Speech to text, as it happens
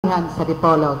sa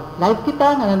Dipolog. Live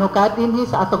kita nga nanukad din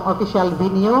sa atong official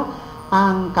venue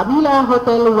ang Camila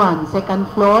Hotel 1, second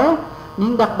floor,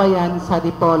 ning Dakbayan sa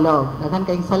Dipolog. Daghan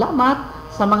kayong salamat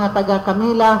sa mga taga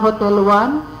Camila Hotel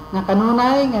 1 nga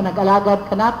kanunay nga nag-alagad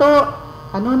kanato,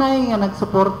 kanunay nga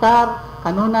nagsuportar,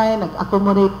 kanunay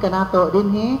nag-accommodate kanato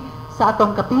dinhi sa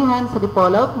atong kapihan sa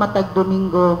Dipolog matag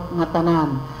Domingo nga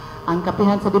tanan. Ang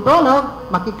kapihan sa Dipolog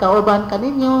makikauban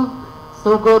kaninyo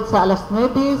sugod sa alas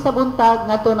 9 sa buntag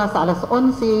ngadto na sa alas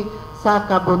 11 sa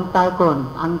kabuntagon.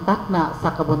 Ang takna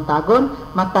sa kabuntagon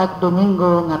matag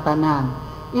Domingo nga tanan.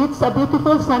 It's a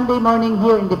beautiful Sunday morning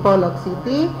here in Dipolog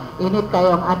City. Init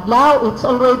kayong adlaw. It's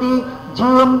already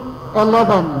June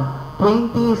 11,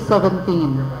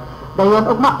 2017. Dayon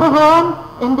ugma pohon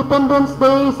Independence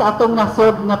Day sa atong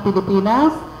nasod nga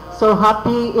Pilipinas. So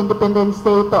happy Independence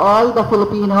Day to all the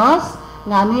Filipinos.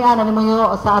 Nga niya na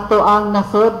nimo sa ato ang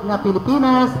nasod nga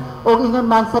Pilipinas o ingon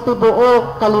man sa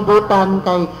tibuok kalibutan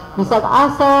kay bisag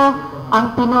asa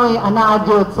ang Pinoy anaa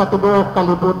jud sa tibuok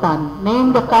kalibutan.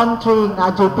 Name the country nga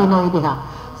jud Pinoy diha.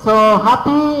 So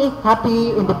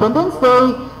happy Independence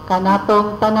Day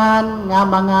kanatong tanan nga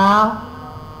mga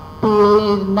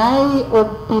Pinay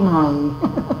o Pinoy.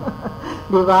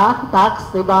 Di ba?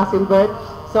 Tax, di ba,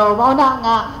 Silbert? So, mauna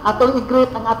nga, atong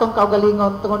i-greet ang atong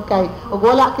kaugalingon tungod kay, ug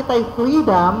wala kitay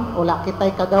freedom, wala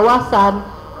kitay kagawasan,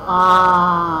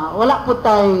 wala po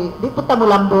tay, di po ta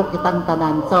mulambo kitang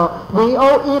tanan. So, we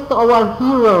owe it to our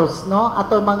heroes, no?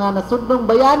 Atong mga nasudnong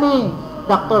bayani,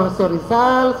 Dr. Jose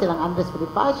Rizal, silang Andres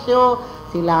Bonifacio,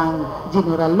 silang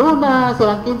General Luna,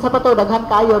 silang kinsa pa to, daghan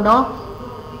kayo, no?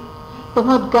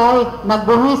 Tungod kay,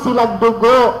 nagbuhi silang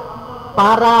dugo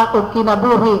para kung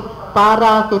kinabuhi,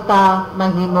 para kita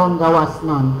mahimong gawas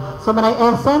nun. So, manay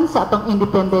essence sa atong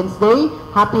Independence Day.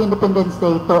 Happy Independence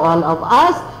Day to all of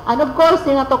us. And of course,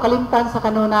 din nato kalimtan sa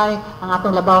kanunay ang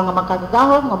atong labaw nga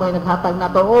makagagahom, nga may naghatag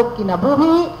nato og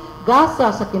kinabuhi,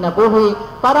 gasa sa kinabuhi,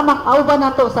 para makauban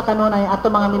nato sa kanunay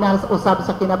atong mga minahal usab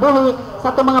sa kinabuhi,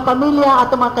 sa atong mga pamilya,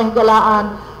 atong mga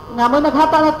kahigalaan, nga mo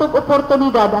naghata na itong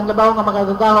oportunidad ang labaw nga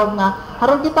magagagahom nga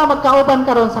haron kita magkauban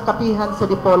karon sa kapihan sa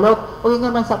Dipolog o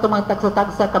ingon man sa atong mga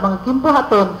tagsa-tagsa ka mga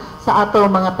kimbuhaton sa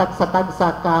atong mga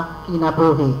tagsa-tagsa ka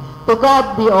kinabuhi. To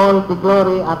God be all the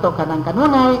glory ato kanang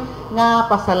kanunay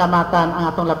nga pasalamatan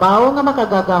ang atong labaw nga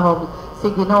makagagahom si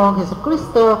Ginoong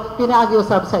Hesukristo pinaagi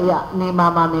usab sa iya ni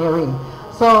Mama Mary.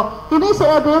 So, kini si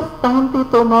Edith Tahinti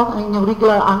Tumong ang inyong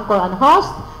regular anchor and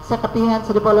host sa kapihan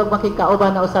sa Dipolog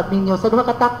makikauban na usab ninyo sa duha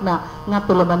ka takna nga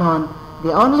tulumanon.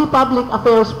 The only public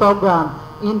affairs program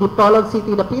in Dipolog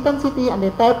City, Dapitan City, and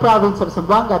the entire province of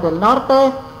Zamboanga del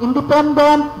Norte,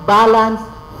 independent, balanced,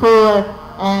 fair,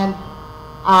 and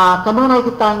kanunay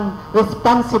kitang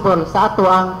responsible sa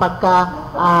ato ang pagka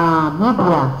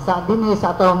media sa dinhi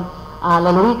sa atong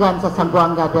lalawigan sa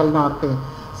Zamboanga del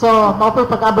Norte. So, maupay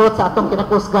pag-abot sa atong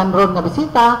kinakusgan ron nga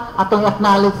bisita, atong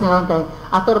i-acknowledge niyon kay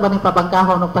ato ba ni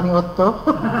pabangkahon o paniot to?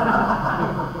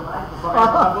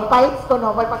 Fights ko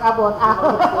no, may pag-abot.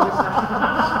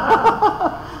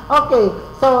 Okay,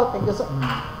 so thank you so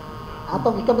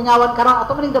atong ikabingawan karon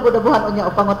atong maning dabo-dabuhan unya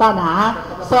o pangutan ha.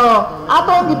 So,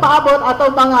 atong gipaabot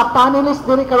atong mga panelist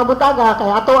diri karong butaga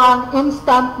kay ato ang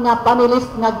instant nga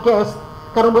panelist nga guest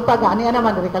karong butaga ani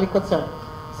naman diri kalikot sir.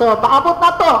 So, paabot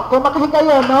na to, kung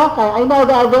makahigayon, no? Kaya I know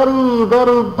they are very,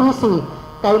 very busy.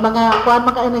 Kaya mga, kuhan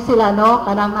makainin sila, no?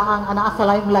 Kanang ang sa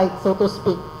limelight, so to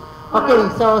speak. Okay,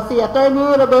 so si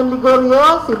Attorney Ruben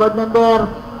Ligorio, si Board Member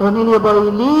Ronilio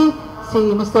Boyli,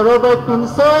 si Mr. Robert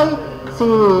Pinsoy, si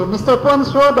Mr. Pons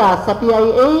Roda sa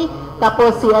PIA,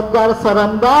 tapos si Edgar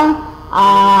Saranda,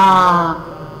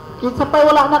 kinsa pa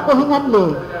wala na ko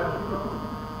hinganli.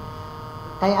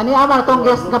 Kay ani ama tong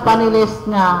guest nga panelist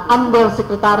nga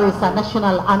Undersecretary sa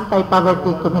National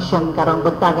Anti-Poverty Commission karong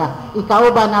buntaga.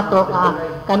 Ikauban nato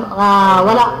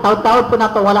wala taud-taud po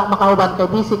nato wala makauban kay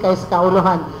busy kay sa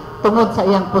kauluhan tungod sa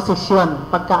iyang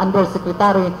posisyon pagka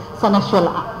Undersecretary sa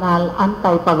National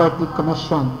Anti-Poverty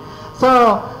Commission. So,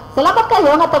 salamat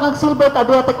kayo nga atong Silbert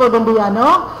Adriatico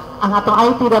Dondiano, ang atong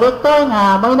IT Director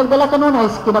nga may nagdala kanunay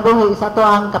sa kinabuhi sa ato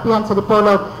ang kapihan sa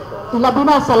Dipolog. Ilabi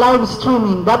na sa live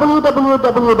streaming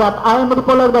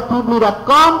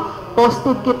www.rmndipolog.tv.com.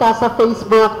 Posted kita sa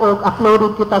Facebook o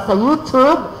uploaded kita sa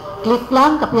YouTube. Click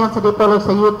lang kapihan sa Dipolog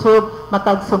sa YouTube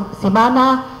matag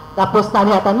simana. Tapos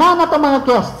nalihatan na itong mga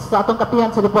guests sa atong kapihan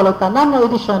sa Dipolog tanan nga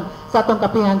edition sa atong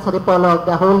kapihan sa Dipolog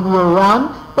the whole year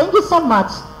round. Thank you so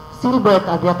much Silbert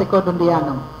Adriatico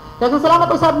Dondiano. Daghang salamat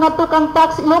usab nato kang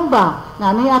Tax Ilomba nga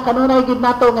niya kanunay gid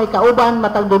nato nga ikauban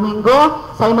matag Domingo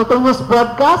sa simultaneous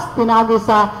broadcast pinagi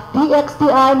sa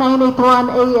DXTR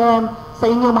 981 AM sa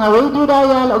inyong mga radio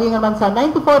dial o gingan man sa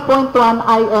 94.1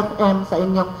 IFM sa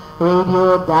inyong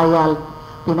radio dial.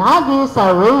 Pinaagi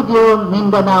sa Radio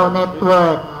Mindanao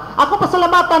Network. Ako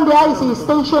pasalamatan di ay si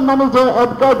Station Manager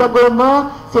Edgar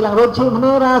Dagomo, silang Roger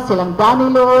Munera, silang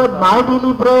Danny Lord, Mardy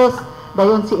Libres,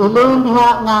 dayon si Elaine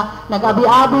diha nga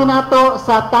nag-abi-abi nato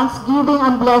sa Thanksgiving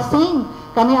and Blessing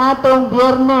kani atong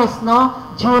Biyernes no,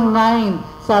 June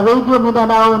 9 sa Radio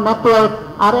Mindanao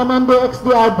Network RMN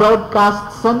XDR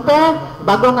Broadcast Center,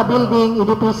 bago nga building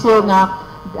edipisyo nga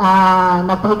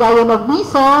nagpahigayon og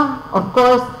misa. Of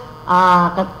course,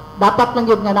 dapat lang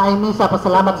yun nga naay misa,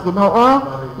 pasalamat sa Ginoo.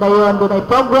 Dayon dunay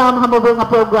program, hamugol nga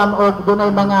program o dunay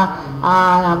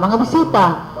mga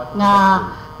bisita nga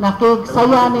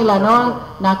nakigsaya nila no,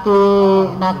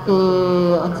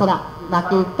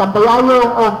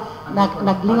 nakitambayayong o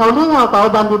naglingaw-lingaw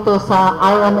kauban dito sa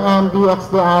RMN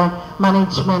DXDR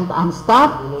Management and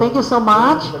Staff. Thank you so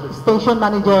much, Station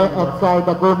Manager Edgar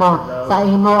Dagumo, sa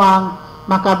imo ang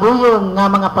makabuyong nga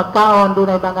mga pagkaon.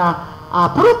 Dunay mga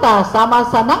prutas sama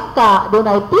sa nangka,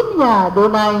 dunay pinya,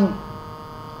 dunay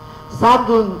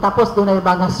saging, tapos dunay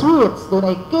mga sweets,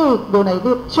 dunay cake, dunay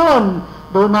lechon,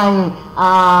 dunay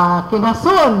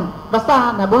kinason.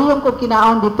 Basta nabuyong ko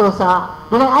kinaon dito sa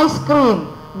dunay ice cream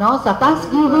no, sa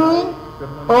Thanksgiving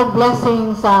o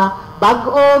blessing sa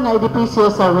bag-o nga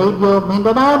edipisyo sa Radio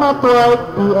Mindanao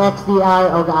Network,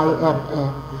 DXDR o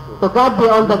IFM. To God be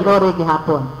all the glory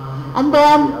gihapon. And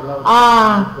then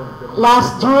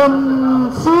last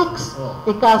June 6,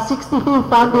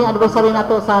 ika-65th founding anniversary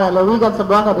nato sa Lalawigan sa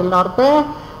Buanga del Norte.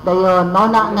 Dayon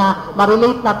mauna nga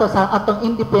ma-relate nato sa atong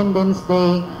Independence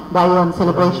Day, dayon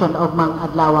celebration of Mang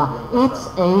Adlaw. It's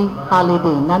a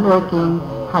holiday, non-working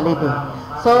holiday.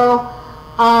 So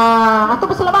ato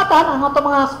pasalamatan ang atong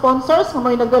mga sponsors nga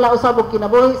may nagdala usab og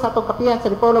kinabuhi sa atong kapihan sa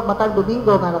Dipolog matag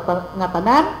Domingo nga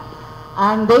tanan.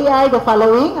 And they are the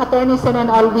following: Attorney Senen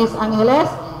Alvis Angeles,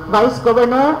 Vice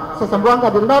Governor sa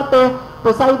Zamboanga del Norte,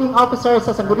 Presiding Officer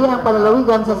sa Sangguniang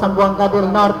Panlalawigan sa Zamboanga del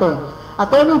Norte.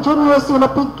 Attorney Junior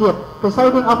Sila Pigkit,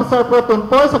 Presiding Officer Pro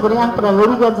Tempore sa Sangguniang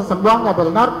Panlalawigan sa Zamboanga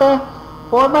del Norte.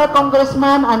 Former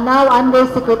Congressman and now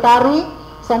Undersecretary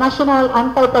sa National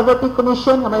Anti-Poverty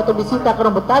Commission nga may bisita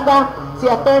karong butaga,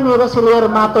 si Attorney Rosilier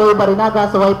Matoy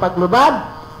Barinaga sa way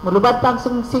paglubad. Mulubad pang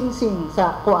sing-sing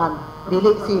sa kuan.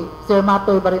 Dili si Sir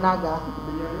Matoy Barinaga.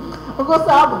 Ugo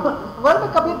sab, wala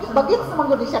nagkabagit sa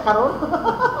manggod siya karon.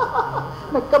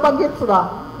 Nagkabagit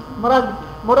sila.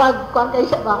 Murag kuan kay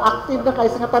siya active na kay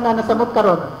sa tanan na samot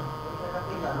karon.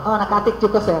 Oh, nakatik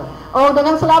ko sir. Oh,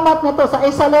 daghang salamat nito sa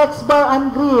Isalex Bar and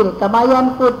Grill,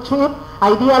 Kamayan Food Trip,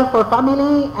 ideal for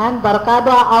family and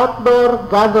barkada outdoor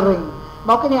gathering.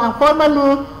 Mao kini ang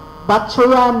formally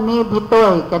batchoyan ni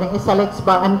Bitoy kaning Isalex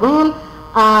Bar and Grill.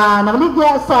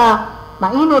 Namaligya sa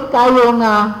mainit kayo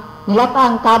nga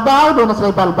nilatang kabaw, doon na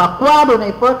sa balbakwa, doon na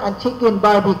pork and chicken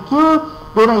barbecue,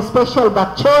 doon na special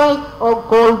batchoy o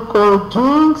cold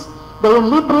drinks,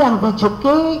 doon libre ang video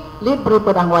key, libre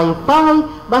po ang wifi,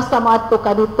 basta maadto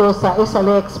ka dito sa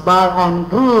Isalex Bar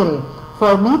and Grill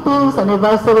for meetings,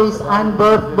 anniversaries, and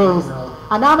birthdays.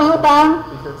 Anamay utang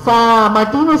sa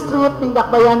Martinez Street,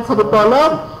 Pindakbayan sa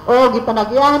Dipolog, o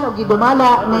gipanagyan o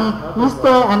gidumala ni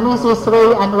Mr. and Mrs.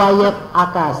 Ray and Wyatt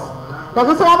Akas.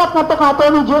 Daghang salamat nato ka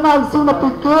Attorney General Sina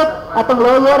Pikit, atong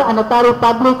lawyer and notary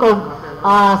public o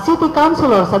City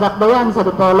Councilor sa Dakbayan sa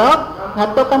Dipolog.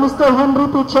 Ngadto ka Mr.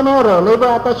 Henry P. Chanero,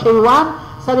 Labor Attaché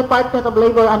 1 sa Department of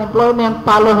Labor and Employment,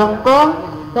 Palo, Hong Kong.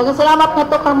 Daghang salamat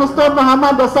nato ka Mr.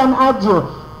 Muhammad Hassan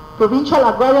Adjo, Provincial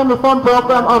Agrarian Reform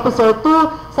Program Officer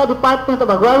 2 sa Department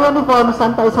of Agrarian Reform,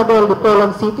 Santa Isabel,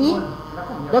 Dipolog City.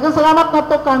 Daghang salamat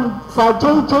nato kang sa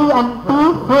JJ&P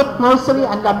Fruit Nursery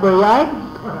and Lumberyard.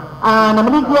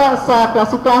 Namaligya sa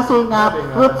klase-klase nga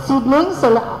fruit seedlings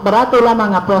sa barato lamang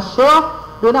nga presyo.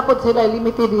 Doon na po sila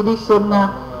limited edition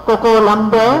na coco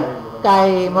lumber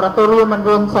kay moratorium man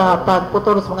doon sa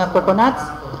pagputol sa mga coconuts.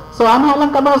 So ana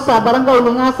lang kamo sa Barangay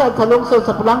Lingasad sa lungsod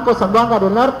sa Pulangco, Zamboanga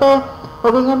del Norte.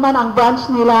 Huwag man ang branch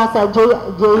nila sa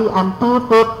JJ&P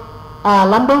Fruit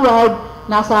Lumberyard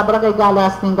nasa Barangay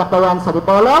Galas ning Dakbayan sa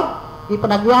Dipolog.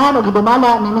 Ipanagyahan o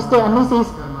gidumala ni Mr. and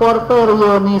Mrs.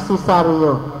 Porferio ni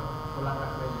Cesario.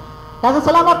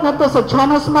 Salamat nato sa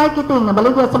Chanos Marketing na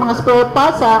baligya sa mga spare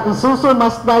parts sa Isuzu,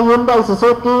 Mazda, Hyundai,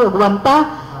 Suzuki ug Wanta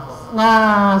nga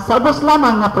sa ubos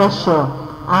lamang nga presyo.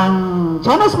 Ang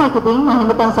Chanos Marketing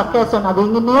mahimutang sa Quezon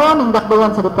Avenue ning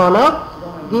Dakbayan sa Dipolog.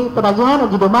 Gipanagyahan o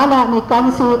gidumala ni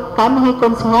kanhi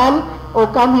konsehal o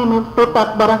kanhi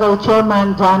tutak barangay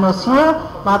chairman Janos Yu.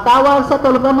 Matawag sa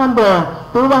telephone number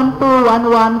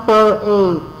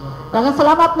 212-1148. Daghang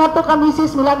salamat nga to ka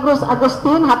Mrs. Milagros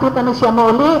Agustin, hapit na siya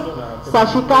muli sa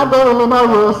Chicago, Illinois,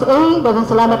 USA. Daghang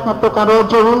salamat nga to ka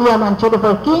Roger William and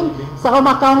Jennifer King sa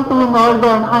Oma County,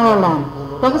 Northern Ireland.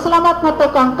 Daghang salamat nga to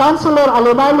kang Councilor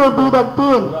Alimalo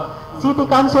Bidagpin, City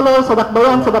Councilor sa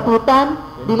Dakbayan sa Dapitan.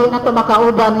 Dili na to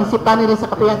makauban si panel sa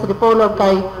Kapihan sa Dipolog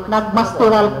kay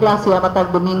nagmasteral klase matag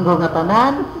Domingo nga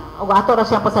tanan. O ato ra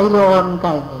siyang pasayloon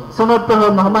kay sunod po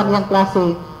mahuman iyang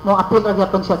klase mo apil ra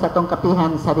gyapon siya sa atong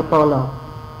Kapihan sa Dipolog.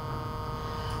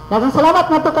 Daghang salamat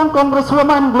nga to kang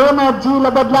Congresswoman Glona G.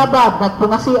 Labad-Labad.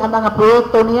 Nagpungasi ang mga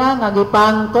proyekto niya nga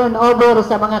gipang turnover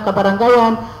sa mga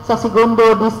kabarangayan sa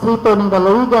segundo distrito ng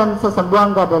Dalawigan sa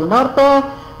Zamboanga del Norte.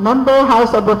 Member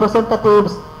House of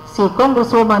Representatives si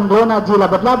Congresswoman Glona G.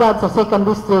 Labad-Labad sa 2nd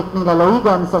District ng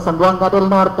Dalawigan sa Zamboanga del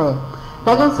Norte.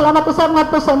 Daghang salamat usab nga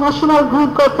to sa National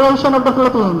Grid Corporation of the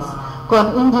Philippines kon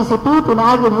NGCP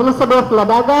pinaagi ni Elizabeth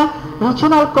Ladaga,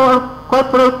 Regional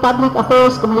Corporate Public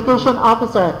Affairs Communication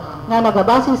Officer nga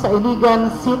nagabase sa Iligan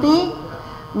City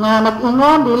nga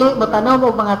nag-ingon dili mo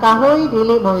tanom og mga kahoy,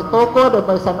 dili mo itukod og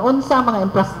bisan unsa mga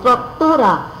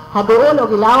infrastruktura haduol og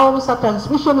ilawom sa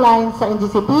transmission line sa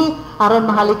NGCP aron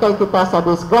mahalikay kita sa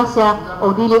disgrasya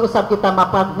o dili usab kita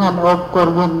mapagnan og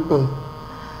kuryente.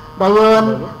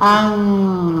 Dayon ang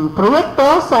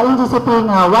proyekto sa NGCP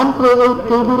nga 138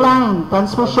 kV line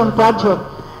transmission project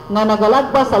nga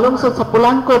nagalagpas sa lungsod sa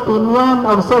Pulangco, Pinyan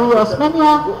o Serio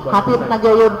Osmeña, hapit na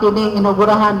gayud kini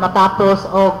inaugurahan matapos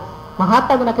og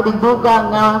mahatag na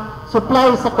kadingdugang nga supply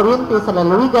sa kuryente sa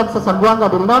lalawigan sa Zamboanga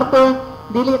del Norte,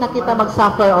 dili na kita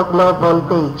mag-suffer og low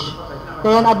voltage.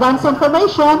 Dayon advance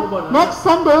information, next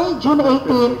Sunday, June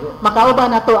 18,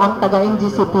 makauban na to ang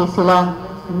taga-NGCP silang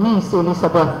Miss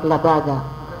Elizabeth Ladaga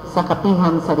sa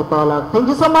Kapihan sa Dipolog. Thank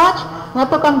you so much.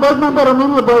 Nga to kang board member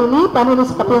Emilio Boyli,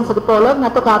 panelist sa Kapihan sa Dipolog.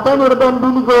 Nga to ka Atty. Ruben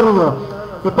Biligorio,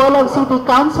 Dipolog City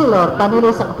Councilor,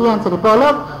 panelist sa Kapihan sa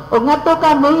Dipolog. O nga to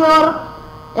ka Mayor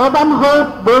Evan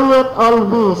Hope Boyet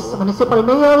Olvis, Municipal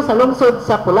Mayor sa lungsod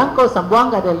sa Pulangco,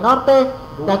 Zamboanga del Norte.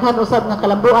 Daghan usab nga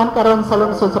kalambuan karon sa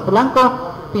lungsod sa Pulangco.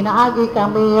 Pinaagi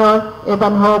ka Mayor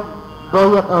Evan Hope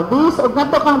Boyet Olvis. O nga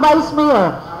to kang Vice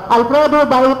Mayor Alfredo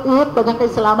Bait-It, daghang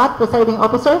kay salamat, presiding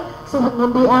officer sa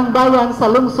Ngundiang Bayan sa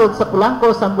lungsod sa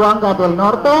Pulangco, Zamboanga del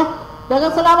Norte.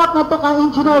 Daghang salamat nga to kang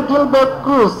Engineer Gilbert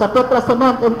Cruz sa Petra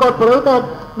Cement Incorporated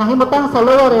na himutang sa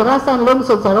Lower Erasan,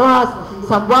 lungsod sa Rojas,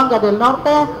 Zamboanga del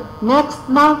Norte. Next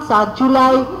month sa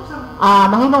July,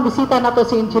 mahimong bisita nato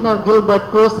si Engineer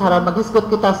Gilbert Cruz para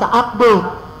maghisgot kita sa update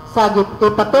sa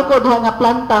ipatuko diha nga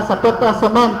planta sa Petra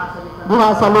Cement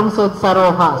diha sa lungsod sa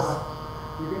Rojas.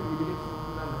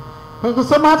 Thank you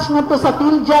so much nga to sa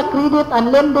Pilja Credit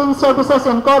and Lending Services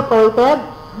Incorporated.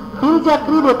 Pilja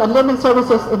Credit and Lending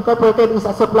Services Incorporated is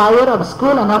a supplier of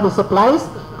school and office supplies,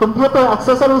 computer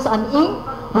accessories and ink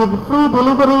with free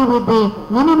delivery with the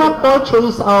minimum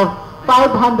purchase of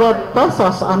 500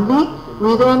 pesos only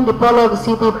within Dipolog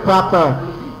City proper.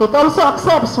 It also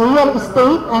accepts real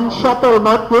estate and shuttle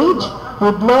mortgage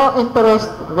with low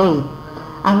interest rate.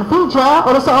 Ang Pilja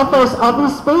also offers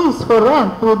office space for rent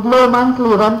with low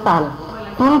monthly rental.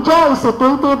 Pilja is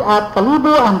situated at Calibo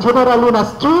and General Luna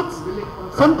Streets,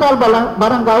 Central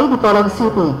Barangay, Dipolog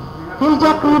City.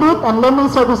 Pilja Credit and Lending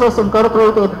Services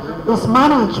Incorporated is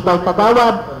managed by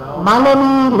Kagawad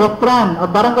Maloni Letran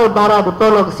of Barangay Bara,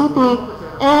 Dipolog City,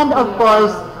 and of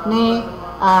course ni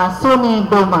Suni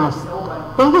Dumas.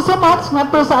 Thank you so much nga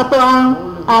po sa ato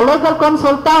ang legal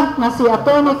consultant na si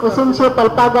Atty. Crescencio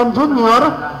Palpagan Jr.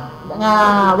 nga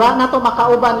wa na to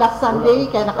makauban last Sunday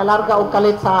kay nakalarga og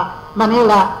kalit sa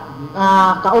Manila.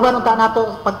 Kauban unta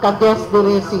nato pagka-guest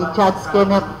diri si Judge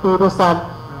Kenneth Pirusan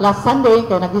last Sunday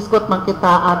kay nagisgot man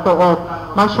kita ato og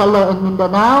martial law in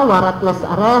Mindanao, warrantless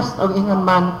arrest og ingon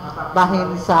man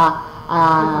bahin sa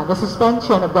the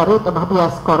suspension of the writ of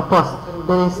habeas corpus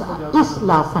diri sa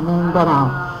isla sa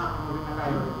Mindanao.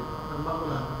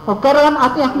 O karon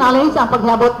ato acknowledge ang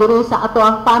paghiyabot diri sa ato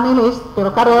ang panelist, pero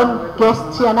karon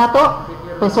guest siya nato,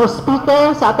 Professor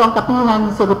Speaker sa ato ang Kapihan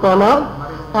sa Dipolog.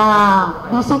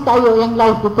 Busy kayo yung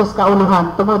live dito sa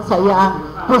kauluhan tungod sa iyang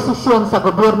posisyon sa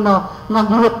gobyerno nga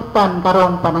gihupitan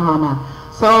karong panahon.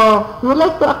 So, we would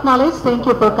like to acknowledge, thank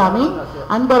you for coming,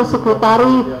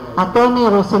 Undersecretary Atty.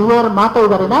 Roselier Matoy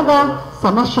Barinaga sa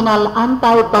National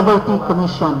Anti-Poverty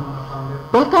Commission.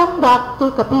 Welcome back to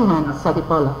Kapihan sa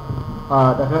Dipolog.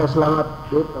 Daghang salamat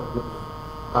dito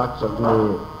action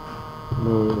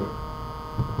ni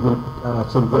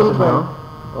Silver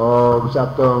o sa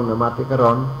atong namati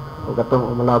karon o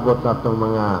katong umalabot sa atong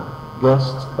mga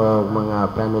guests o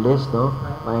mga panelists, no,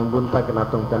 mayang buntag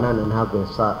kanatong tanan and happy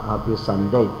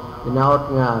Sunday.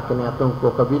 Inaot nga kini atong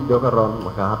ko kabidyo karon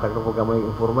makahatag ko gamay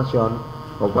informasyon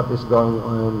of what is going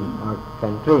on in our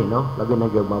country, no? Labi na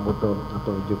gyud mabuton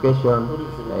atong education,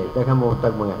 kay daghang mo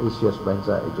tag mga issues ba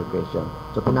sa education.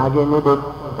 So pinagi ni dit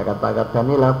tagat-tagat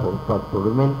kanila for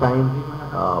remain time,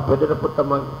 pwede na po ta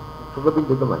mag pagabing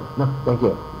dugaman. No, thank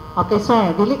you. Okay,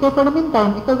 sir. Dili kay for the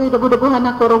meantime, ikaw ay dabu-dabuhan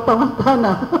na kurong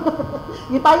pamantana.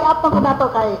 Gitay up ko na to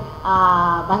kay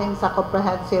bahin sa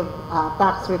comprehensive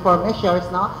tax reform measures,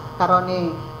 no? Karon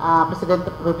ni President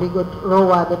Rodrigo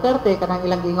Roa Duterte kanang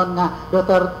ilang gingon nga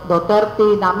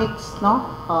Duterte Namics,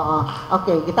 no?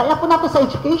 Okay, gitay up ko na to sa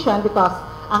education because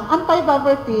ang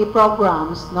anti-poverty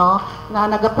programs, no, nga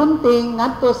nagapunting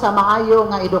ngadto sa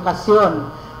maayo nga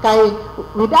edukasyon. Kay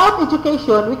without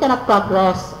education, we cannot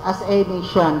progress as a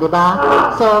nation, di ba?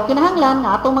 So, kinahanglan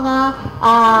nga atong mga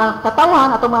katawan,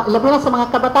 atong mga, labi na sa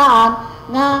mga kabataan,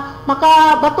 nga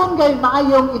makabaton gay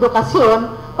maayong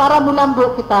edukasyon para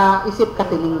mulambo kita isip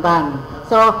katilingban.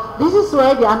 So, this is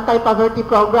where the anti-poverty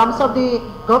programs of the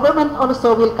government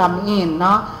also will come in,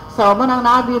 no? So, munang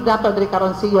naabiyod na ito,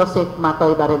 karon si Joseph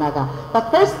Matoy Barinaga.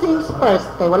 But first things first,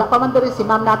 kay wala pa man diri si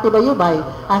Ma'am Nati Bayubay,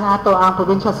 ang ato ang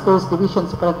Provincial Schools Division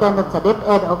Superintendent sa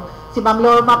DepEd, o si Ma'am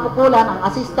Lorma Pupulan, ang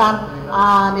assistant,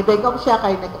 ni Beg of siya,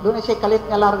 kay doon na siya kalit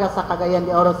nga larga sa Cagayan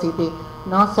de Oro City.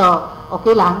 No? So,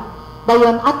 okay lang.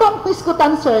 Dayon, atong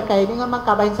piskutan, sir, kay hindi nga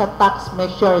magkabahin sa tax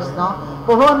measures, no?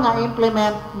 Puhon nga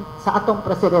implement sa atong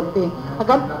presidente.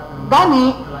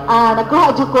 Gani,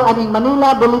 nagkuha dyan ko aning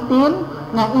Manila Bulletin,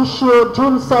 nga issue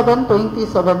June 7,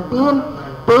 2017,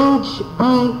 page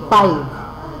B5.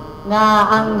 Nga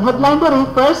ang headline diri,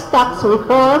 first tax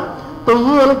reform to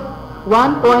yield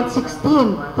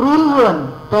 1.16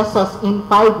 trillion pesos in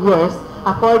 5 years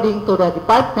according to the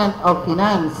Department of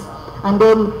Finance. And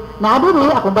then,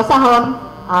 naadiri, akong basahon,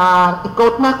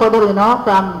 i-quote na ko diri, no,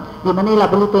 from the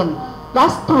Manila Bulletin.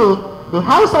 Last week, the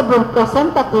House of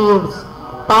Representatives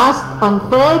passed on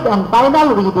third and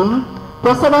final reading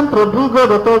President Rodrigo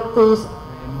Duterte's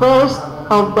first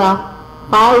of the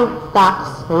 5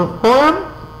 tax reform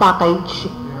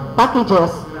packages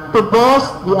to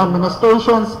boost the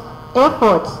administration's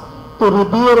efforts to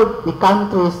rebuild the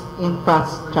country's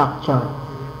infrastructure.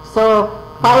 So,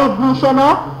 5 ni siya,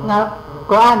 no? Nga,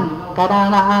 kuan,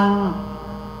 kanang na ang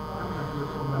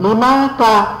 5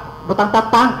 ka butang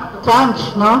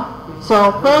tranche, no?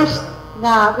 So, first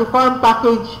nga reform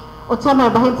package, unsa may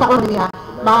bahin sa niya,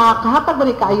 makahatag ba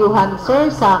ni kaayuhan,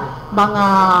 sir, sa mga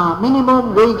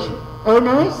minimum wage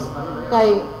earners?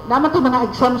 Kay naman to mga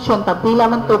exemption, tapila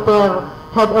man to per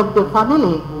head of the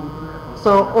family.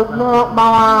 So, mo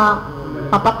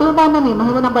mapatunan na ni,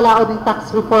 mahimo ng balaod ng tax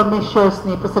reform measures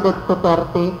ni President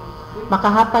Duterte,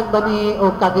 makahatag ba ni o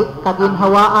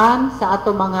kaginhawaan sa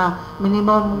ato mga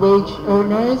minimum wage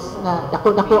earners, na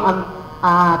dako-dako ang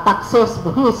taxes,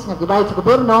 buhis nga gibayad sa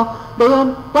gobyerno.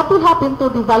 Dayon, what will happen to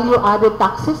the value-added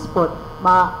taxes po?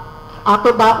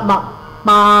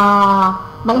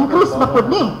 Ma-increase ba po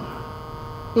ni?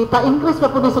 Ipa-increase ba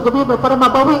po ni sa gobyerno para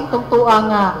mabawi itong tuang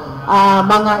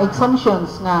mga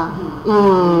exemptions nga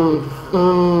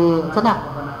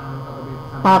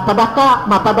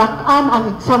mapadakaan ang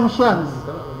exemptions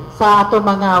sa ato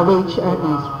mga wage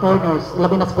earners,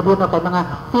 labi na sa gobyerno kay mga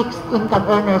fixed income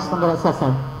earners ng sa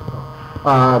sir.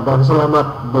 Dahil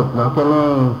salamat, Dok, no?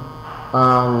 Kaya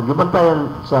ang gibantayan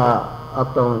sa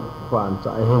atong sa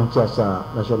ahensya sa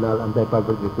National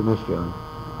Anti-Poverty Commission,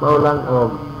 maulang o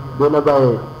doon na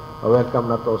ba'y welcome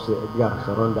na to si Edgar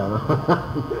sa ronda, no?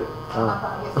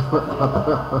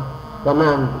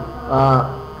 Kanan,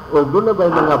 o doon na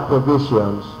ba'y mga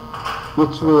provisions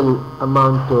which will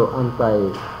amount to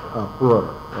anti-poor.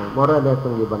 Mora na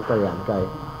itong gibantayan kay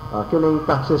kining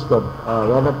taxes ko,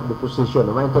 wala na deposition.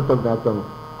 May tutog na itong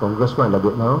congressman,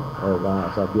 labi, no? O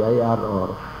sa BIR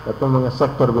or itong mga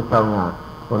sector bitaw nga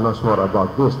who knows more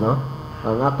about this, no?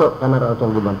 Ang ato, kanara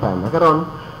itong libantayan. Nakaroon,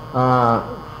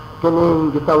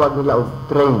 kining gitawag nila of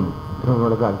train,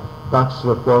 tax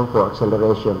reform for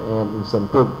acceleration and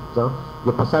incentive. So,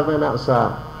 gipasar na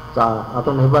sa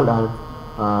atong nahibalan,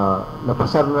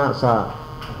 napasar na sa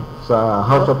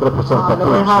House of Representatives.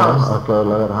 Lower house. Okay,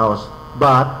 lower house.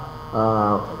 But,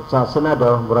 sa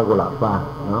Senado, murag wala pa,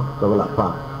 no? So, wala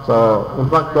pa. So, in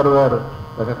fact,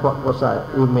 nakakuha ko sa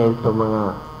email to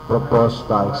mga proposed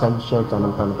exemptions,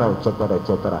 anong tanong, etc.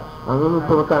 etc. Ang imong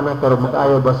pumunta na, pero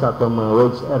mag-ayaw ba sa atong mga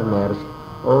wage earners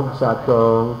o sa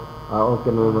atong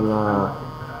mga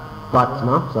VAT,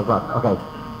 no? Sa VAT. Okay.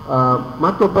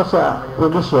 Mato pa sa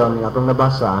provision, atong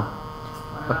nabasa,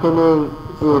 kining,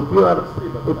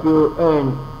 if you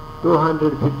earn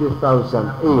 250,000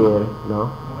 a year, no?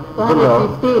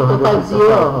 250,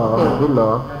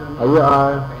 below, you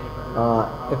are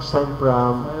exempt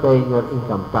from paying your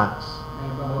income tax.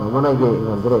 Muna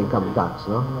yung income tax,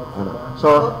 no? Ano.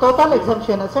 So, Total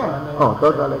exemption na, sir.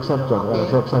 total exemption,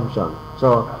 Okay. exemption.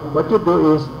 So, what you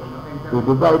do is,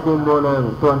 i-divide mo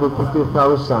ng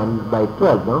 250,000 by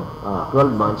 12, no?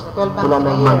 12 months. 12 months Ilan in a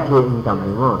ang year. monthly income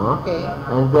mo, no? Okay.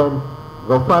 And then,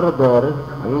 go further,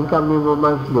 ang income mo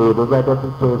monthly divided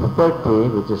into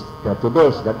 30, which is 30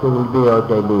 days. That will be your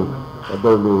daily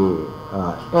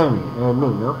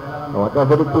earning, no? Or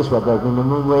whatever it is, whether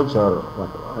minimum wage or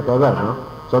whatever, no?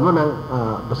 So, manang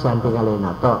basahan tingali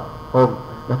na to. O,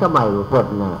 nakamay report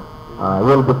na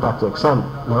will be tax exempt,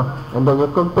 no? And then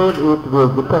you compare it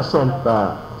with the present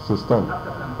system.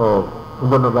 O,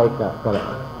 kung gonna buy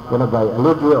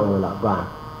alivio o wala ba?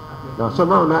 No, so,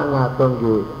 mauna nga itong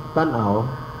tanaw,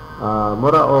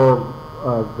 mura o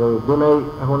dunay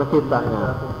ako nakita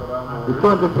nga the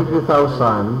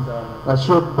 250,000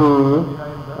 should be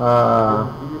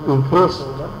increased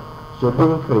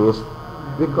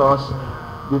because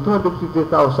the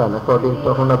 250,000 according to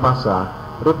akong nabasa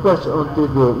refers onto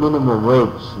the minimum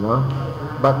wage, no?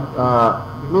 But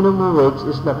minimum wage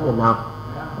is not enough.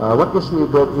 What is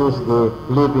needed is the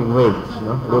living wage,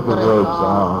 no? Living wage.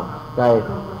 Kaya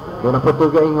doon na po ito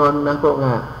gaingon na ko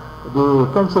nga the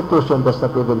Constitution does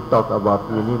not even talk about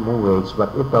minimum wage,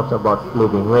 but it talks about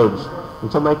living wage. And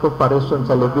so may comparison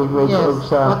sa living wage Yes. o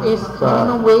sa What is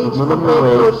minimum wage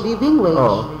compared to living wage?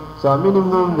 Sa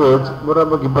minimum wage, mura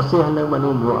magibasihan ng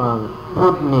manimo ang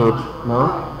food need, no?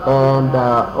 And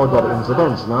other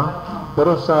incidents, no?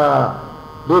 Pero sa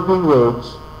living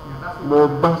wage, mo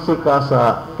base ka sa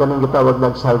kanang gitawag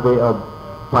ng survey of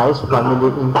price, family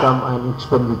income and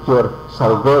expenditure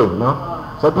survey, no?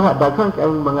 So diha daghang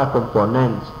kayong mga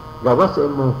components. Gawas sa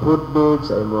imong food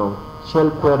needs, sa imong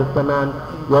shelter, tanan,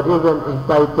 you are even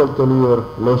entitled to your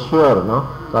leisure, no?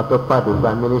 So ato pa, the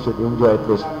family should enjoy at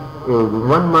least 1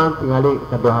 month, tingali,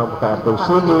 kaduha ka itong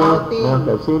sini, no?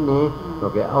 Sini,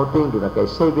 okay, outing, doon na kay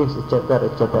savings, etc.,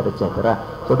 etc., etc.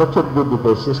 So that should be the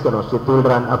basis, kano, so it will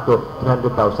run up to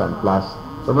 300,000 plus.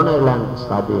 So muna ilang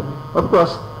study. Of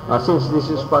course, since this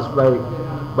is passed by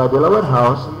the lower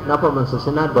house, napaman sa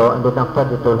Senado, and then after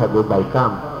it will have a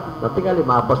bycam. Na tingali,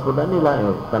 maapas po na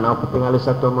nila, tanaw po tingali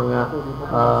sa ito mga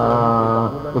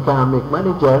economic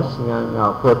managers,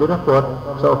 nga pwede report,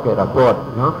 so okay, report,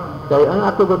 no? Kaya ang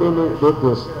ato ko din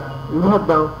is, you have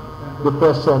now the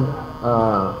present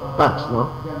tax, no?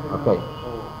 Okay.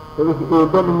 So,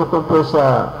 then mo compare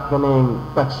sa kaning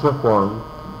tax reform,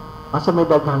 asa may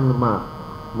daghang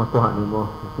makuha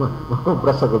nimo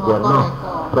makumpra sa gobyerno,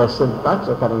 present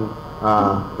tax o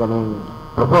kaning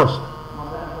proposed.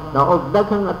 Now, og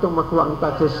daghang atong makuha ang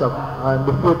taxes sa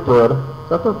the future,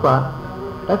 sa ito pa,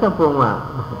 daghang po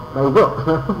maigo,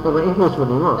 ma-increase mo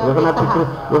nimo. You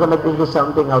cannot increase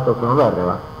something out of nowhere, di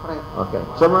ba? Okay.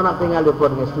 So, mga natingali po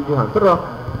ng estudyuhan. Pero,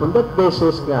 on that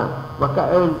basis nga,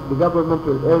 the government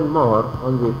will earn more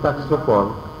on the tax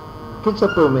reform,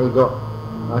 kinsa po maigo.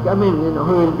 I mean,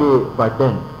 who will be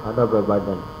burdened? Ano ba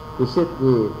burden? Is it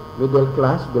the middle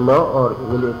class below or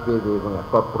will it be the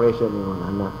mga corporation yung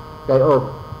nana? Kaya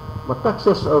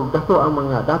mataxes o dato ang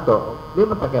mga dato, di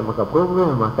man tayo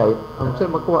makaproblema kay ang say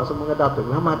makuha sa mga dato,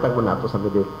 mamatag mo nato sa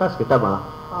middle class, kita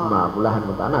mabulahan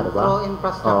mo tana, di ba? So,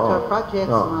 infrastructure projects,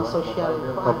 mga social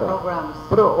programs.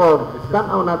 Pero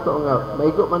tanaw nato nga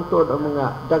maigo man tuod ang mga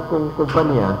dagkong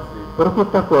kumpanya, pero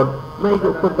kita po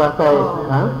maigo po ta kay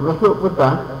maigo po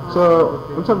ta. So,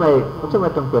 unsa may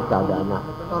tungkol kada na.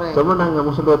 So mo nang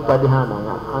musulod pa diha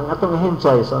nga ang atong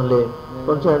ahensya is only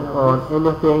concerned on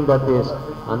anything that is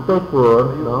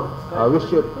anti-poor, no? We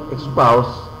should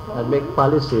espouse and make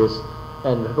policies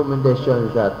and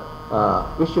recommendations that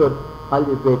we should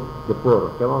alleviate the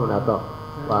poor. Kaya mo na ito,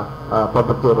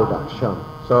 poverty reduction.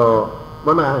 So,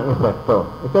 mo na ang epekto.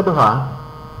 Ikaduha,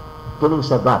 kining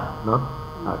sa VAT, no?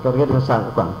 Kaya sa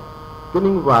kwan.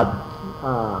 Kining VAT,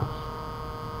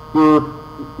 if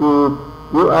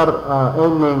you are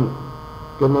earning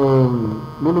kining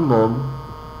minimum,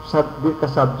 ka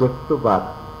subject to VAT,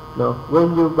 no?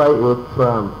 When you buy it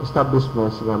from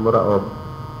establishments nga mura of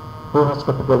who has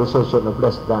capitalization of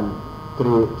less than 3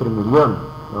 million,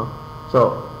 no?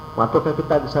 So, mato ka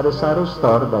kita sa sari-sari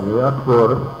store, then you are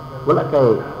poor, wala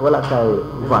kay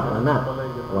VAT ana,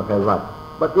 wala kay VAT.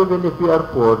 But even if you are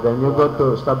poor, then you go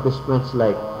to establishments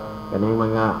like kaning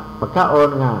mga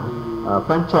pagkaon nga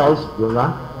franchise, di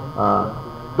ba?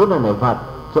 Doon na VAT.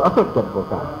 So, affected po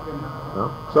ka. No?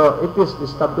 So, it is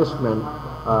establishment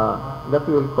that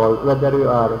we will call whether you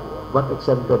are VAT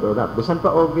exempted or not. Bisan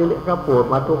pa o gili ka po,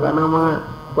 mato ka ng mga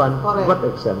Correct. what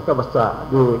extent ka basta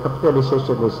the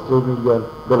capitalization is 3 million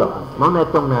dollar. Mao na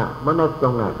itong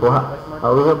na kuha.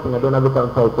 We have nga doon na bitaw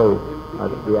kay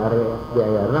di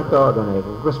ayar na to doon ay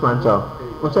congressman so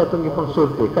kung sa itong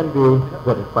ipangsulti can be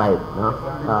verified, no?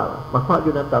 Makuha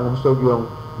yun ang tangong yung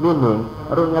meaning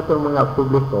aron nga itong mga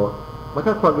publiko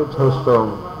makakuha yun sa hustong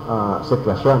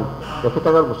sitwasyon. Kaya kita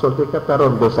nga musulti ka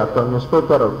taron sa itong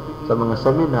newspaper sa mga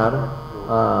seminar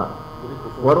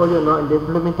waro yun, no? In the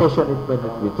implementation it may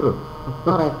not be true.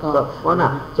 Correct.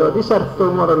 So these are two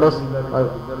more or less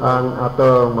ang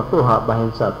atong makuha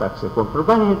bahin sa tax reform. Pero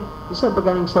bahin, isa ba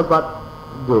ganing sabat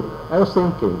dito? I was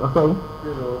thinking, okay,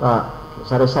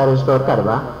 sari-sari store ka,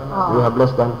 diba? We have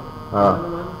less than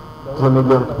 3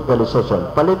 million capitalization.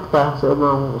 Palit ka sa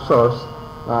imong source,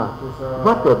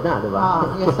 batid na, diba?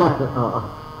 Yes, sir.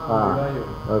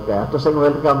 Okay, ato sa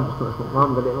welcome,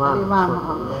 ma'am, dali ma'am.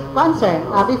 One, sir,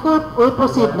 before we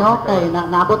proceed, no, kay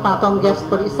naabot na itong guest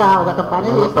por isa o katong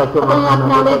panelist, ito yung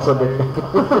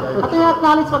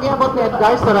acknowledge pag-iabot ni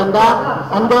Edgar Soranda,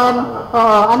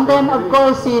 and then, of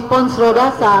course, si Pons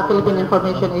Roda sa Philippine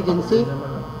Information Agency.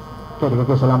 Kaya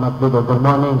salamat dito. Good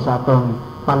morning sa atong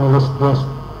panelist guest.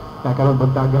 Kakarong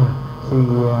buntaga si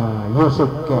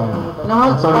Yusik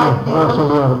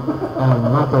Rosalia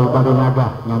Matoy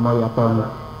Barinaga nga mo'y atong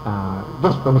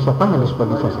guest po siya, panelist po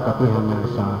siya sa Kapihan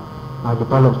sa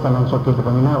Dipolog Financial Kito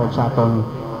Pamina o sa atong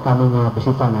kami nga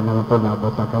bisita na naman po na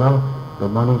abot karon.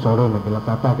 Good morning, sorry,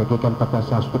 nagilapata, kagikan pa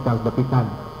sa hospital Dapitan,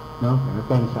 no?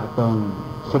 Kaya sa atong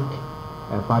sick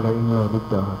father-in-law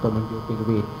dito, atong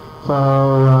duty. So,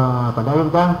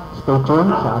 padayon ka, stay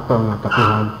tuned sa atong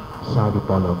Kapihan sa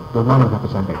Dipolog. Good morning, Happy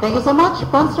Sunday. Thank you so much,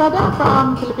 Pons Roda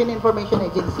from Philippine Information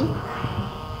Agency.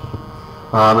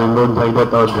 May doon sa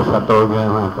idatod sa ito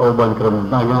nga kauban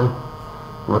karamdagan.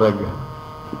 Murag,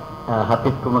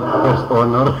 hapit ko mag-first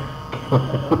honor.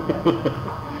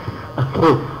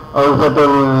 Okay. O sa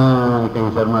itong kay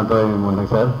Sir Matoy muna,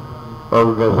 sir.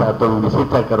 O sa itong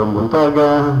bisita karong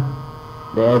buntaga,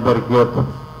 the ever cute.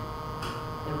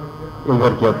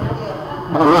 Ever cute.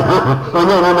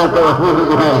 Ano na ito?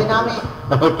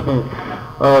 Okay.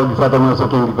 O sa itong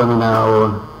masuking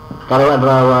paminao,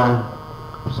 Karawa-Drawa,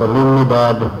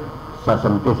 Solemnidad sa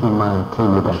Santissima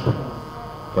Trinidad.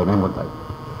 Kaya may mutay.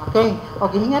 Okay. O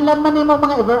gihingan lang man nimo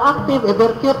mga ever active,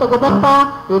 ever cute o gubat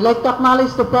pa. We would like to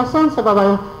acknowledge the presence of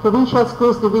our Provincial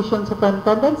Schools Division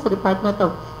Superintendent sa Department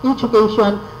of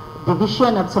Education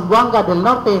Division of Zamboanga del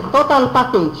Norte. Total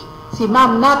package. Si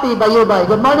Ma'am Nati Bayubay.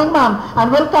 Good morning, Ma'am,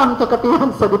 and welcome to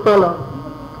Kapihan sa Dipolog.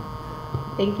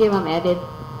 Thank you, Ma'am Edith.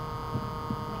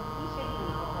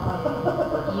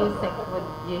 USEC would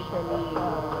usually...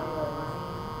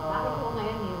 Bakit po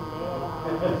ngayon hindi?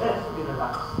 Okay.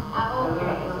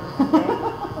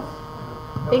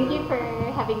 Thank you for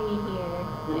having me here.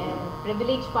 And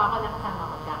privilege po ako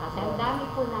nakasama ko siya kasi ang dami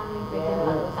po namin pwede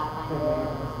pag-usapan.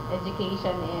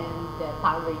 Education and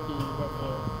poverty, that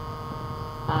is.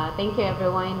 Thank you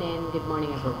everyone and good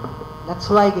morning everyone. That's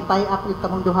why gitay up with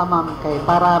kamong duha, Ma'am, kay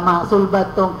para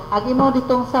masulbad tong agi mo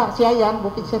ditong sa siyayan,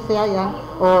 bukid siya siyayan.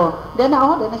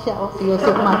 Dana siya si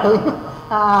Joseph Matoy.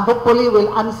 Hopefully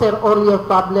will answer all your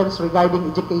problems regarding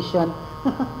education.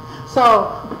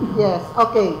 So, yes,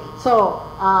 okay. So,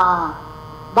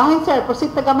 bahin sir,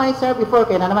 proceed ta gamay sir before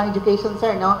kay na naman education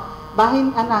sir, no?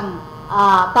 Bahin anang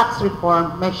tax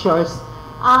reform measures.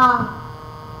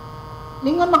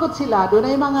 Lingon magud sila, doon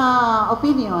ay mga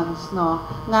opinions, no,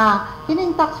 nga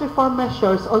kining tax reform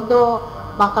measures, although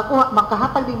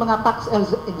makahatag din mga tax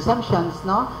exemptions,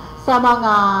 no, sa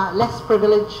mga less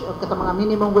privileged o katong mga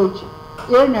minimum wage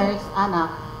earners,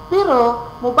 pero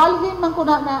mobalhin man ko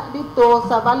na dito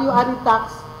sa value added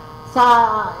tax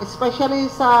sa especially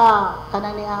sa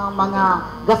kanani ang mga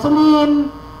gasoline,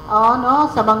 no,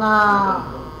 sa mga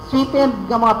sweetened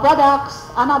nga mga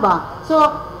products, ba? So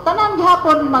tanan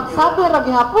gihapon magsabi ra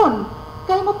gihapon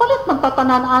kay mo palit man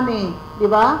tatanan ani, di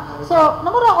ba? So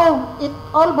namura it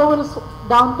all boils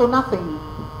down to nothing.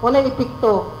 Wala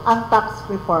epekto ang tax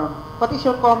reform. What is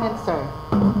your comment, sir?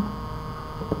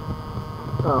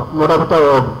 Mura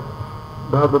bitaw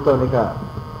bahag bitaw ni ka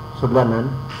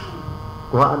sudlanan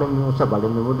kuhaan ang sa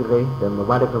balin mo dire then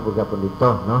mabalik na pagapon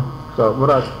dito, no? So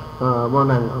mura mo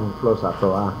nang ang flow sa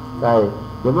to kay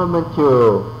the moment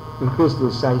you increase the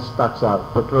size tax sa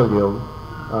petroleum,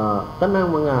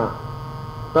 tanang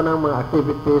mga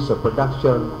activities of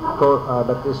production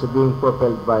that is being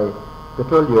propelled by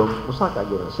petroleum, usaka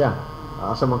gyud siya.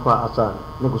 Asa man pa asa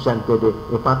negosyante di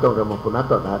ipatong ra mo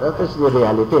punato. That is the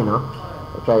reality, no?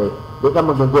 Okay, di ka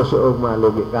magnegosyo og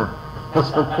malugi ka.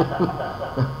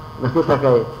 Nakita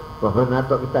kay Bahwa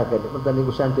nato kita kaya di man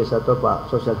negosyante sa to pa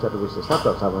social services sa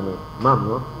to sama ni ma'am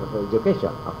no sa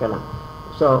education okay lang.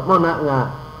 So mo na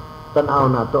nga tan-aw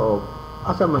nato og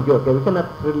asa man gyud kay we cannot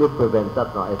really prevent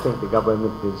that no. I think the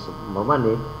government is more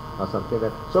money or something that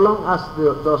so long as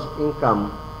those income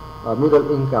middle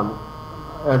income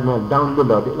earner down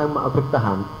below di lang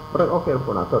maapektahan pero okay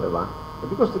po nato di ba?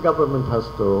 Because the government has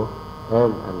to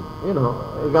and you know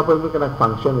the government cannot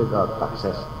function without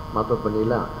taxes. Mato pa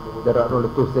nila there are only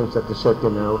two things that is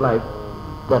certain in our life,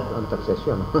 death and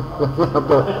taxation.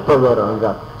 Power on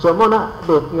that. So muna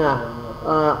dot nga,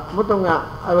 mo to nga,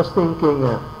 I was thinking,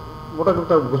 mura ko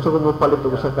gusto ko mo palit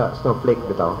og usa ka snowflake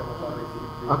bitaw.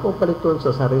 Ako paliton sa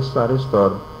sari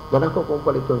store, dan ako kung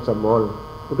paliton sa mall.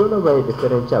 Doon na ba yung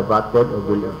diferensya, VAT o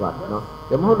bill of VAT, no?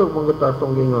 Kaya mahulog mong ito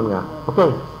atong gingon nga, okay,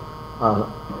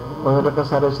 mga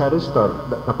nakasari-sari store,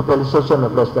 capitalization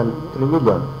of less than 3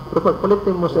 million. Pero pag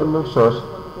palitin mo sa imong source,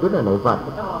 doon na VAT.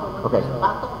 Okay.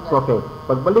 Okay.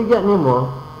 Pagbaligya nimo,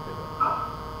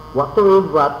 wato yung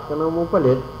VAT, kanang mo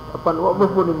palit, apan wa mo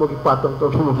po mo gipatong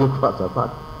to mo gipat sa VAT.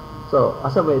 So,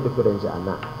 asa may diferensya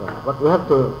ana? So, but we have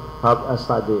to have a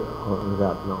study on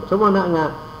that. No? So, muna nga,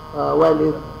 while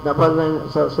napan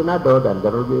sa Senado, then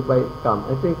there will be by come,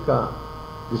 I think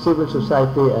the civil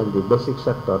society and the basic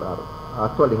sector are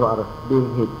actually who are being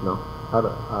hit, no?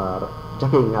 Are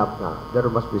checking up na. There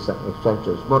must be some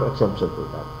exemptions, more exemptions to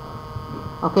that.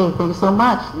 Okay, thank you so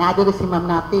much. Nado si Ma'am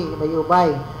Nati,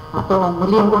 bayubay. Ato ang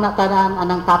muling una tanan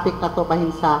anang topic na to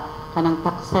bahin sa kanang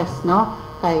taxes, no?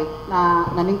 Kay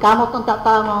naningkamot ang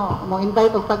tata mo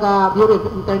invite og taga Bureau of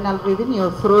Internal Revenue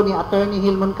through ni Attorney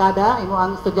Hilmon Kada, imo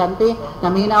ang estudyante.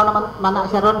 Naminaw naman mana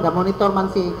siya ron, ga-monitor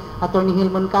man si Attorney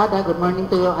Hilmon Kada. Good morning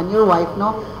to you and your wife,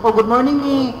 no? O good morning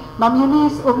ni Ma'am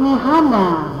Eunice ug ni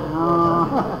Hana. Oh.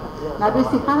 Nabi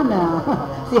si Hana.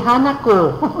 Si Hana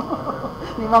ko.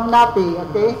 Ni Ma'am Nati,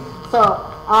 okay? So,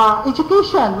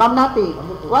 education, Ma'am Nati.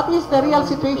 What is the real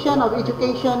situation of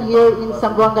education here in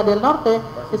Zamboanga del Norte,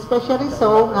 especially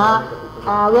so nga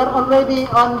we are already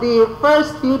on the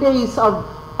first few days of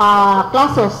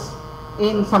classes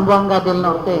in Zamboanga del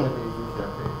Norte.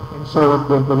 So with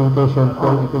the implementation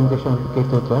of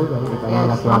K-12,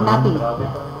 Yes, Ma'am Nati.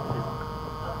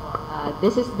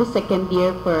 This is the second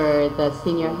year for the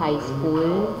senior high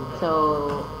school.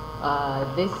 So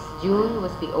this June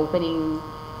was the opening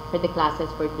for the classes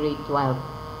for grade 12.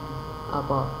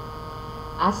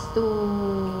 As to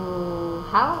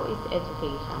how is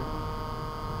education,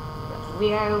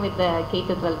 we are with the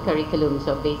K-12 curriculum,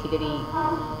 so basically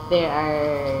there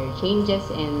are changes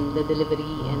in the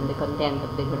delivery and the content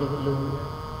of the curriculum.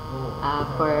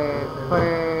 For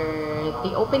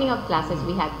the opening of classes,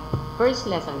 we had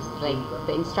first lessons, like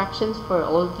the instructions for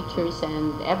all teachers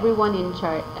and everyone in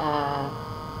charge,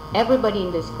 everybody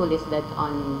in the school is that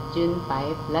on June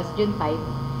 5, last June 5,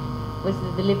 was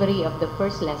the delivery of the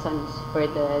first lessons for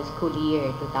the school year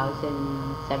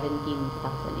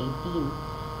 2017-2018.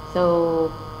 So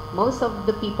most of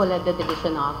the people at the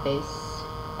division office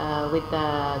with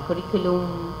the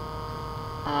curriculum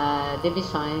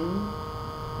division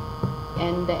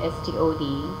and the STOD,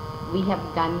 we have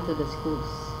gone to the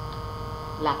schools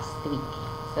last week.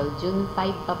 So June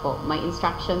 5 pa po, my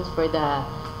instructions for the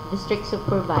district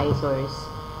supervisors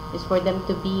is for them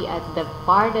to be at the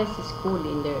farthest school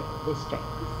in their district.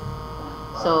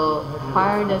 So,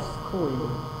 farthest school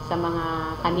sa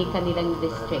mga kani-kanilang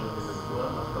districts.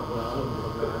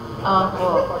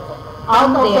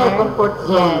 From there,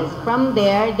 yes, from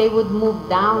there, they would move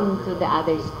down to the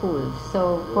other schools.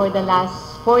 So, for the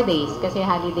last 4 days, kasi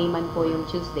holiday man po yung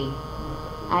Tuesday,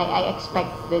 I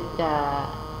expect that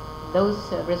those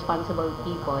responsible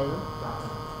people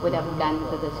would have gone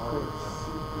to the schools.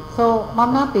 So,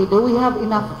 Ma'am Nati, do we have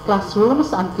enough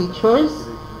classrooms and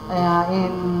teachers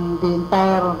in the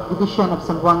entire division of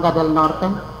Zamboanga del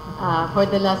Norte? For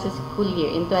the last school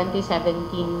year, in 2017,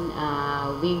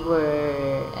 we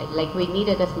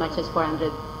needed as much as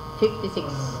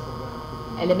 456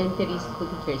 elementary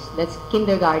school teachers. That's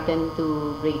kindergarten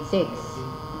to grade 6.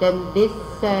 Then this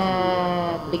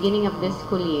beginning of this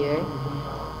school year,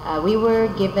 we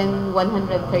were given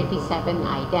 137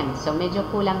 items. So medyo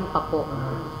kulang pa po.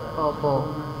 Opo.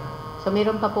 So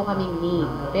meron pa po kaming need.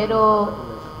 Pero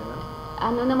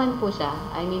ano naman po siya?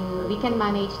 I mean, we can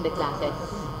manage the classes.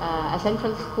 A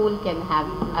central school can have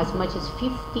as much as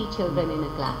 50 children in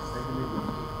a class.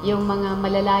 Yung mga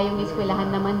malalayong eskwelahan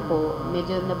naman po,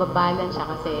 medyo nababalan siya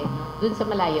kasi dun sa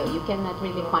malayo, you cannot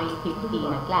really find 50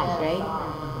 in a class, right?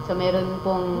 So meron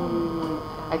pong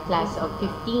a class of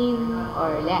 15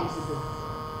 or less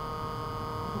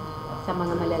sa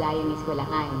mga malalayong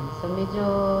eskwelahan. So medyo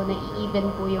nai-even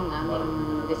po yung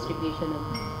aming distribution of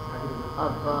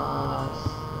of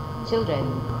children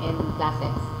in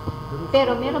classes.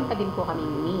 Pero meron pa din po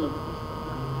kaming need.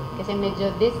 Kasi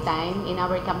medyo this time, in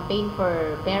our campaign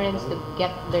for parents to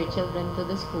get their children to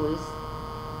the schools,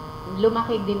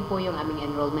 lumaki din po yung aming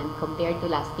enrollment compared to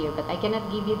last year. But I cannot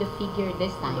give you the figure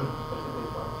this time.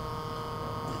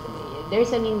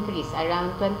 There's an increase,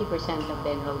 around 20% of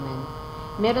the enrollment.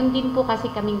 Meron din po kasi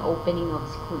kaming opening of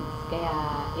schools. Kaya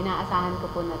inaasahan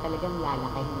ko po na talagang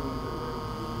lalaki.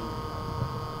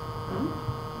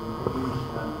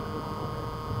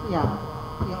 Yeah,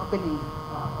 yung opening.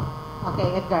 Okay,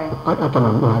 Edgar. Ito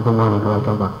ma'am, good morning,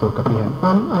 welcome back to Kapihan.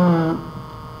 Ma'am,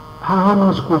 how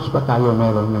many schools ba tayo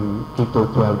meron ng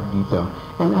K-12 dito?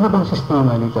 And ano bang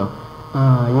sistema dito?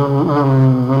 Yung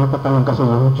natatanong kasi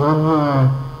yung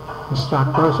junior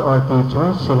instructors or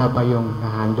teachers, sila ba yung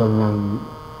na-handle ng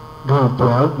grade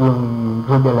 12, yung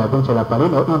grade 11 sila pa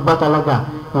rin, o iba talaga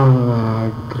yung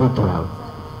grade 12?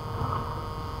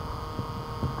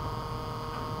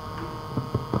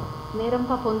 Meron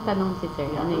pa pong tanong si Sir.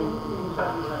 Ano yun?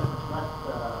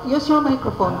 Use your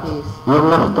microphone, please. Yung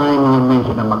last time you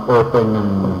mentioned na mag-open ng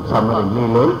summer in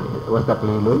Liloy, was that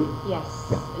Liloy?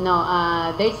 Yes. No,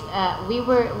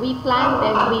 we planned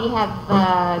and we have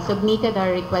submitted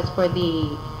our request for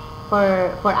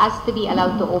us to be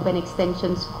allowed to open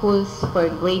extension schools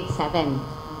for grade 7.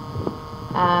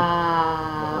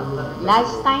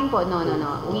 Last time po, no.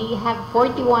 We have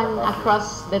 41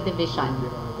 across the division.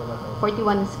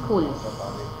 41 schools.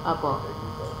 Opo.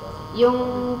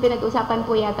 Yung pinag-usapan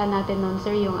po yata natin noon,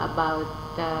 sir, yung about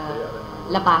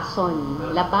Labason.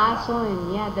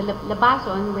 Yeah, the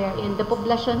Labason wherein the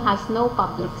population has no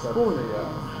public school.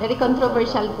 Very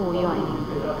controversial po yun.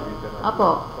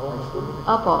 Opo.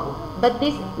 But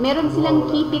meron silang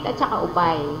Kipit at saka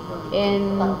Ubay.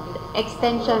 And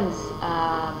extensions,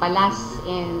 Balas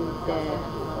and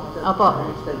opo.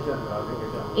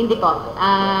 Hindi po.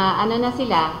 Ano na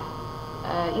sila?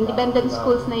 Independent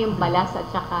schools na yung Balas at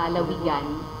saka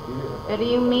Lawigan. Pero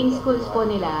yung main schools po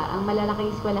nila, ang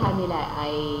malalaking eskwelahan nila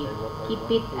ay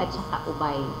Kipit at saka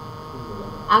Ubay.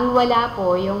 Ang wala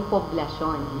po yung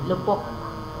poblasyon, Lupok.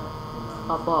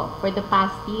 Opo, for the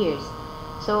past years.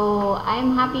 So,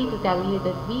 I'm happy to tell you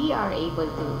that we are able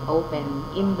to open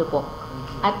in Lupok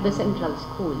at the central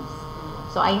schools.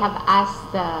 So, I have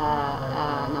asked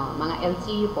mga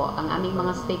LCU po, ang aming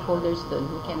mga stakeholders doon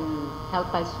who can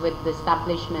help us with the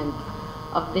establishment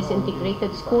of this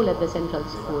integrated school at the central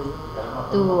school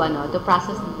to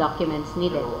process the documents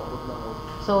needed.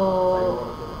 So,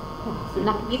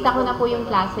 nakikita ko na po yung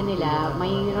klase nila.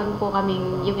 Mayroon po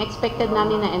kaming, yung expected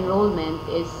namin na enrollment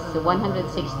is 165.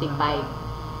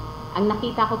 Ang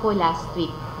nakita ko po last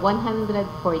week,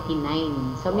 149.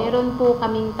 So, meron po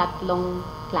kaming tatlong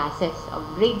classes of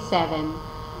grade 7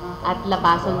 at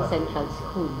Labason Central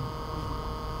School.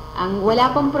 Ang wala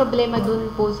pong problema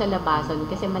dun po sa Labason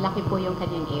kasi malaki po yung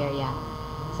kanyang area.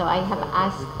 So I have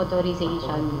asked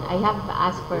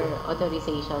for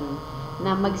authorization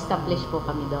na mag-establish po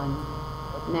kami doon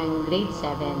ng grade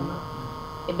 7.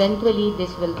 Eventually,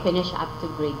 this will finish up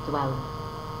to grade 12.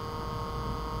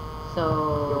 So,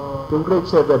 Yung grade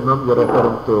 7, ma'am, you're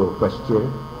referring to first year?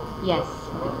 yes,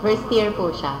 first year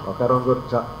po siya. O, karon gud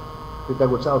sa kita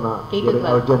gud sa una, K to during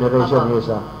 12. our generation Opo. is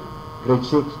grade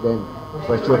 6, then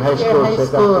first year high school, high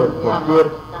second school, year, fourth yeah. year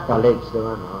college,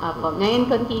 diba? No? Apo. Ngayon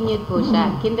continued po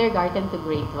siya, kindergarten to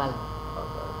grade 12.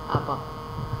 Apo.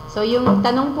 So yung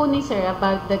tanong po ni Sir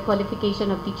about the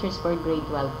qualification of teachers for grade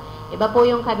 12, iba po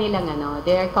yung kanilang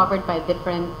they are covered by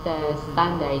different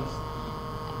standards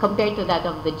compared to that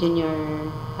of the junior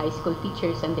high school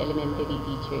teachers and the elementary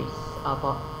teachers.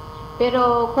 Apo.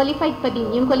 Pero qualified pa din,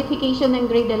 yung qualification ng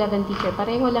grade 11 teacher,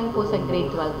 pareho lang po sa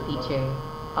grade 12 teacher.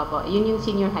 Opo, yun yung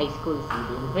senior high schools,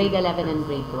 grade 11 and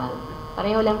grade 12.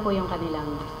 Pareho lang po yung kanilang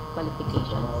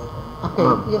qualifications. Okay,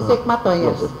 yung Sigma to,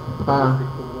 yes.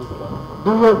 Do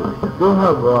you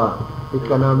have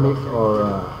economic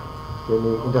or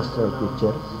any industrial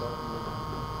teachers?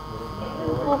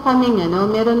 Po kaming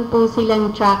meron po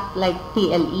silang track like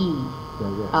TLE.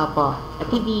 Yeah. Opo,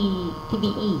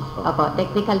 TVE. Opo,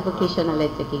 Technical Vocational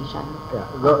Education. Yeah.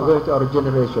 Going to our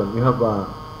generation, you have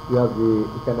the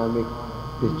economic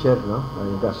teacher, no?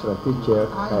 Industrial teacher.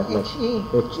 HE.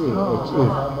 HE. Oh. HE.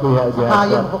 Saka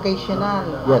yung vocational.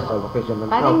 Yes, vocational.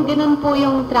 Parang ganun po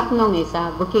yung track nung isa,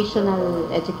 Vocational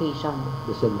Education.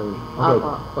 The same way. Okay.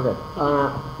 Opo. Okay.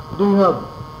 Do you have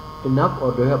enough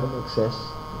or do you have an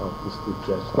excess of these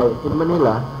teachers? Okay. In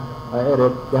Manila, I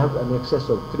read they have an excess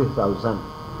of 3,000.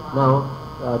 Now,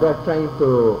 they are trying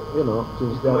to,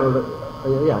 since they are,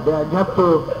 they have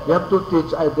to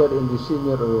teach either in the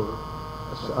senior or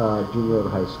junior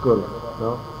high school,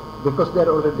 no? because they're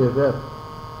already there.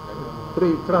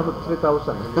 3,000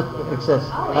 excess.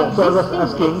 Oh, So I was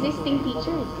asking, existing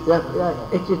teachers. yeah,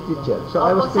 exit teacher. So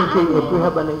I was Opo, thinking saan? if we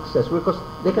have an excess, because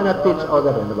they cannot teach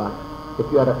other than ba? If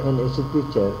you are an exit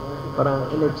teacher, parang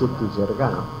an exit teacher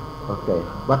ka, no? Okay.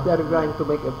 But they are trying to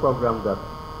make a program that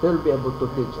they'll be able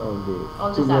to teach on the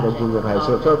All the senior and subjects. junior high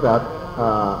school, so that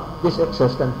this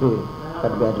excess can be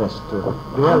addressed too. Do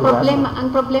you have that?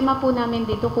 Ang problema po namin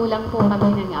dito, kulang po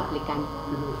kami ng applicant.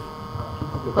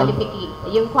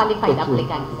 Yung qualified Teaching.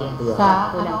 applicants, yes. Yeah. Sa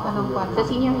Kulang po. anong kwan? Sa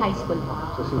senior high school po.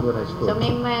 Sa senior high school. So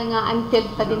may mga unfilled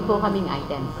pa din po kaming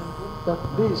items. The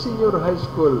senior high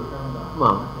school,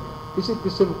 ma'am, is it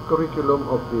the same curriculum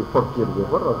of the fourth year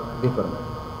before or different?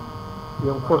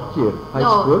 Yung fourth year high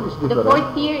school is the different.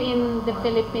 fourth year in the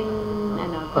Philippine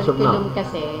As of curriculum now.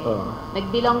 kasi, Oh.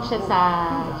 nag-belong siya sa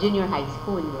junior high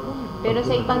school. Pero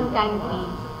sa ibang country,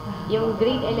 yung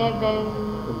grade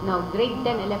 10,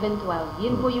 11, 12,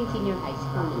 yun po yung senior high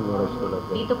school. Senior high school,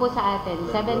 okay. Dito po sa atin,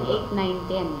 7, 8, 9,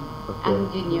 10 ang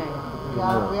junior.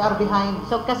 We are behind.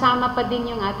 So kasama pa din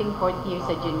yung ating fourth year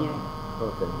sa junior.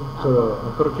 Okay. So,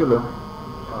 ang curriculum,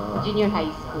 Junior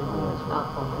high school.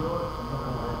 Opo.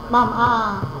 Ma'am,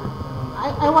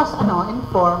 I was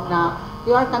informed na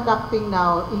you are conducting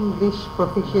now English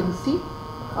proficiency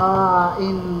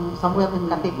in somewhere in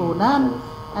Katipunan.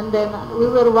 And then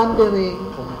we were wondering,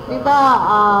 di ba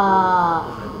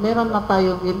meron na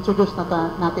tayong introduce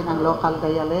natin ang local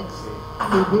dialects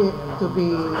to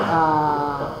be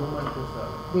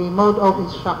the mode of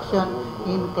instruction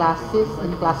in classes,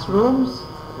 in classrooms.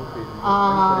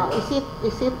 What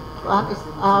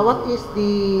is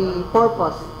the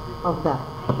purpose of that?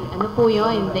 Ano po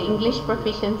yun? The English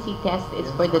proficiency test is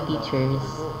for the teachers.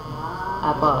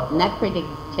 Apo, not for the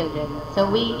children. So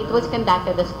it was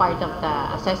conducted as part of the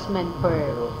assessment for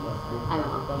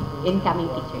incoming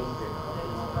teachers.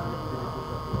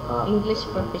 English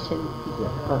proficiency.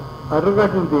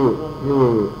 regarding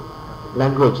the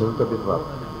language, no, to be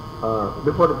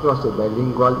before it was the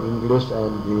bilingual English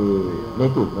and the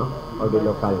native, no? Or the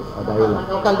local dialect.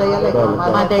 Local dialect,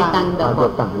 Mother tongue daw po.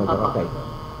 Mother tongue, Opo. okay.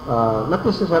 Not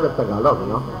necessarily Tagalog,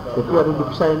 no? If you are in the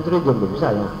Visayan region, the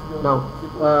Visaya. Now,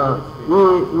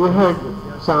 we heard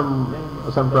some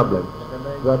problems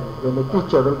that when a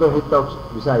teacher, although he talks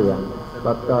Visayan,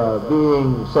 but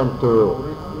being sent to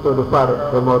the far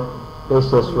remote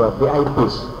places where the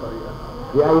IP's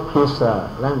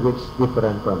language is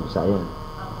different from Visayan.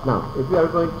 Now, if you are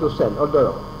going to send,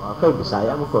 although okay,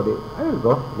 Visaya mo ko, I will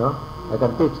go, no? I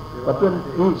can teach. But when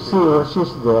he or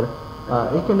she's there,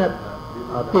 he cannot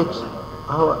teach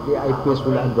how the IPs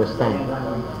will understand.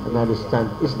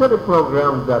 Is there a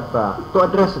program that to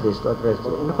address this?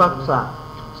 In fact, sa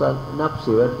NAPSI,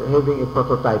 we're having a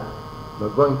prototype. We're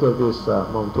going to these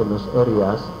mountainous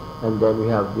areas, and then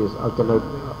we have this alternative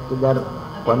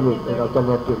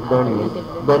learning.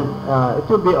 Then it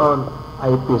will be on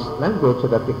IP's language so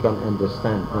that we can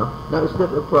understand. Now, is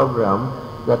there a program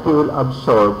that you will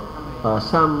absorb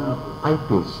some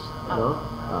IPs,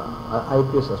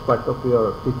 IPs as part of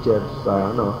your teachers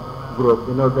group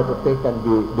in order that they can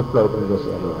be deployed in those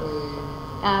areas?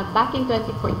 Back in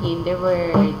 2014, there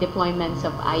were deployments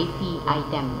of IP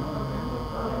items.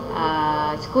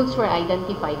 Schools were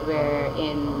identified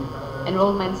wherein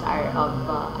enrollments are of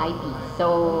IP.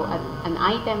 So an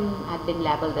item had been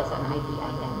labeled as an IP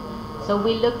item. So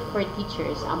we looked for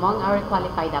teachers among our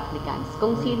qualified applicants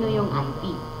kung sino yung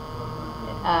IP.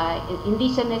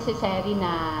 Hindi siya necessary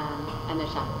na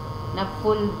na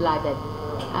full-blooded.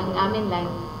 Ang amin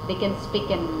lang, they can speak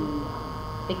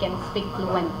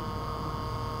fluent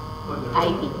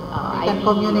IP. They can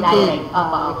communicate.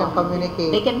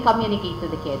 They can communicate to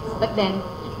the kids. But then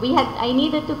I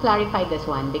needed to clarify this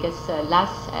one because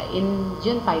in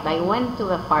June 5 I went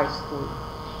to a far school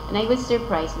and I was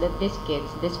surprised that these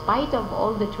kids, despite of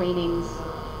all the trainings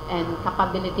and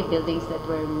capability buildings that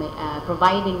we're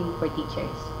providing for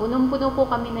teachers, punong-puno po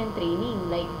kami ng training.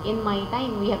 Like in my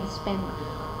time, we have spent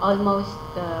almost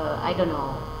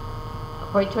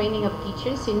for training of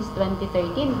teachers since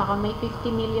 2013, baka may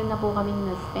 50 million na po kaming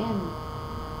na-spend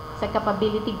sa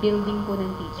capability building po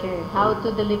ng teacher. How to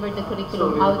deliver the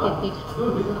curriculum, how to teach.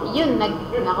 Yun,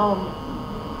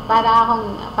 para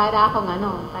akong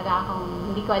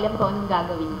hindi ko alam kung anong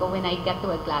gagawin ko when I got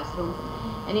to a classroom.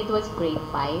 And it was grade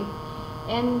 5.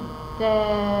 And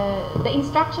the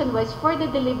instruction was for the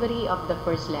delivery of the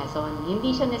first lesson.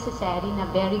 Hindi siya necessary na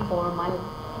very formal.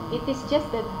 It is just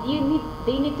that they need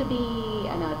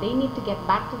to get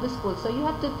back to the school. So you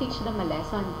have to teach them a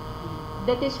lesson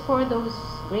that is for those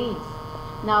grades.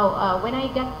 Now, when I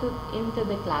got into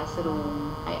the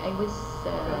classroom, I was,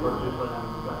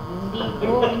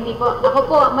 hindi po, ako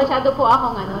po, masyado po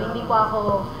akong hindi po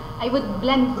ako, I would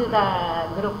blend to the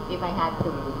group if I had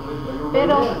to.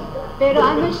 Pero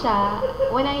ano siya,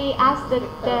 when I asked that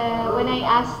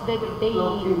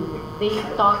they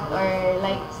talk or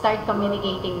like start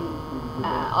communicating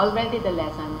already the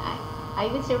lesson, I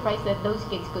was surprised that those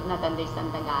kids could not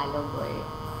understand Tagalog or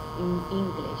in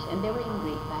English, and they were in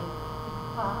grade 5.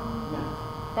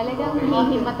 Talagang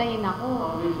hihimatayin ako.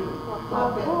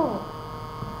 Opo.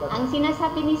 Ang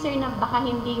sinasabi ni sir na baka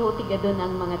hindi ho tiga doon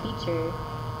ang mga teacher,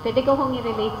 pwede ko hong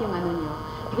i-relate yung nyo.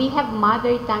 We have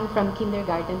mother tongue from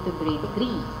kindergarten to grade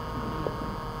 3.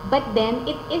 But then,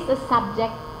 it is a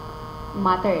subject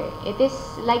matter. It is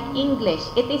like English.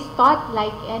 It is taught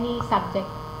like any subject.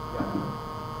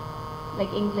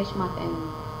 Like English, math, and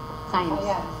science.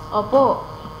 Opo.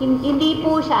 Hindi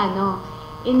po siya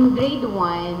in grade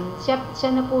 1, siya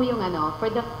na po yung for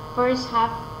the first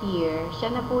half year, siya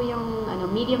na po yung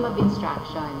medium of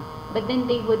instruction. But then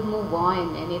they would move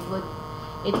on and it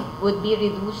would be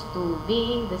reduced to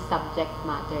being the subject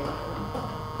matter.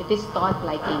 It is taught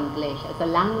like English as a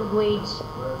language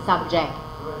subject.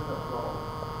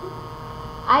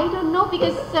 I don't know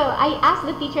because I asked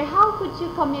the teacher, how could you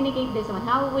communicate this one?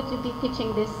 How would you be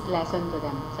teaching this lesson to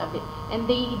them? Sabi, and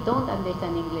they don't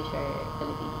understand English or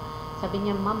Filipino. Sabi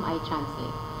niya, Ma'am, I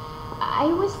translate.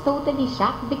 I was totally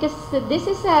shocked because this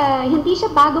is hindi siya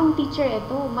bagong teacher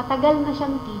ito. Matagal na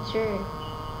siyang teacher.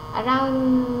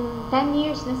 Around 10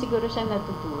 years na siguro siya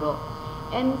natuturo.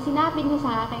 And sinabi niya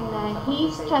sa akin na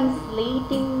he's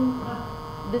translating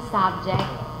the subject,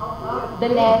 the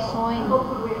lesson,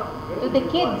 to the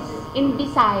kids in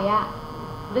Bisaya.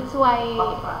 That's why,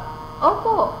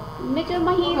 opo, medyo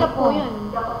mahirap po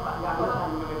yun.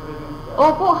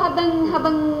 Opo, habang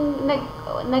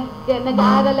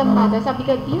nag-aaral ang bata, sabi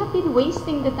ko, you have been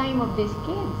wasting the time of these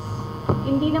kids.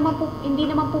 Hindi naman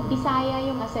po Bisaya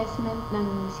yung assessment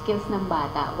ng skills ng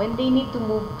bata. When they need to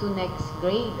move to next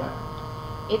grade,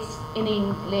 it's in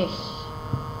English.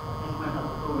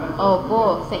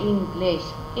 Opo, sa English.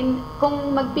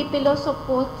 Kung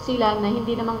magpipilosopo sila na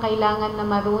hindi naman kailangan na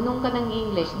marunong ka ng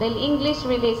English, dahil English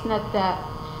really is not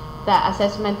the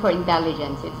assessment for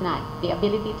intelligence. It's not. The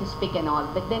ability to speak and all.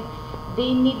 But then,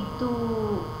 they need to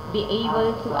be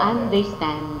able to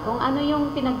understand kung ano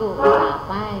yung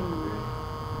pinag-uusapan.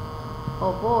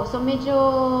 Opo. So,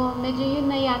 medyo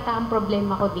yun na yata ang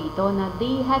problema ko dito na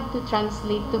they had to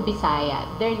translate to Bisaya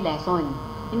their lesson.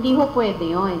 Hindi ho pwede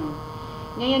yun.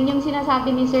 Ngayon, yung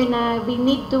sinasabi ni Sir na we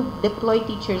need to deploy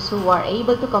teachers who are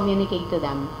able to communicate to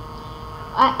them.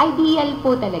 Ideal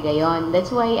po talaga yon.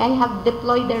 That's why I have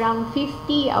deployed around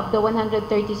 50 of the 137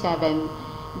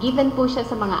 given po siya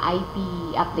sa mga IP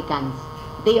applicants.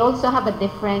 They also have a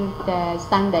different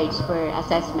standards for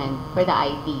assessment for the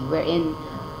IP wherein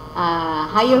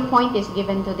higher point is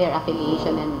given to their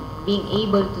affiliation and being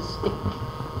able to speak.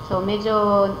 So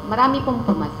medyo marami pong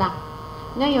pumasa.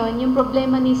 Ngayon, yung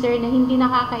problema ni Sir na hindi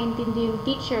nakakaintindi yung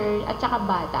teacher at saka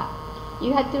bata.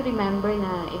 You had to remember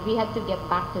na if we had to get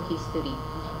back to history,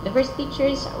 the first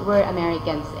teachers were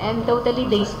Americans and totally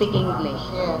they speak English.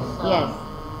 Yes.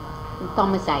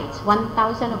 Thomasites.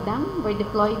 1,000 of them were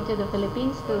deployed to the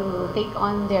Philippines to take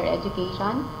on their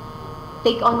education,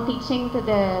 take on teaching to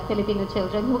the Filipino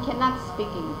children who cannot speak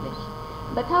English.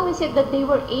 But how is it that they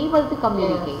were able to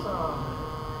communicate?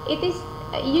 It is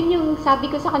yun yung sabi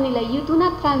ko sa kanila, you do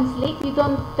not translate, you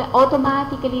don't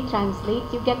automatically translate,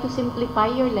 you get to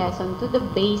simplify your lesson to the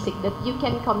basic that you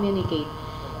can communicate.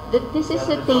 That this is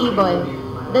a table,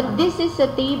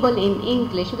 in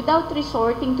English without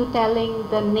resorting to telling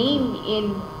the name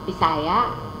in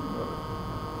Bisaya.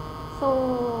 So,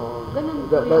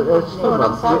 ganun po yung That's true,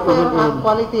 ma'am. Ang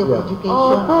quality of education.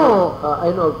 Opo.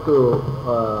 I know to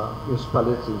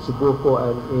municipalities in Cebu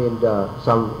and in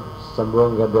some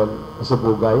Sambuanga then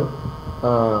Sabugay,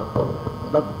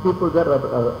 but people there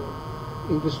are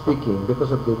English speaking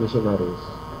because of the missionaries.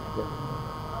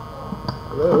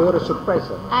 We were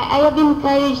surprised. I have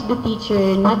encouraged the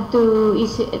teacher not to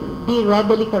be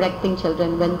readily correcting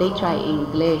children when they try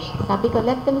English. Sabi ko,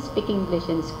 let them speak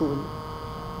English in school.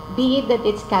 Be it that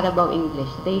it's Carabao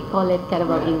English. They call it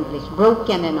Carabao English.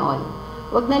 Broken and all.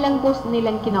 Wag na lang po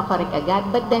nilang kinokorek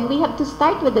agad. But then we have to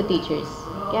start with the teachers.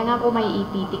 Kaya nga po may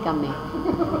EPT kami.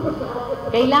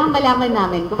 Kailangan malaman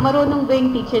namin kung marunong ba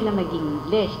yung teacher na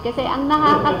mag-English. Kasi ang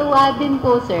nakakatuwa din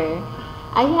po, sir,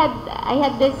 I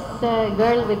had this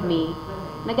girl with me.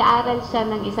 Nag-aaral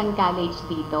siya ng isang college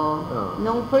dito.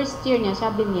 Nung first year niya,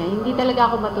 sabi niya, hindi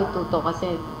talaga ako matututo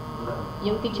kasi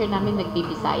yung teacher namin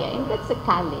nagbibisaya. And that's a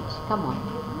college. Come on.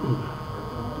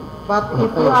 But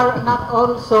if you are not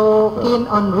also keen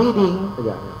on reading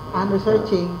Yeah. and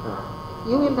researching, Ah.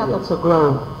 you will not Yeah. also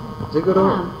grow.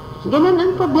 Siguro, Ganun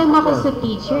ang problema ko sa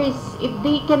teachers. If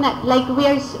they cannot, like we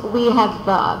have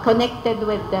connected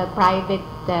with the private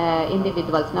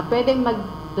individuals na pwedeng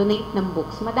mag-donate ng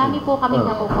books. Madami po kami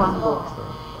nakukuha ang books.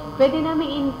 Pwede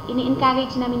namin,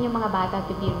 ini-encourage namin yung mga bata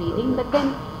to be reading, but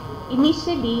then,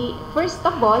 initially, first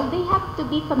of all, they have to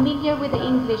be familiar with the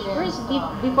English first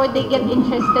before they get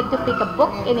interested to pick a book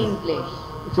in English.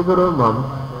 siguro ma'am,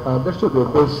 there should be a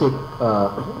basic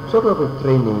sort of a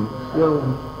training,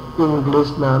 yung English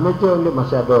na medyo hindi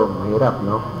masyado mahirap,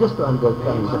 no? Just to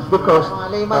understand. Because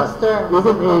Layman's terms.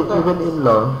 even in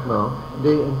law, no,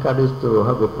 they encourage to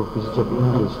have a proficiency of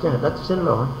English. Yeah, that's in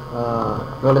law.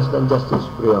 No less than Justice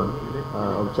Brion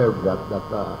observed that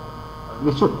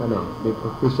we should be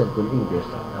proficient in English,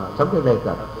 something like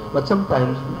that. But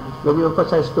sometimes, when you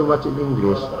emphasize too much in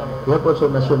English, you have also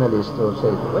nationalists to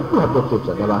say, well, you have to teach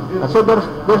that, diba? So there's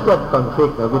that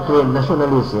conflict between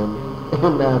nationalism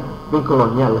and being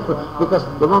colonial. Because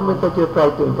the moment that you try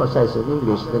to emphasize in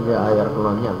English, then you are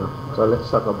colonial. No? So let's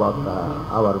talk about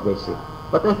our basic.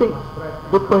 But I think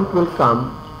the point will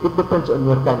come, it depends on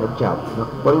your kind of job. No?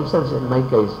 For instance, in my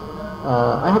case,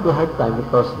 I have a hard time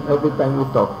because every time we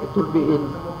talk, it will be in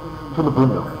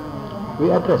Filipino. We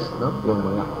address, no? Yung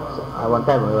mga, one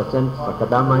time I was sent sa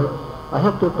Kadamay, I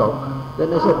have to talk.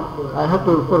 Then I said, I have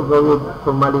to forgo with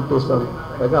formalities on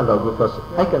Tagalog because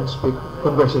I can speak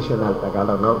conversational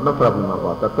Tagalog. No problem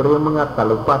about that. Pero yung mga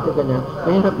talumpati kanya,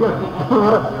 mahirap yan.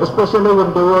 Especially when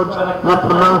the words not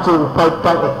pronouncing five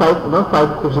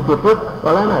consecutive,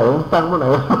 wala na, yung tongue mo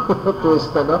na, twist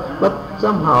na, no? But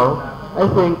somehow, I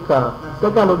think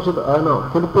Tagalog should,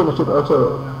 Filipino should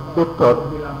also be taught.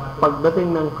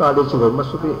 Pagdating ng college,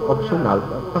 must be optional.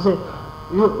 Kasi,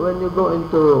 when you go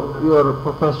into your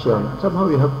profession, somehow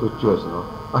you have to choose, no?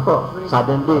 Ako,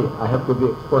 suddenly, I have to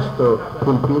be exposed to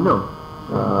Filipino.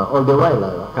 All the while,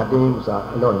 academics,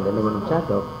 law, hindi naman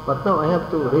masyado. But now, I have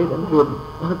to read and read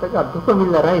Tagalog to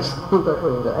familiarize.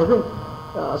 I think,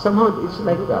 somehow, it's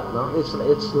like that, no? It's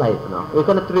life, no? You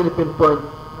cannot really pinpoint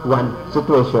one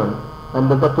situation, and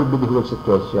then that will be the whole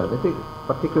situation. I think,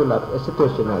 particular,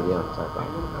 situational yan.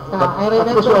 But I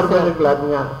remember, of course, we are very glad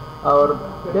nga our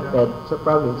DepEd sa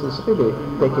province is really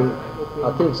taking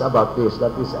things about this,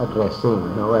 that is addressing,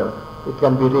 where it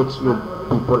can be reached with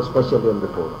people, especially on the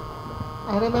poor.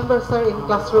 I remember, sir, in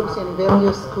classrooms in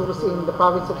various schools in the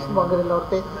province of Zamboanga del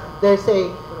Norte, there's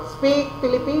a speak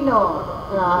Filipino,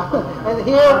 and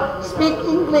here, speak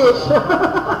English.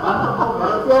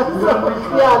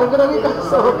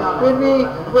 So when we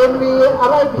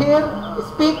arrive here,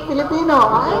 speak Filipino.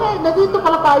 Ay, nandito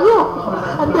pala tayo.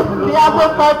 And then the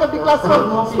other part of the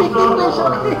classroom, speak English.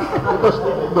 Because,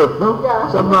 no? Yeah.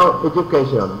 Somehow,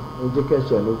 education,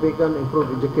 if we can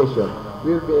improve education,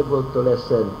 we'll be able to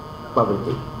lessen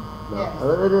poverty. No? Yes.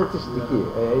 That is the key.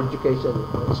 Education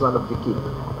is one of the key.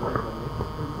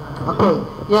 Okay.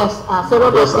 Yes, Sir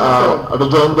Robert. Yes,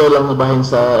 rejoinder lang bahin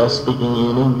sa speaking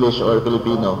in English or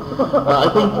Filipino. I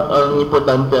think ang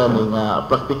importante ani nga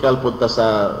practical punta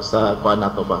sa kuan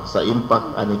nato ba sa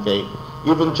impact ani kay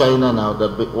even China now,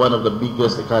 one of the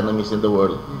biggest economies in the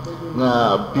world,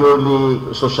 nga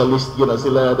purely socialist yun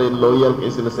sila, then loyal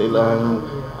kay sila sa ilang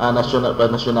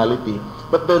nationality.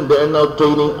 But then they are now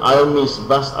training armies,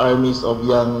 vast armies of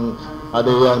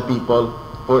other young people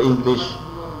for English,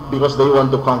 because they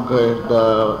want to conquer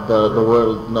the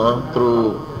world, no,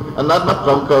 through not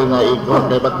conquer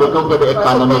but they conquer the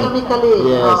economy.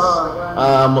 Yes,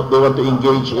 they want to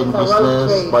engage in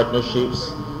business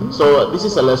partnerships. So this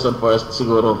is a lesson for us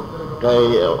siguro.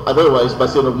 Kay otherwise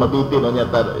basi og mabitin niya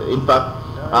in fact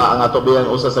ang ato biyang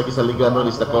usa sa kisaligan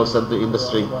is the call center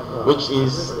industry, which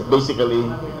is basically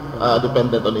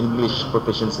dependent on English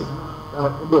proficiency.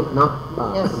 No?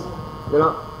 Yes.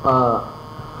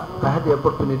 I had the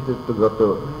opportunity to go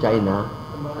to China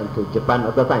and to Japan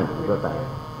at the time.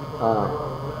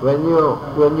 When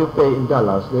you pay in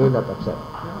dollars, they will not accept.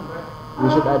 You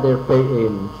should either pay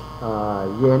in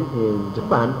yen in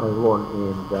Japan or won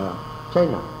in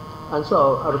China. And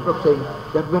so our group saying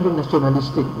they're very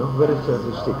nationalistic, no, very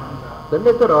nationalistic. Then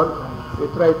later on, we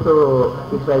try to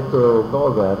go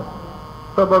over.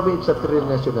 Probably it's not really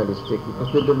nationalistic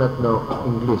because they do not know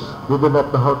English. They do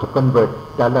not know how to convert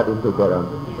dollar into their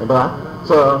own.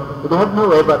 So they have no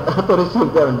way but to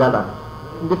receive their own dollar.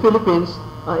 In the Philippines,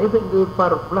 even the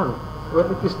far flung, when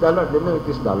it is dollar, they know it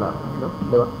is dollar. No?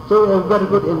 So we are very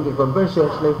good in the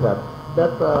conversions like that.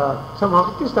 That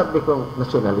somehow it is not become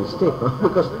nationalistic, no?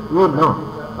 Because we know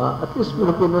at least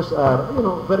Filipinos are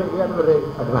very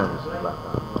advanced. But,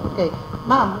 Okay.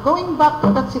 ma'am, going back to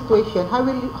that situation, how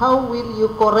will you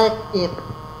correct it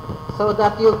so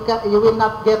that you will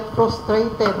not get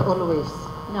frustrated always?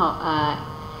 No,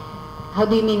 how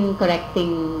do you mean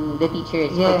correcting the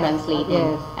teachers for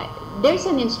translating? Yes. There's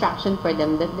an instruction for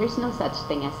them that there's no such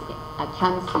thing as a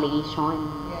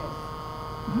translation. Yes.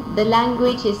 The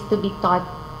language is to be taught,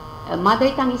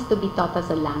 mother tongue is to be taught as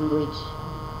a language.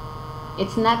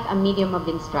 It's not a medium of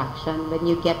instruction when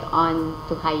you get on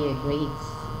to higher grades.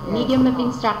 Yes. Medium of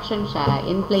instruction siya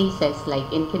in places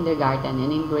like in kindergarten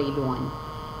and in grade 1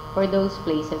 for those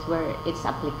places where it's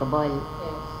applicable.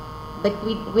 Yes. But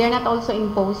we are not also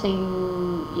imposing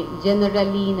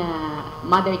generally na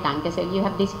mother tongue kasi you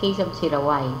have this case of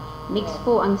Sirawai. Mix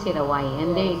po ang Sirawai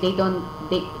and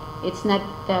it's not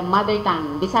mother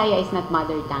tongue. Bisaya is not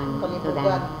mother tongue to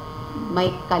them.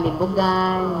 May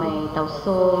Kalibugan, may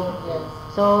Tausog. Yes.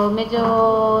 So medyo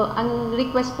ang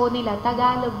request po nila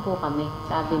Tagalog po kami,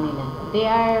 sabi nila. They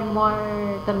are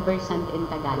more conversant in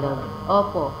Tagalog.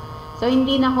 Opo. So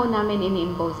hindi na ho namin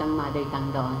ini-impose ang mother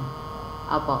tongue doon.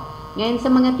 Opo. Ngayon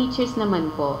sa mga teachers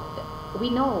naman po,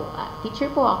 we know, teacher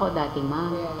po ako dati,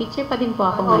 ma'am. Yeah. Teacher pa din po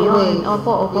ako ngayon.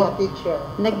 Opo, opo. Be a teacher.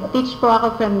 Nag-teach po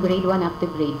ako from grade 1 up to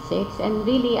grade 6. And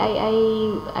really,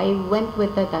 I went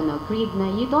with that creed na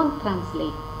you don't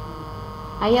translate.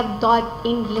 I have taught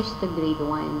English to grade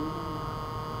 1.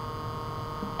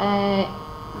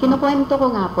 Kinukwento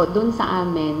ko nga po dun sa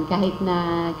amin, kahit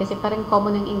na, kasi parang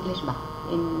common ang English ba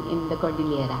in the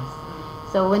Cordilleras.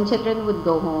 So when children would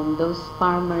go home, those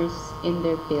farmers in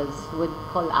their fields would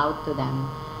call out to them,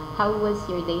 "How was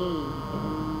your day?"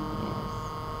 Yes.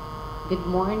 "Good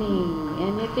morning."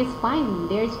 And it is fine.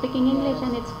 They're speaking English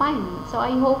and it's fine. So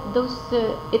I hope those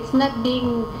it's not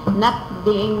being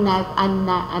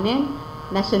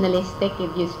nationalistic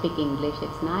if you speak English.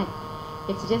 It's not.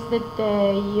 It's just that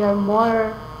you're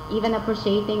more even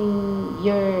appreciating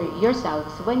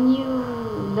yourselves when you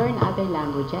learn other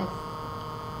languages.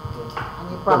 And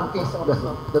you practice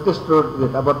also. That is true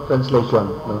about translation.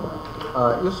 No?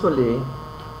 Usually,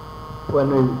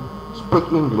 when we speak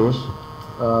English,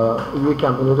 we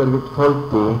become a little bit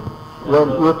faulty when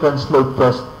you translate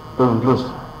first to English.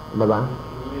 Diba?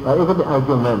 Even the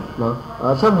argument, no?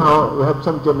 Somehow, we have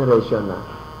some generation,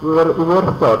 we were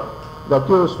taught that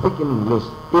you speak in English,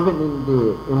 even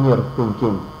in your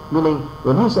thinking. Meaning,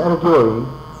 when he's arguing,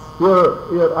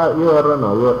 your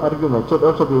argument should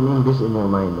also be in English in your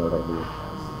mind already.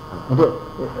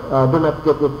 Do not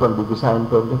get it from the design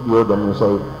point of view. Then you say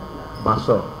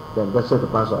baso, then that's it,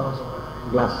 baso,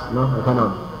 glass, no,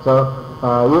 cannot. So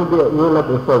you'll have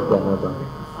a fault then,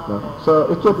 no? So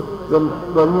it should,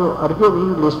 when you argue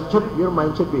in English, your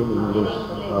mind should be in English.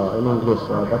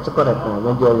 That's correct.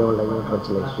 When you are language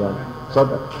translation. So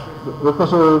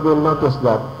because we will notice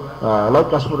that. Like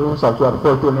us, for instance, we are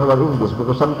faulty in our English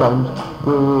because sometimes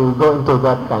we go into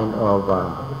that kind of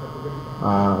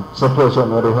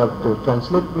situation where we have to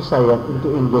translate Visayan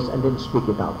into English and then speak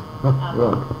it out.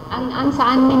 Yeah. Ang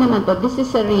sa amin naman po, this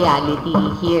is a reality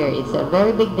here. It's a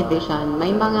very big division. May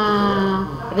mga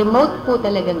remote po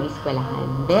talagang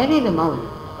eskwelahan. Very remote.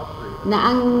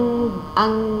 Na ang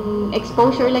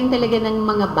exposure lang talaga ng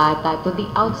mga bata to the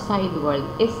outside world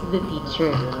is the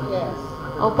teacher. Yes.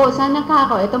 Opo, sana ka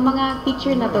ako, itong mga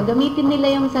teacher na to, gamitin nila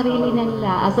yung sarili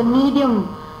nila as a medium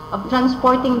of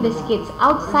transporting these kids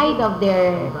outside of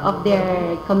their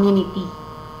community.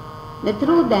 That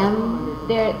through them,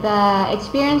 the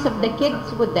experience of the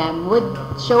kids with them would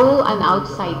show an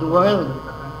outside world.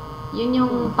 Yun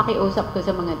yung pakiusap ko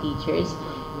sa mga teachers.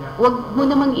 Huwag mo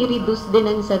namang i-reduce din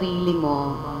ang sarili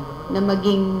mo na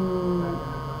maging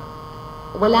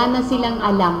wala na silang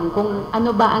alam kung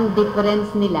ano ba ang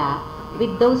difference nila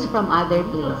with those from other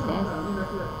places.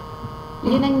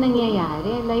 Yun ang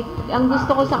nangyayari. Like, ang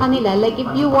gusto ko sa kanila, like if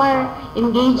you are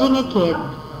engaging a kid,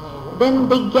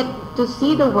 then they get to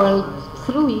see the world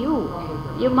through you.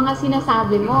 Yung mga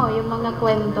sinasabi mo, yung mga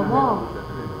kwento mo,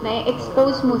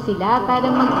 na-expose mo sila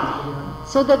para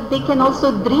so that they can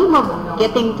also dream of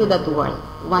getting to that world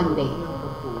one day.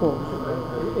 Cool.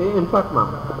 In fact,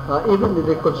 ma'am, even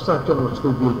the construction of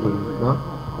school building, no?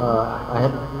 I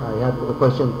had a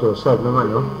question to Sir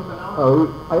naman, no?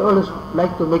 I always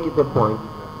like to make it a point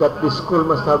that the school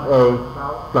must have a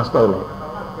flush toilet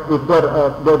if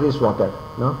there is water,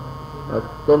 no?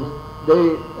 Then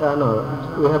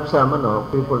we have some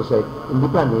people say in the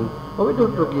planning, we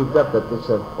don't give that it's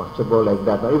possible like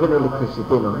that, or even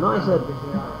electricity, no? No, I said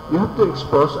you have to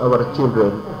expose our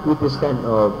children with this kind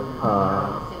of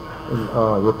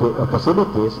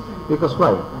facilities, because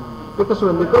why? Because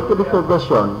when they go to the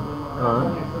progression,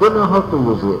 they know how to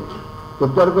use it.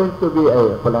 If they're going to be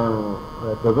a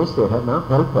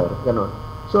helper,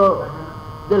 So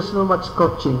there's no much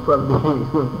coaching from the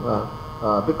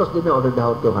because they know already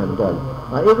how to handle.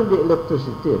 Even the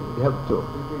electricity, they have to.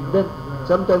 Then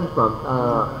sometimes, ma'am,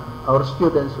 our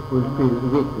students will feel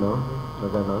weak, no?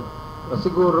 Ganon.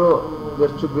 Siguro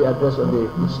there should be address on the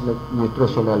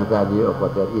nutritional value of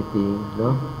what they're eating,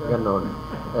 no? Ganon.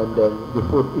 And then the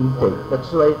food intake.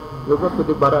 That's why you go to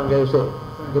the barangay, you say,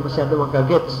 hindi masyado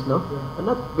magkagets, no? And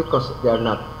not because they are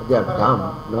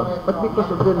dumb, no? But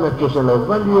because of their nutritional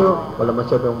value, wala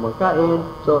masyadong makain,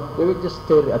 so they will just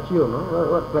stare at you, no?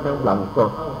 What parang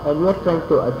blanco. And we are trying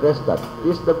to address that.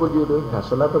 DSWD has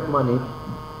a lot of money,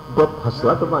 DOT has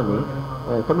a lot of money,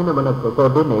 kami naman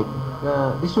nag-coordinate,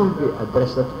 this will be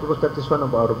addressed because that is one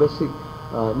of our basic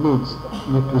needs,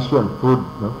 nutrition, food,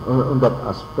 no? On that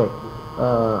aspect.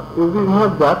 If we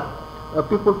have that,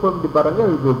 people from the barangay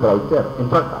will be brighter. In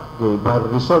fact, the bar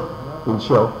result will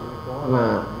show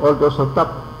all those who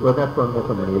top were not from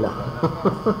Manila.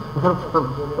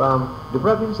 from the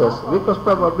provinces, because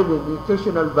probably the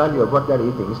nutritional value of what they're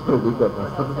eating is pretty good.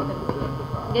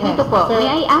 Ganito po, Sir,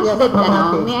 may I ask yes, that,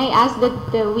 okay. may I ask that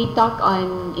we talk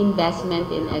on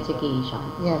investment in education?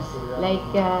 Yes. Like,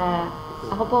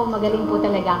 ako po, magaling po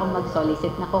talaga akong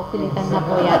mag-solicit. Nakukulitan na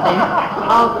po yata.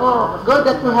 Opo. Good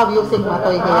that we have using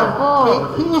Matoy here. Opo.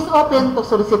 He is open to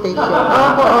solicitation.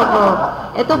 Opo, opo.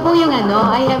 Ito po yung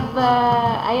I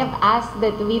have asked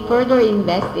that we further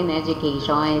invest in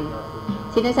education.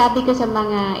 Sinasabi ko sa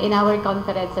mga, in our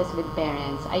conferences with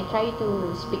parents, I try to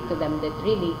speak to them that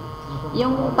really,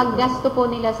 yung paggasto po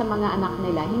nila sa mga anak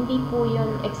nila, hindi po yun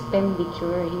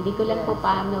expenditure. Hindi ko lang po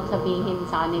paano sabihin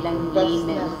sa kanilang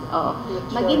payments. Oo.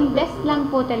 Mag-invest lang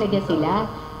po talaga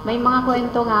sila. May mga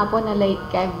kwento nga po na like,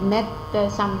 I've met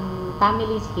some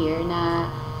families here na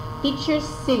teachers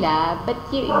sila, but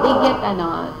they get,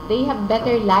 they have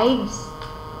better lives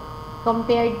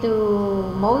compared to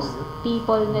most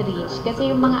people na rich. Kasi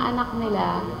yung mga anak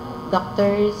nila,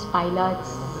 doctors,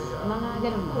 pilots, mga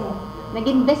ganun po.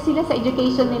 Nag-invest sila sa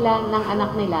education nila ng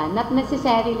anak nila, not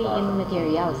necessarily in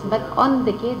materials, but on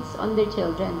the kids, on their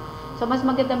children. So, mas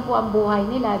magandang po ang buhay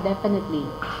nila, definitely.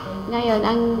 Ngayon,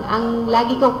 ang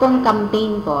lagi ko pong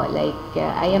campaign ko, like,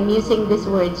 I am using these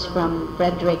words from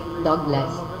Frederick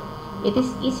Douglass. It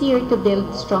is easier to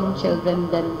build strong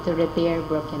children than to repair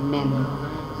broken men.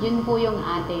 Yun po yung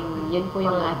ating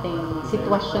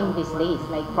sitwasyon these days,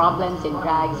 like problems in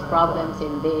drugs, problems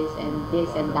in this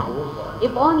and that.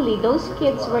 If only those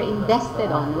kids were invested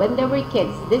on, when they were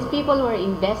kids, these people were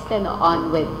invested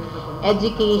on with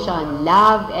education,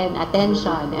 love, and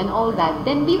attention, and all that,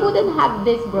 then we wouldn't have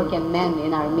these broken men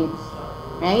in our midst,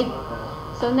 right?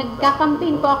 So,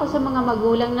 nagka-campaign po ako sa mga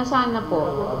magulang na sana po,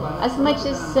 as much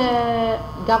as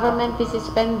government is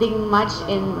spending much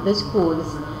in the schools,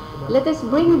 let us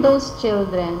bring those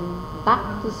children back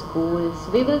to schools.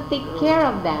 We will take care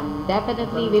of them.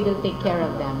 Definitely, we will take care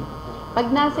of them.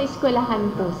 Pag nasa eskwelahan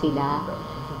po sila,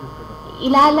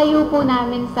 ilalayo po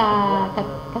namin sa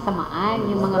kasamaan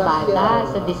yung mga bata,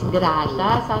 sa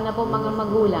disgrasya. Sana po mga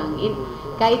magulang,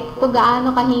 kahit po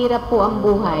gaano kahirap po ang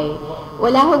buhay,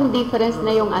 wala hong difference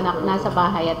na yung anak nasa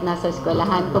bahay at nasa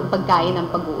eskwelahan kung pagkain ang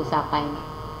pag-uusapan.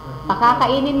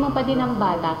 Pakakainin mo pa din ang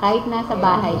bata kahit nasa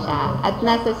bahay siya at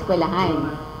nasa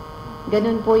eskwelahan.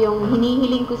 Ganun po yung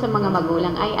hinihiling ko sa mga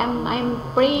magulang. I'm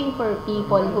praying for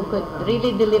people who could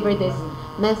really deliver this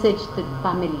message to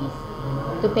families,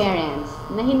 to parents,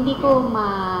 na hindi ko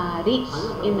ma-reach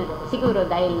siguro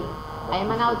dahil I am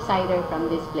an outsider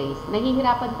from this place.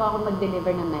 Nahihirapan po ako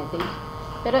mag-deliver ng message.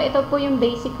 Pero ito po yung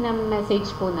basic na message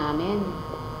po namin.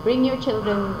 Bring your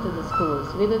children to the schools.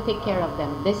 We will take care of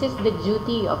them. This is the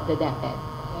duty of the DepEd.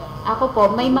 Ako po,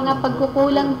 may mga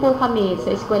pagkukulang po kami sa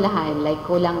eskwelahan, like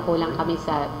kulang-kulang kami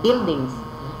sa buildings.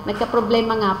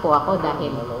 Nagka-problema nga po ako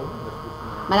dahil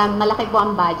malaki po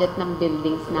ang budget ng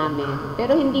buildings namin,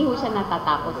 pero hindi po siya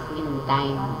natatapos in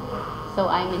time. So,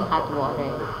 I'm in hot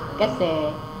water. Kasi,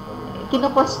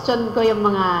 kino-question ko yung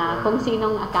mga kung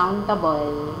sinong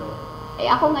accountable.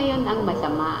 Ako ngayon ang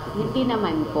masama. Hindi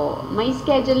naman po. May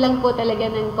schedule lang po talaga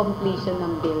ng completion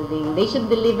ng building. They should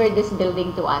deliver this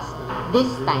building to us this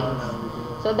times.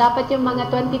 So, dapat yung mga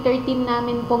 2013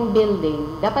 namin pong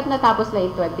building, dapat natapos na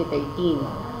yung 2013.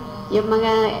 Yung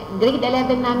mga grade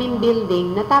 11 namin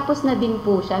building, natapos na din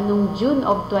po siya nung June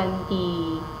of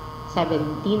 2017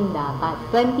 dapat.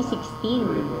 2016.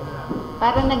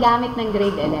 Para nagamit ng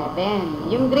grade 11.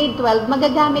 Yung grade 12,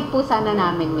 magagamit po sana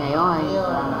namin ngayon.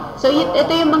 So, ito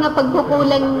yung mga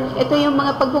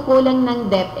pagkukulang ng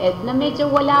DepEd na medyo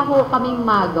wala po kaming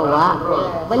magawa.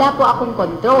 Wala po akong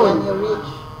control.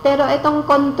 Pero itong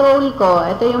control ko,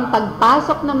 ito yung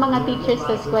pagpasok ng mga teachers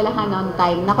sa eskwelahan on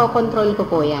time, nakokontrol ko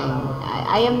po yan.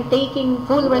 I am taking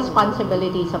full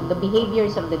responsibilities of the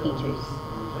behaviors of the teachers.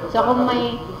 So kung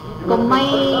may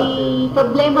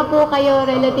problema po kayo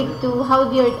relative to how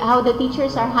the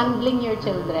teachers are handling your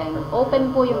children,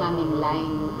 open po yung aming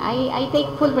line. I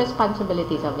take full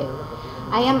responsibilities of it.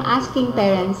 I am asking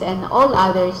parents and all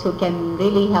others who can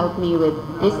really help me with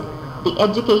the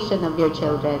education of your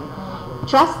children.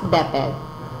 Trust DepEd.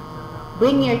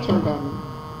 Bring your children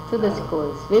to the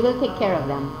schools. We will take care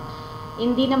of them.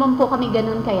 Hindi naman po kami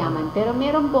ganun kayaman, pero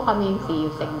meron po kami si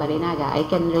Yusek Barinaga. I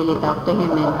can really talk to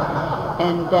him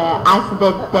and ask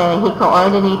that he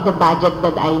coordinate the budget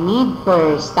that I need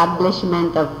for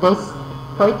establishment of this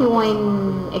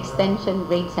 41 extension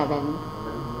grade 7.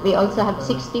 We also have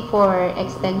 64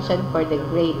 extension for the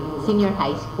grade senior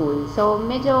high school. So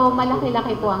medyo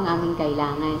malaki-laki po ang aming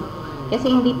kailangan. Kasi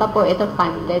hindi pa po ito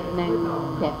funded ng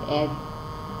DepEd.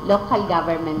 Local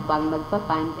government po ang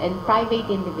magpa-fund and private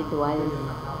individuals.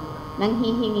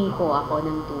 Nanghihingi po ako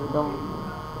ng tulong.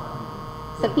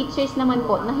 Sa teachers naman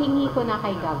po, nahingi ko na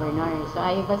kay governor. So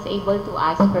I was able to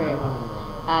ask for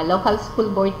local school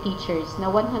board teachers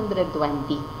na 120.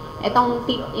 Etong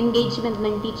engagement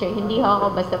ng teacher, hindi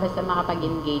ako basta-basta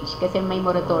makapag-engage kasi may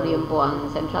moratorium po ang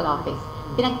central office.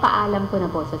 Pinagpaalam ko na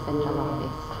po sa central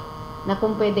office na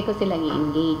kung pwede ko silang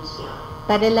i-engage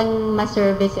para lang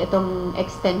ma-service itong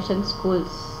extension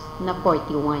schools na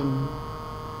 41.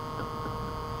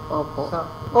 Opo. So,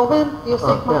 Owen,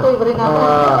 Yusek mo to, we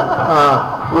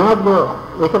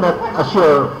cannot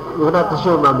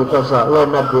assure, ma'am, because we are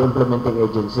not the implementing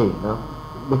agency, no?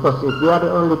 Because if we are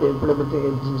only the implementing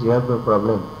agency, you have no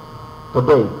problem.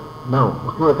 Today, now,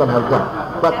 we can have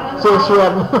that. But since we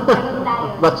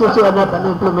are not an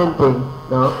implementing,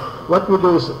 no, what we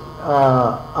do is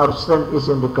our strength is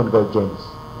in the convergence.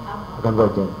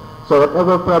 So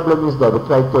whatever problem is there, we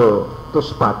try to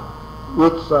spot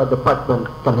which department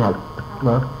can help,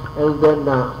 no? And then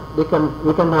we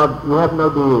have now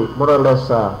the more or less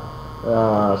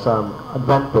some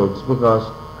advantage because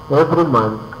every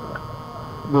month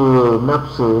the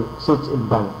NAPSI sits in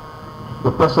bank.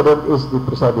 The president is the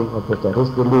presiding officer.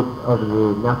 He's the lead of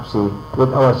the NAPSI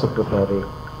with our secretary.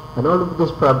 And all of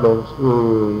these problems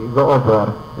we go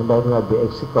over, and then we have the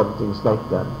execom, things like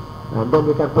that. And then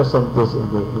we can present this in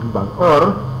bank.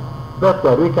 Or,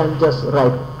 better, we can just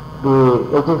write the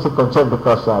agency concerned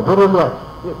because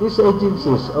these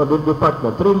agencies or the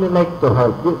department really like to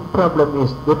help. The problem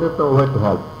is they don't know where to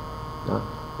help.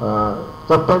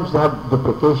 Sometimes they have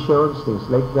duplications, things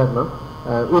like that, no?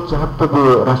 Which have to be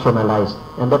rationalized.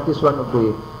 And that is one of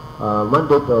the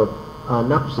mandate of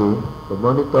NAPSI to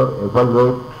monitor,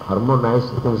 evaluate, harmonize,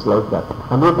 things like that.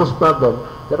 And with this problem,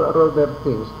 there are other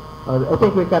things. I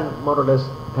think we can more or less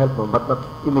help them, but not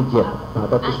immediate.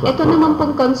 That is what ito naman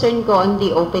pong concern ko on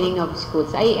the opening of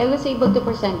schools. I was able to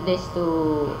present this to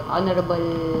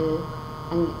Honorable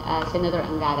Senator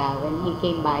Angara when he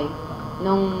came by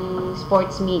nung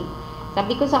sports meet.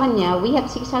 Sabi ko sa kanya, we have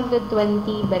 620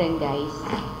 barangays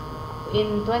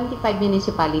in 25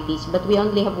 municipalities, but we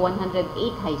only have 108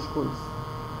 high schools.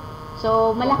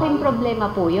 So, malaking problema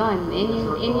po yun.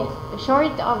 In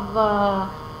short of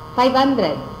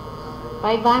 500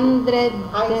 12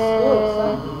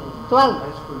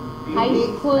 high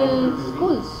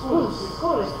schools.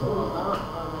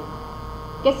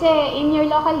 Kasi in your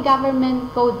local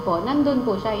government code po, nandun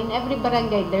po siya, in every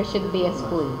barangay there should be a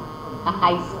school, a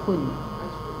high school.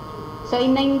 So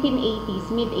in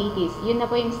 1980s, mid-80s, yun na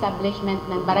po yung establishment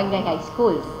ng barangay high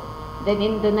schools. Then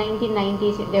in the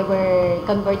 1990s, they were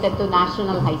converted to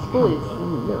national high schools.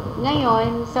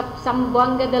 Ngayon, sa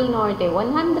Zamboanga del Norte,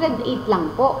 108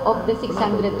 lang po of the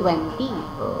 620.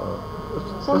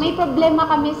 So may problema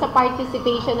kami sa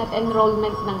participation at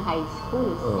enrollment ng high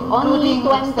schools. Only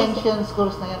 20 extension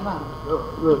schools na yan, ma'am.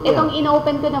 Itong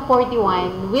in-open ko na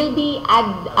 41 will be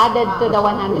added to the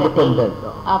 108. Independent.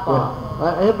 Apo.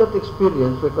 I have that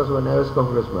experience because when I was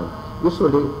congressman,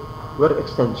 usually were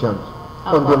extensions.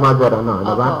 On the mother,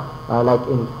 diba? Like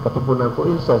in Katipunan, for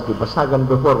instance, the Basagan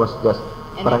before was just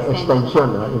parang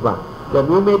extension, iba. Then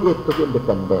we made it to be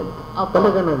independent.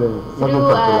 Talaga naging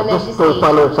popular. Just to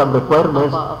follow some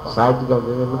requirements, site,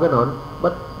 gano'n.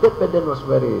 But DepEd was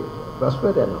very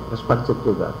responsive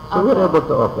to that. So we were able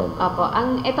to open.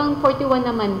 Itong 41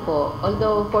 naman po,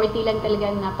 although 40 lang talaga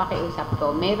napakiusap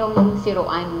ko, merong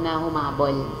siruan na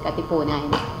humabol, Katipunan.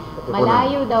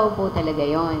 Malayo daw po talaga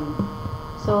yon.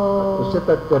 So, is it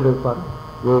at Terifan?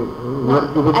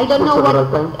 I don't know what,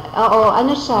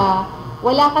 ano siya,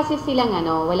 wala kasi silang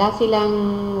wala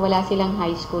silang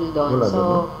high school doon.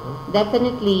 So,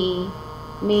 definitely,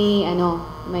 may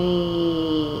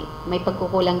may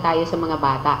pagkukulang tayo sa mga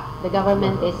bata. The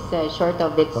government is short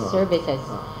of its services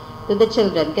to the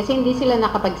children kasi hindi sila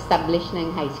nakapag-establish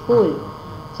ng high school.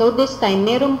 So this time,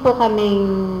 meron po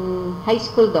kaming high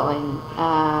school doon.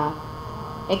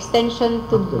 Extension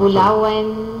to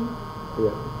Bulawan,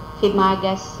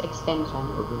 Timagas Extension.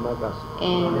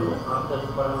 And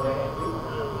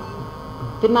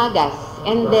Timagas.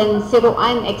 And then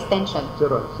Siruan Extension.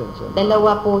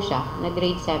 Dalawa po siya na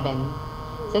grade 7.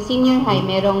 Sa senior high,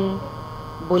 merong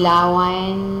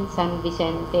Bulawan, San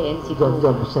Vicente, and Cebu.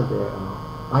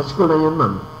 High school na yun,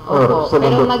 ma'am? Opo,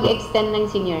 pero mag-extend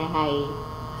ng senior high.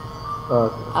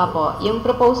 Opo, yung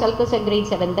proposal ko sa grade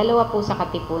 7, dalawa po sa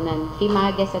Katipunan,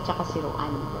 Timagas at saka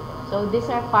Siruan. So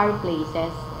these are far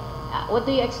places. What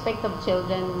do you expect of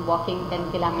children walking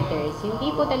 10 kilometers?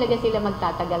 Hindi po talaga sila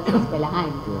magtatagal sa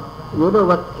eskwelahan. Yeah. You know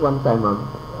what, one time, ma'am,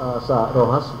 sa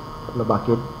Rojas,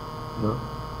 Labakit, no?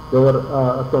 They were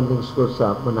attending school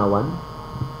sa Manawan.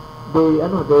 They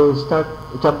start,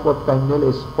 jump off time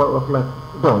nila is 4 o'clock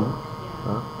dawn,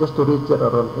 just to reach there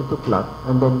around 8 o'clock,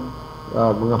 and then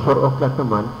mga 4 o'clock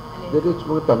naman, they reach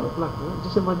mga 10 o'clock.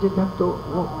 Just imagine that to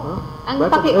walk.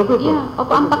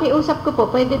 Ang pakiusap ko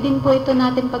po, pwede din po ito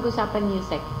natin pag-usapan,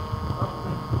 Yusek.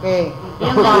 Okay.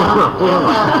 Yung sa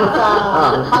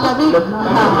malamig.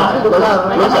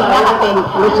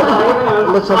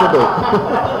 Let's have a date.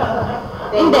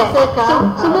 Hindi.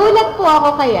 Sumulat po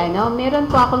ako kaya, no? Meron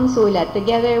po akong sulat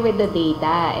together with the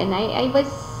data. And I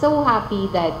was so happy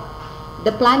that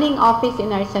the planning office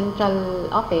in our central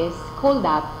office called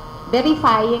up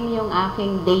verifying yung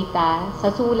aking data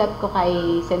sa sulat ko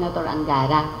kay Senator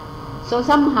Angara. So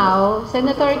somehow,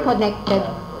 Senator connected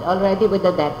already with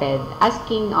the DepEd,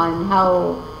 asking on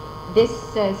how this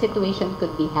situation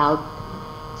could be helped.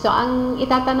 So ang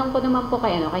itatanong ko naman po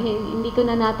kay hindi ko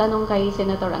na natanong kay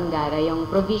Senator Angara yung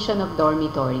provision of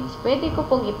dormitories. Pwede ko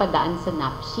pong ipadaan sa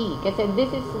NAPSI kasi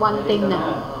this is one thing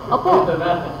na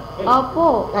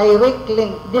direct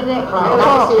link direct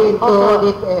to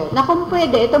DepEd. Na kung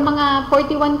pwede, itong mga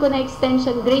 41 ko na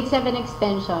extension, grade 7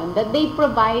 extension, that they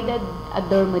provided a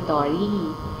dormitory.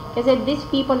 Kasi these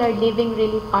people are living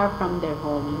really far from their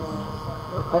homes.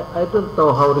 I don't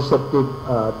know how receptive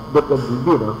DepEd will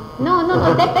be, no? No.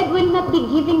 DepEd will not be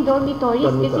giving dormitories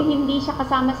kasi hindi siya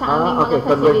kasama sa aming mga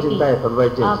facility.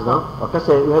 Convergence, no?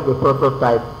 Kasi we have a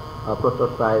prototype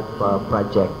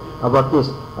project about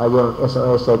this, yung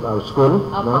SOS Save Our School,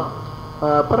 no?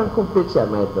 Parang complete siya,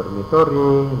 may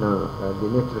dormitory, the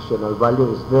nutritional value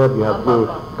is there, you have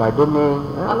the gardening,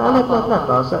 lahat,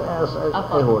 as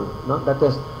a whole, no? That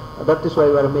is why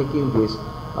we are making this.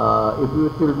 If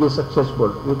it will be successful,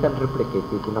 we can replicate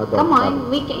it in other. Come on,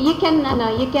 we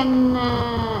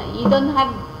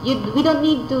don't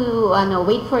need to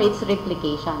wait for its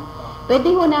replication.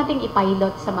 Pwede ho nating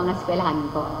ipilot sa mga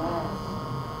eskwelahan ko.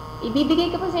 Ibibigay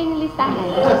ko po sa inyo listahan.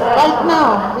 Right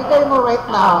now. Bigay mo right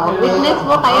now. Witness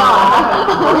po kayo.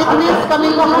 Witness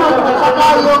kami lahat. Saka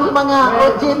yung mga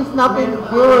audience natin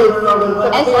viewers.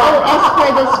 SOS for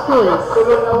the schools.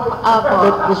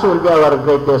 This will be our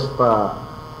greatest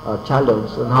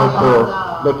challenge on how to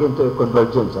make into a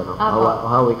convergence,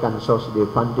 how we can source the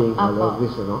funding, all of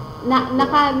this,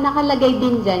 Nakalagay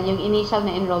din dyan yung initial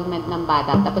na enrollment ng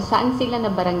bata, tapos saan sila na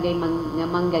barangay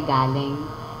manggagaling.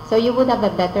 So you would have a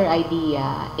better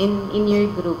idea in your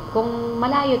group kung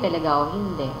malayo talaga o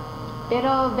hindi.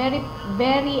 Pero very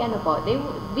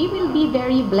we will be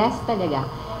very blessed talaga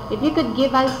if you could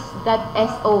give us that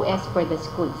SOS for the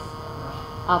schools.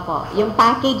 Yung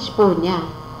package po niya.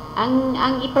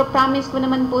 Ang ipropromise ko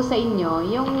naman po sa inyo,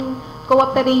 yung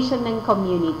cooperation ng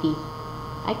community.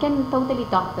 I can totally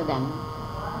talk to them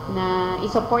na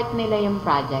i-support nila yung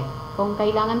project. Kung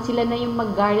kailangan sila na yung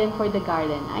mag-garden for the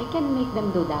garden, I can make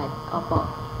them do that.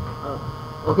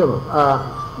 Okay, ma'am.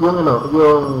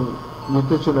 Yung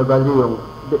nutritional value,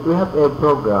 we have a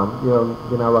program, yung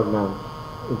ginawag ng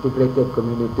Integrated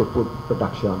Community Food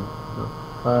Production.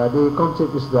 The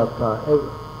concept is that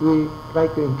we try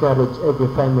to encourage every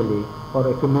family or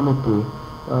a community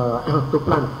to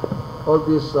plant all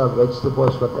these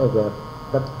vegetables, whatever,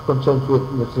 that concerns with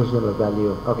nutritional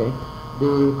value. Okay?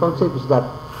 The concept is that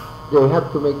they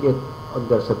have to make it on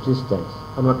their subsistence,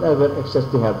 and whatever excess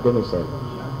they have, they may sell.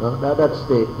 No? That's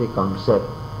the concept.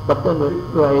 But then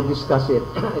when I discuss it,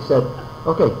 I said,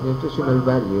 okay, nutritional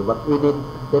value, but we need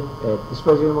that,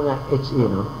 especially mga HE,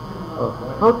 no?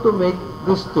 How to make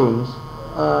these things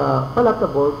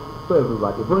palatable to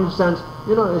everybody. For instance,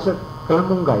 it's a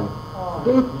kalamunggay.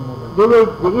 They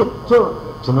eat. So,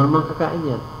 sino naman kakain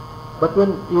yan? But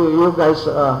when you guys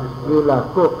will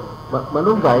cook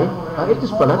Manunggay, it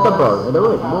is palatable. In a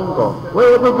way, Mongo.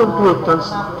 Why we don't do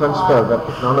transfer that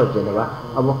technology, di ba?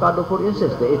 Avocado, for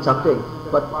instance, they eat something.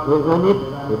 But when it,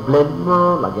 blend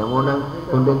mo, lagyan mo ng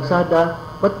kondensada,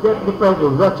 but they're deprived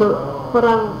of that. So,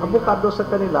 parang avocado sa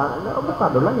kanila,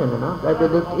 avocado lang yan, no? They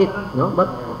don't eat, no?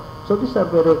 But, so these are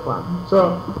very fun.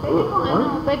 So,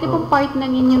 pwede pong part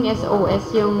ng inyong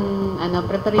SOS yung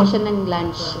preparation ng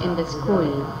lunch in the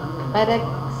school. Para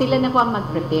sila na po ang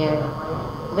mag-prepare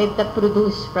with the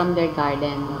produce from their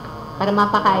garden. Para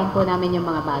mapakain po namin yung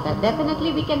mga bata.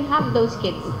 Definitely, we can have those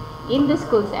kids in the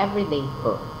schools every day.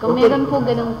 Kung meron po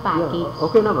ganung package. Yeah,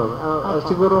 okay naman.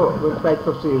 Siguro, we'll try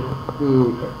to see if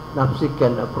the NAPSI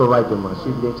can provide yung mga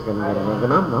seedlings,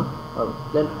 ganun, no?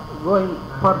 Then, going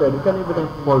further, you can even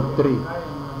have poultry.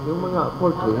 Yung mga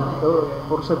poultry,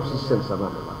 for subsistence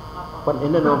naman.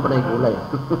 Ina naman pa na yung gulay.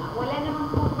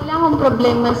 Wala akong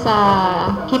problema sa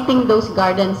keeping those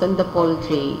gardens and the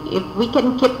poultry. If we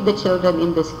can keep the children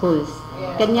in the schools.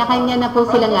 Kanya-kanya na po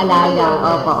silang alaga.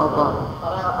 Opo.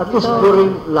 At least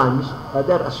during lunch,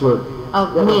 they're assured.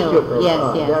 Of meal, yes.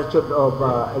 They're assured of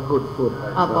a good food.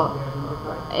 Opo.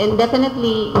 And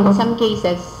definitely, in some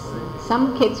cases,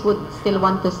 some kids would still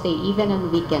want to stay even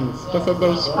on weekends kasi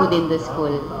there's food in the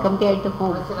school compared to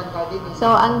home.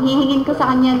 So, ang hihingin ko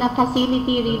sa kanya na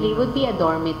facility really would be a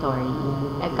dormitory.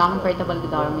 A comfortable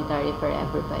dormitory for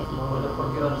everybody.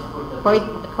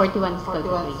 41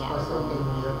 schools, yes.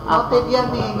 Noted yan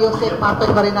ni Joseph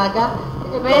Matoy Barinaga.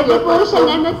 Pwede po siya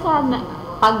sa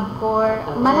pag-core.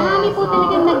 Marami po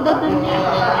talaga nagdodon niya.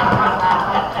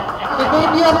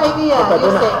 Give you an idea,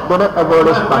 Joseph. Do not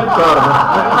abolish factor.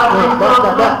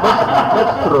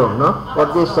 That's true, no? For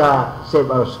this Save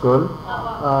Our School,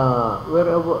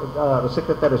 the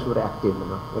secretary is very active,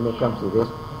 no? When it comes to this.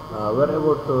 We're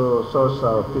able to source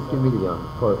 50 million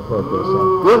for this.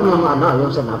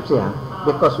 Yung sa NAPSI,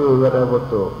 because we were able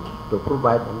to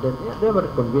provide, and then they were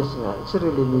convinced nga it's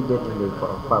really needed in the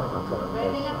farm.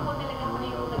 Pwede lang po talaga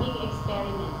maging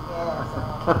experiment.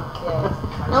 Yes.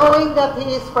 Knowing that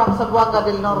he is from Zamboanga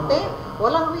del Norte,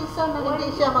 walang reason na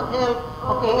hindi siya mag-help.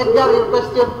 Okay, Edgar, your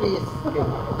question please.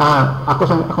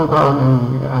 Akong kaon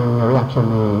ang reaction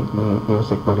ni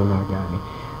Yusek Barinaga.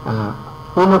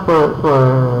 Una for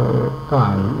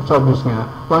it's obvious nga,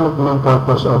 one of the main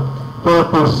purpose of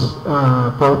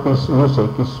purpose music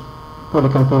is for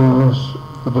the continuous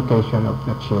education of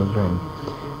the children.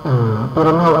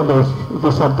 Pero nowadays, it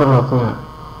is hard to note nga,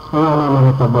 ngayon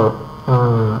naman ito about,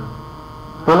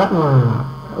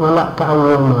 wala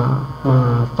kaayong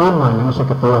tema ng sa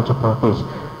katuwan sa purpose.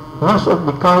 Most of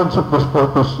the cards of these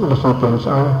purpose recipients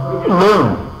are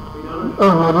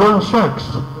loan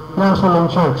sharks. Nasa loan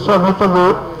sharks. So,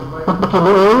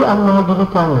 magpakiluoy ang mga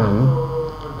gilikanan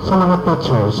sa mga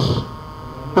teachers.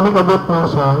 Pinag-abot na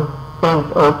sa end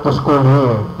of the school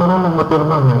year. Pero nang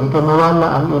mapirmahan,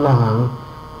 kamawala ang ilahang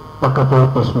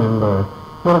pagka-purpose member.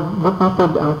 Pero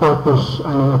repeated ang purpose,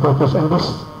 and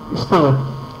this still,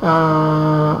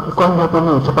 kung nga po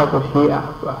niyo, sa part of the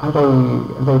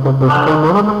anti-diabetes, kung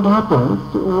meron ng gihapon,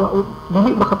 dili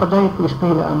makapadayat ko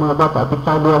ispila ang mga bata,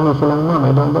 apektado ang silang mama.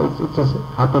 I don't know, it's just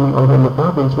happening over in the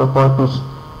province where purpose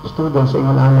students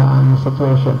ang ang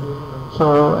situation.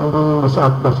 So, and then this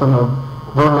outperson of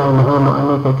Brunei na hono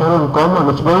ani kay karon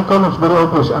common, it's very common, it's very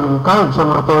obvious ang card sa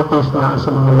mga purpose na sa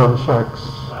mga loan sharks.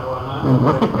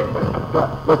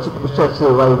 That's precisely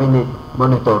why we need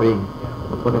monitoring,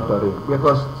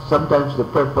 because sometimes the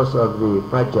purpose of the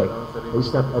project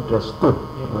is not addressed to,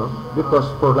 because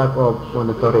for lack of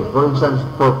monitoring. For instance,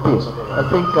 for peace, I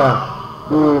think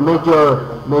the major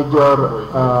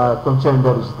concern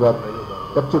there is that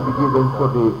should be given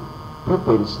for the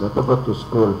pupils to go to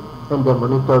school, and they're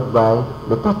monitored by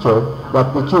the teacher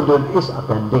that the children is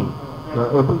attending.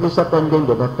 If it is attending,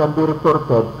 then that can be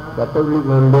reported that will be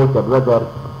related whether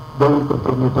they will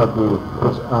continue to be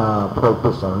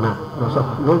purpose or not. So,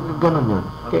 ganun yan.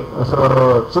 Okay. So,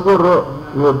 siguro,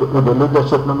 with the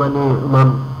leadership naman ni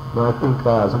Ma'am, I think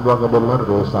Zamboanga del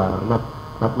Norte is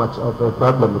not much of a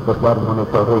problem because we are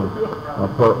monitoring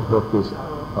purpose.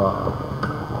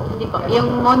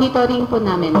 Yung monitoring po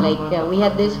namin, like we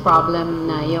had this problem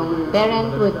na yung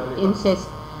parent would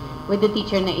insist with the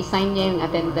teacher na i-sign niya yung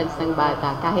attendance ng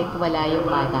bata kahit wala yung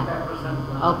bata.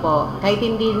 Opo, kahit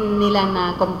hindi nila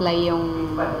na-comply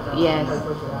yung yes.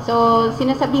 So,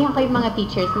 sinasabihan ko yung mga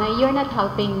teachers na you're not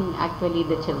helping actually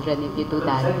the children if you do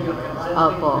that.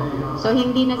 Opo. So,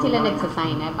 hindi na sila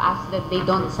nagsasign. I've asked that they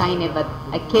don't sign it, but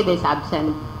a kid is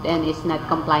absent and is not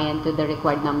compliant to the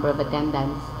required number of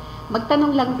attendance.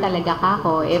 Magtanong lang talaga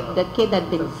kako if the kid had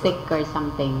been sick or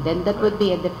something, then that would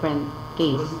be a different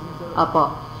case.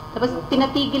 Opo. Tapos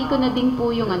pinatigil ko na din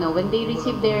po yung when they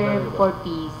receive their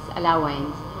 4Ps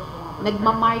allowance,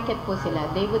 nagma-market po sila.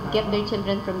 They would get their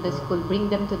children from the school, bring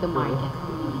them to the market.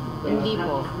 Hindi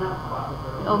po.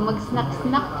 O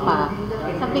mag-snack-snack pa.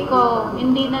 Sabi ko,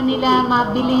 hindi na nila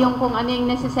mabili yung kung ano yung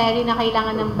necessary na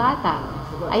kailangan ng bata.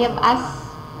 I have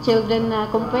asked children na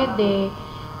kung pwede,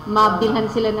 mabilhan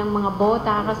sila ng mga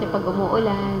bota kasi pag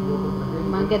umuulan,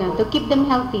 mga ganun. To keep them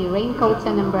healthy, raincoats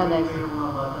and umbrellas.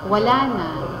 Wala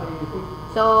na.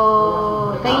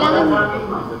 So, kailangan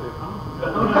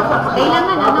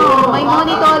may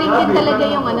monitoring din talaga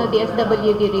yung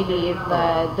DSWD really if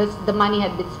the money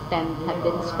had been spent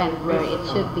where it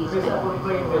should be spent.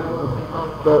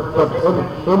 But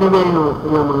anyway,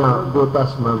 yung mga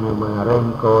butas, yung mga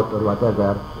raincoat or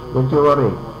whatever, don't you worry.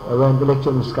 When the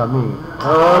election is coming,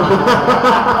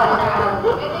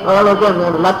 all of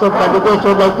them, lots of candidates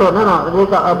would like to,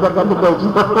 other candidates,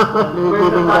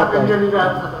 giving that.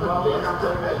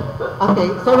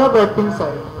 Okay, so Robert,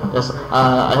 Pinsay. Yes,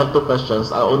 I have two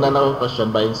questions. Una na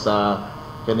question bahin sa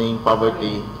kaning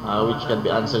poverty, which can be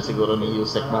answered siguro ni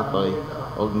Yusek Matoy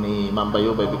o ni Ma'am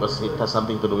Bayubay because it has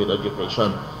something to do with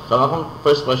education. So akong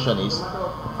first question is,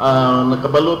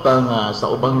 nagkabalutang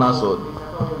sa ubang nasod,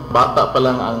 bata pa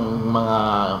lang ang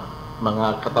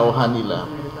mga katawhan nila,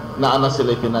 naana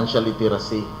sila financial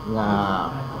literacy nga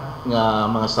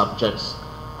mga subjects,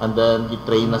 and then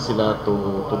gitrain na sila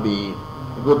to be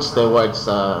good stewards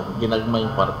sa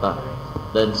ginagmayng kwarta.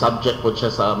 Then subject po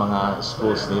siya sa mga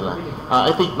schools nila.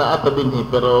 I think naata din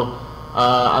pero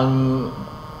ang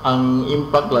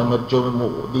impact lang medyo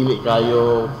dili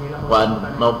kayo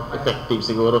effective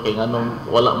siguro kay nganong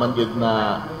wala man gyud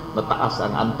na nataas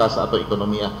ang antas sa ato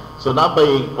ekonomiya. So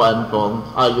nabay kong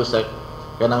Yusek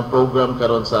kanang program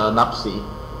karon sa NAPSI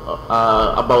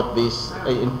about this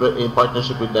in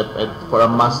partnership with DepEd for a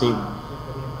massive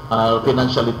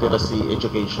financial literacy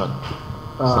education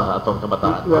sa atong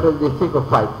kabataan. We are in the thick of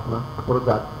fight for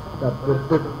that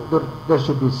there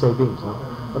should be savings.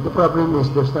 But the problem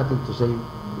is there's nothing to save.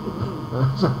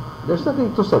 There's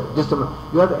nothing to save.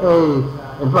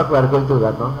 In fact, we are going to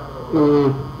that.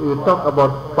 If you talk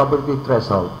about poverty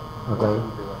threshold, okay,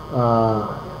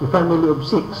 a family of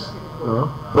 6,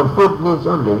 for food needs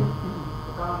only,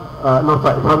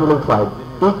 family of 5,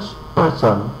 each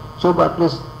person should at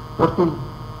least 14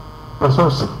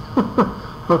 pesos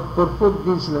for food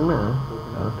needs lang na.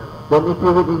 Then if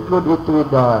you would include it with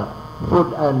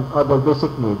food and other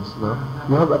basic needs,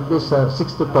 you have at least 60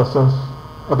 pesos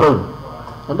a day.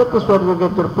 And that is where you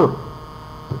get your food.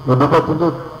 You divide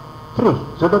into 3.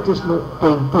 So that is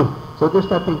paying 2. So there's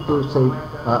nothing to save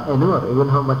anymore, even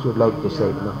how much you'd like to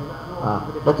save.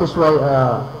 That is why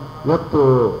you have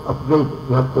to upgrade.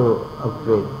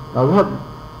 We have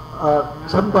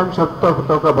sometimes we talk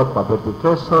about poverty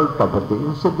threshold, poverty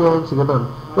incidence, ganun.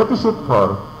 What is it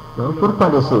for? For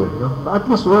policy. At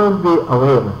least we will be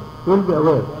aware.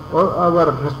 All our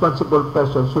responsible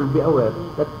persons will be aware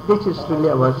that this is really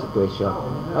our situation.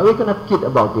 We cannot kid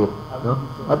about it.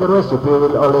 Otherwise, if we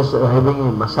will always having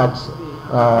a massage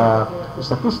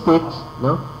statistics,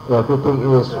 everything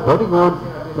is very good.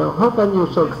 How can you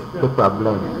solve the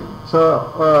problem? So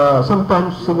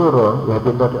sometimes siguro we have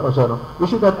been also we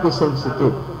should not be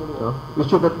sensitive. We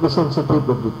should not be sensitive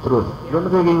of the truth. Don't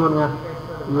nagiging nga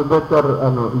you better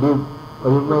live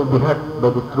or you may be hurt by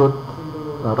the truth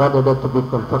rather than to be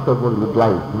comfortable with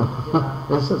life.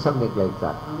 There's something like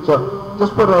that. So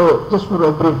just for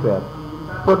a brief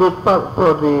for the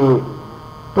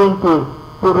 20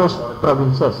 poorest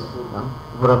provinces,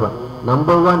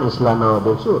 number 1 is Lanao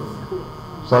del Sur,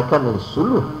 second is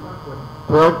Sulu,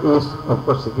 third is of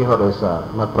course Siquijor is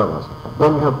not from us.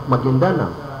 Then you have Maguindanao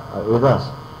with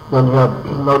us. Then you have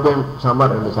Northern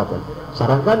Samar and the Southern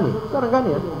Sarangani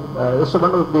is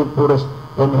one of the poorest.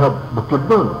 Then you have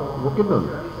Bukidnon.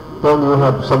 Then you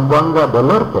have Zamboanga del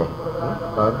Norte.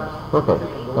 Okay.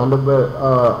 And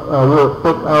you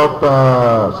take out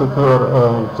Siquijor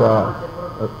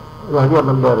and here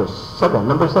number 7.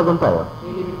 Number 7 tayo.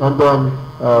 And then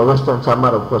Western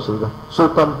Samar, of course,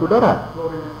 Sultan Kudarat.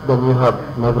 Then you have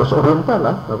Negros Oriental.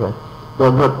 Okay.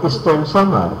 Then you have Eastern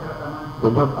Samar.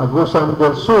 Then you have Agusan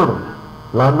del Sur,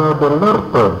 Lanao del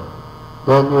Norte.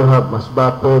 Then you have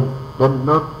Masbate, then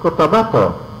North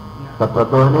Cotabato,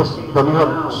 Capadones. Then you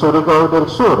have Surigao del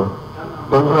Sur.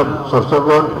 Then you have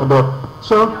Sorsogon.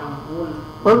 So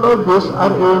all of these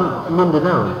are in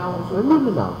Mindanao.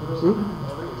 See?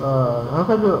 How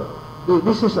can you?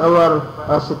 This is our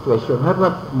situation. Have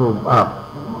not moved up.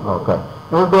 Okay.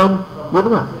 And then,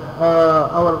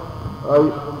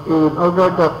 in order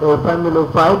that a family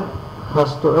of 5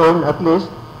 has to earn at least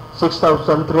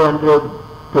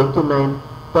 6,329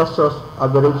 pesos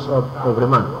average of every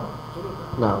month.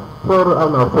 Now, for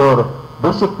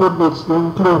basic food needs to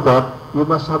include that, you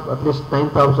must have at least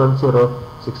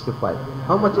 9,065.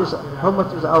 How much is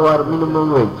our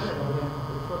minimum wage?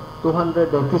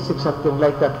 296, something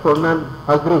like that for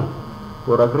non-agri.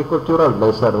 For agricultural,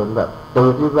 lesser than that. They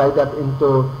will divide that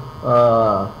into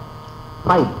 5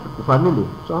 family.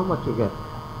 So how much you get?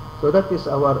 So that is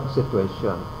our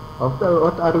situation.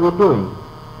 What are we doing?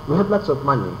 We have lots of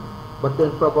money, but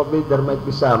then probably there might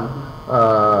be some,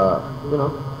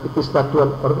 it is not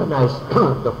well organized,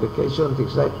 duplication,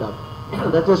 things like that.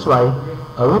 That is why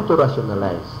we have to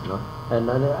rationalize. No? And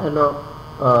I know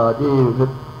the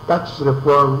tax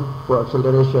reform for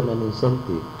acceleration and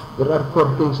incentive, there are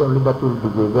 4 things only that will be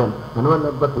given, and one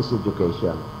of that is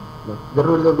education. No? There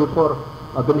will be 4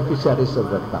 beneficiaries of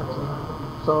that tax.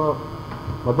 So,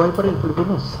 mabuhay pa rin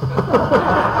Pilipinas.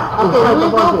 Okay, we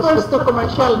go first to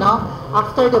commercial, no?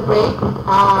 After the break,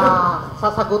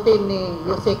 sasagutin ni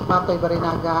Yusek Matoy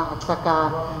Barinaga at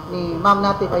saka ni Ma'am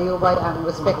Nati Bayubay ang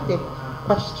respective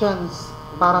questions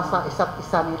para sa isa't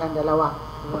isa nilang dalawa.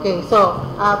 Okay, so,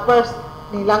 first,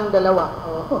 nilang dalawa.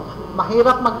 Oh,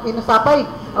 mahirap mag-inusapay.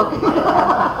 Okay.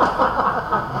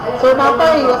 So,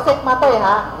 Matoy, Yusek Matoy,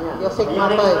 ha? Yusek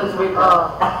Matoy.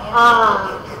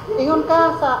 Ingon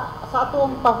ka sa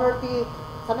atong poverty,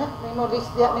 sana, nimo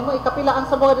list dia, nimo ikapilaan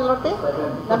sa Boga del Norte?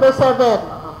 Number 7.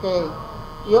 Okay.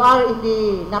 You are in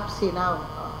the NAPSI now.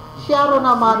 Siya ro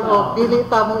naman o dili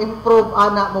ta mo improve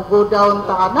ana, mo go down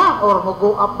ta ana or mo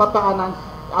go up ba ta anang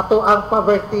ato ang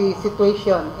poverty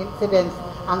situation, incidents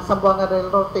ang Sambuanga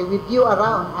del Norte with you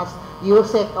around as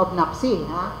Yusek of NAPSI,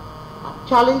 ha?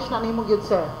 Challenge na nimo gyud,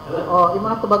 sir. O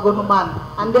imo na tubagon man.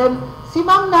 And then si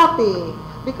Ma'am Nati,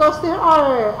 because there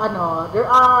are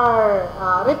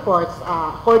reports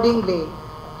accordingly.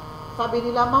 Sabi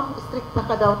nila, ma'am, strict na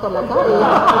ka daw talaga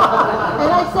eh. And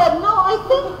I said, no, I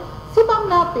think si Ma'am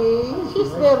Nati,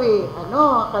 she's very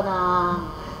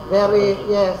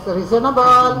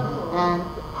reasonable, and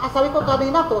sabi ko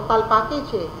kanina, total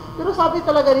package eh. Pero sabi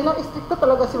talaga nila, strict na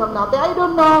talaga si Ma'am Nati. I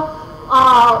don't know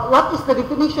what is the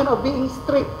definition of being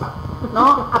strict,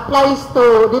 no? Applies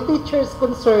to the teacher's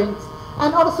concerns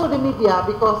and also the media,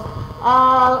 because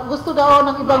gusto daw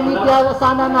ng ibang media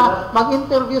sana na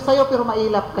mag-interview sa'yo pero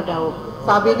mailap ka daw.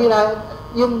 Sabi nila,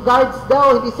 yung guards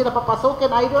daw, hindi sila papasokin,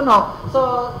 I don't know.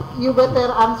 So, you better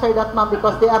answer that, ma'am,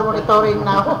 because they are monitoring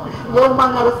now yung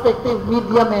mga respective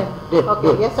media men.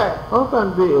 Okay, yes, sir. How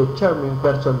can be a charming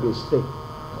person be strict?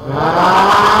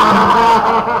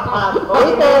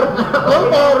 Later.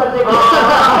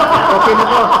 Okay na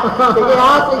po. Sige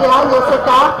ha, Yusek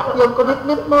ha. Yung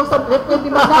commitment mo sa reply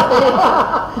naman natin.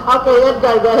 Okay,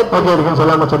 Edgar, go ahead. Okay, dengan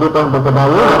salamat sa dito ang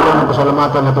pagkadayo. At ang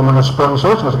pasalamatan ng mga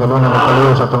sponsors na sa kanuna ng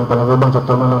paliyo sa itong panagubang sa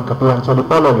RMN Kapihan sa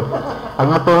Dipolog. Ang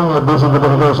atong busy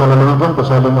gobernador sa lalawigan,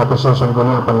 pasaling apresensyon ko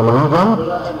niya panlalawigan,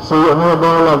 si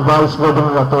Honorable Vice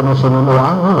Governor Atty. Sinino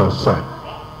Angeles.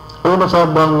 Una sa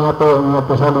bang ato ang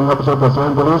pasaling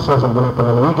apresensyon ko niya sa Sambulang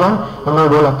Panlalawigan,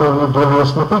 Honorable Atty.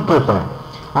 Julius Napigkita.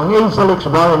 Ang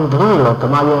Alex Bar and Grill,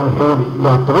 kamayang head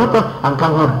latrita, ang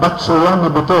kanghid Batsuyan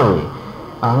ni Bitoy.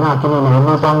 Ang aking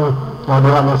inahinutang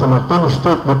diha na sa Martin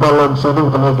Street, Dipolog, siling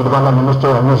panagigibala ni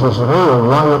Mr. and Mrs. Ray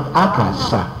Wyatt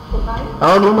Akas.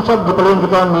 Ang imusab, gipalin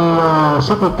kita ni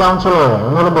City Councilor,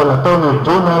 Honorable Atty.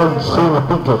 Donald C.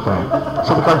 Napigkita,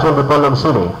 City Council Dipolog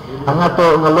City. Ang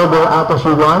ato nga Lobo Atos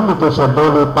Yuan dito sa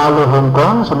Doli Palo, Hong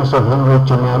Kong, sa Mr. Henry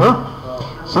Chinero.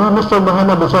 Si Mr.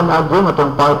 Mahana Busan Agung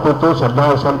atong part 2 sa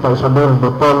Dar Santa Isabel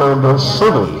Dipolog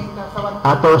City.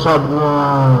 Ato sa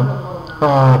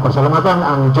pasalamatan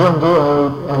ang JNJ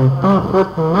and Two-Foot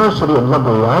Nursery and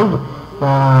Laboyard na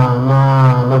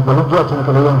nagbalugya sa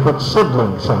kanilang food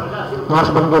seedlings. Nga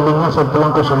sa banggalingan sa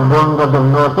Tulangko sa Sambuanga del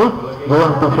Norte,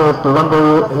 Gawang Two-Foot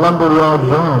Lumberyard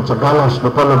Brand sa Galas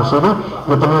Dipolog City,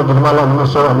 ito nga ginamala ng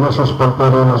Mr. and Mrs.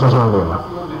 Portero na sa Sanggol.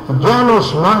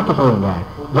 Janus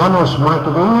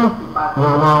Marketing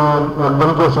na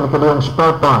nagbanggol sa kanilang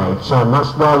spare parts sa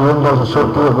Mazda, Hyundai, sa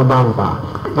Suzuki o Gubanta.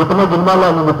 Dito na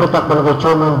ginmala ng napitak na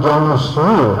nag-chairman Janus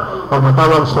Rio o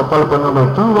matawag sa telephone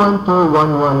number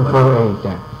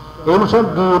 212-1148.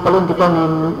 Imusab, palin kita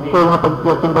kung nga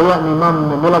pagtimbaya ni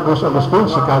Ma'am Milagros Agustin,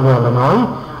 Chicago, Illinois,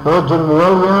 o John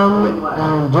William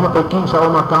and Jennifer King sa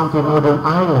Oma County, Northern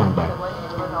Ireland.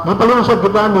 Gipalusad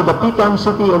kita ni Dapitan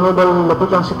City, Honorable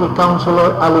Dapitan City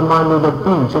Councilor Alimano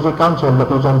Lagpin, City Council,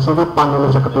 Dapitan City,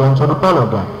 Pangulo sa Kapihan sa Dipolog.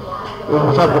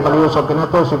 Imusad, gipalusad ka na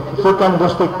ito si 2nd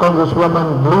District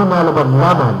Congresswoman Luna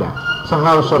Labad-Labad sa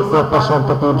House of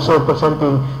Representatives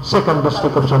representing 2nd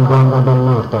District of Sambuanga del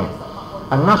Norte.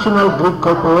 Ang National Grid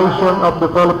Corporation of the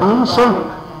Philippines,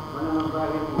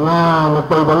 nga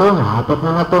nagpaibalo nga hapit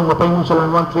na na itong mapahingon sa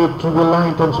 138 cable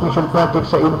line transmission project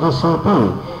sa NGCP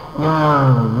nga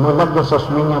mulagda sa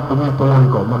Osmeña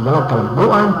Piñatulangko magdalag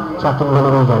kalambuan sa ating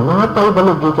lalawigan nga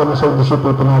paibalo gikan na sa NGCP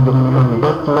pinagin naman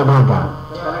Bet Lanaga.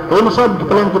 Kaya masab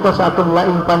gipalan kita sa atong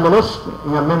laing panelist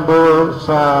nga member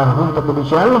sa Junta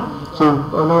Provincial si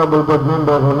Honorable Board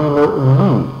Member Ronilo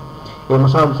Uli. Kaya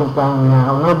masab sa kang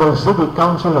Honorable City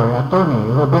Councilor Attorney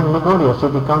Ruben Ligorio,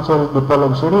 City Council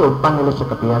Dipolog City o panelist sa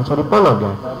Kapihan sa Dipolog.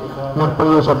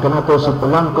 Nagpaliusap ka na to si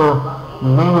Polanco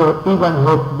Mayor Ivan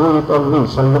Hope Buit Olwi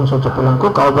sa lungsod sa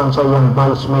Polanco kauban sa iyang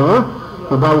Vice Mayor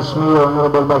si Vice Mayor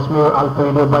Honorable Vice Mayor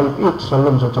Alfredo Bait sa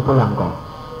lungsod sa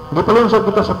Polanco. Gipalunsad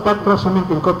kita sa Petra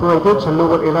Cement Incorporated sa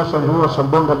Lower Ilasan Ruas sa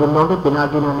Bonga del Norte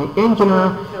pinagi na ni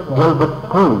Engineer Gilbert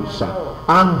Cruz.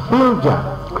 Ang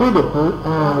Philja Credit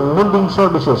Lending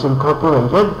Services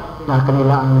Incorporated na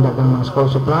kanila ang dagang mga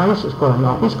school supplies, school and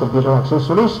office, computer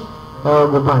accessories,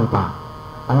 guban pa.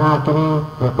 Ang kini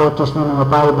purchase ni mga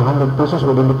 500 pesos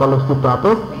within the policy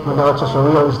proper, madawat sa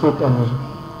real estate and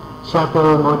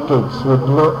shuttle mortgage with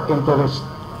low interest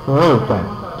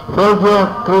rate.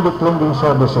 Philja Credit Lending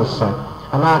Services.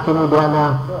 Ang kini diyan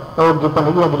na o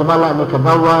gipanigiya gidumala ni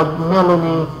Kagawad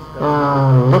Melanie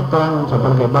Letran sa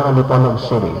Barangay Bara Dipolog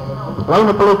City. Lain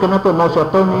na pala ka na ito si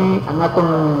Atty. ang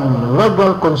atong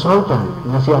legal consultant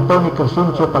na si Atty.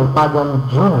 Crescencio Palpagan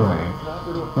Jr.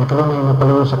 Nagkaroon na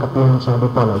pala sa Kapihan sa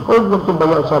Dipolog. O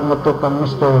magtumbayaw sa mga ito kang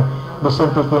Mr.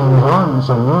 Vicente Tianron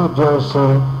sa New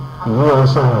Jersey,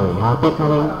 USA. Hapit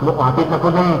na po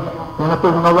na na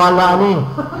po mawala ni.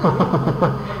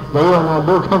 Dayon na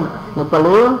dugang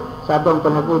nagpalayo sa atong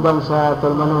panag-ubang sa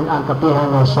Tulmanon ang Kapihan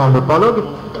sa Dipolog.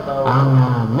 Ang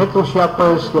Metro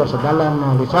Shoppers sa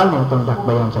Dalan Rizal ng itong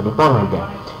dakbayan sa Dipolog.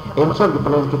 Masag,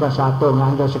 ipalayon kita sa ato nga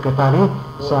Undersecretary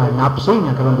sa NAPSI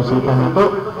nga karong bisita na ito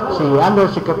si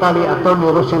Undersecretary Atty.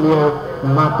 Roselier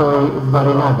Matoy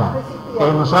Barinaga.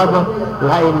 Masag,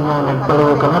 lain nga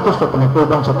nagpalayo ka na ito sa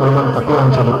panag-ubang sa Tulmanon Kapihan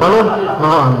sa Dipolog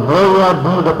ang Gloria B.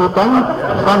 Dapitan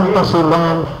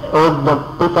Fantasyland o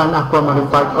Dapitan Aquamarine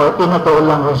Park o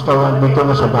Inataulang Restaurant dito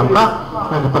na sa Dampa.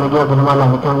 Nagpanagyan ko naman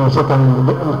lang ikaw ng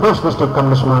First District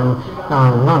Congressman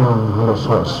Nanong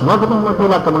Rosos. Magandang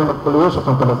magpila ka mga nagpuliyo sa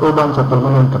itong panag-uban sa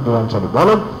Tulmanon Kapihan sa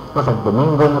Dipolog. Matag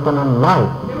Domingo na ito ng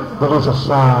live. Dali sa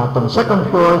itong second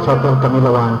floor sa Hotel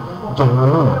Camilawan, General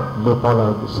Luna,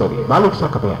 Dipolog City. Balik sa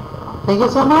Kapihan. Thank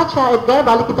you so much, Edgar.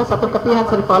 Balik kita sa atong Kapihan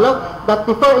sa Dipolog. But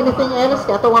before anything else,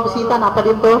 kaya itong mga bisita na pa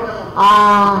dito,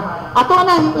 ato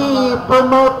na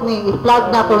i-promote ni,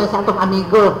 i-plug na ito sa atong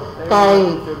amigo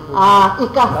kay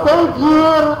ika-third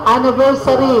year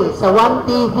anniversary sa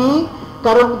 1TV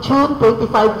karong June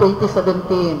 25,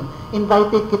 2017.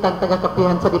 Invited kitang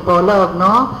taga-Kapihan sa Dipolog,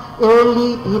 no?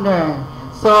 Early dinner.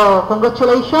 So,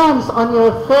 congratulations on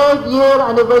your third year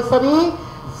anniversary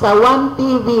sa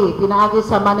 1TV. Pinaagi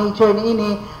sa manager ni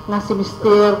ini nga si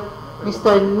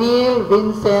Mr. Neil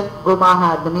Vincent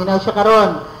Gumahad. Naminaw siya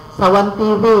karon sa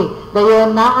 1TV.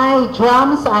 Dayon naay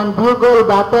drums and bugle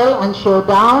battle and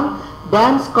showdown,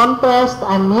 dance contest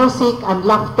and music and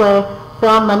laughter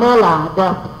from Manila,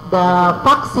 the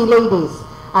Foxy Ladies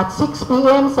at 6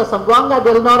 p.m. sa Zamboanga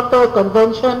del Norte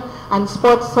Convention and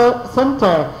Sports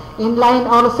Center, in line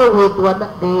also with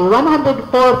the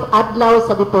 104th Adlaw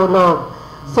sa Dipolog.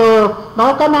 So,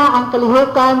 mao ka na ang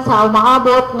kalihukan sa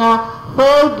umaabot nga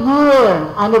third year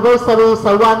anniversary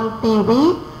sa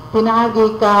 1TV,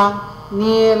 pinaagi ka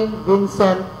Neil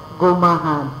Vincent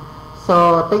Gumahan.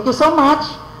 So, thank you so much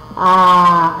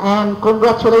and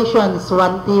congratulations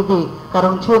 1TV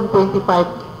karong June 25,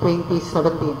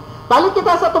 2017. Balik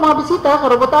kita sa itong mga bisita,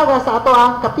 karubutaga sa ato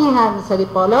ang Kapihan sa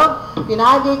Dipolog.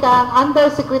 Pinaagi ka ang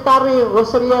Undersecretary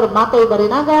Roselier Matoy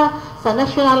Barinaga sa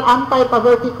National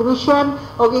Anti-Poverty Commission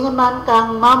o ingon man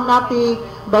kang Ma'am Nati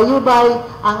Bayubay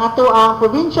ang ato ang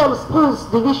Provincial Schools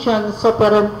Division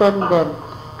Superintendent.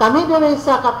 Kami dire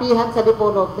sa Kapihan sa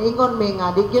Dipolog, ingon mi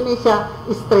nga di gyud siya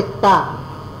istrikta.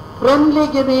 Friendly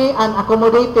gyud and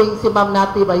accommodating si Ma'am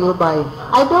Nati Bayubay.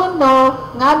 I don't know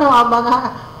ngano ang mga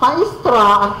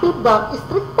maestra ang feedback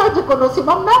istrikta jud kuno si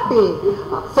Ma'am Nati.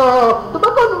 So,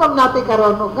 tubagon ni Ma'am Nati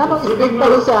karon ngano istrikta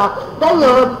siya.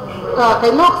 Dayon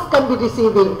kay looks can be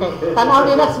deceiving kay tanaw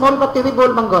nila small but terrible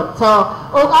manggod. So,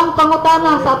 og ang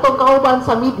pangutana sa atong kauban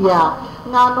sa media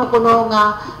ngano kuno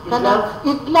nga kana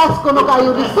itlas kuno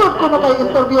kayo resort kuno kayo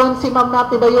interviewon si Ma'am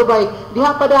Nati Bayubay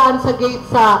diha padaan sa gate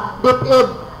sa DepEd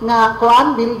nga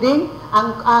kuan building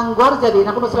ang gwardiya din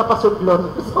ako sila pasudlon.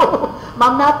 So,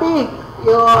 Ma'am Nati,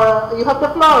 you have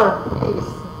the floor, please.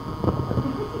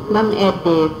 Ma'am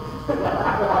Edith,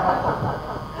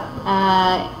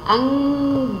 Ang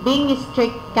being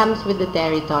strict comes with the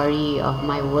territory of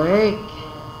my work.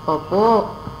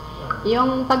 Opo.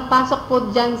 Yung pagpasok po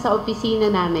dyan sa opisina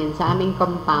namin, sa aming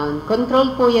compound,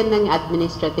 control po yan ng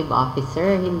administrative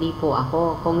officer, hindi po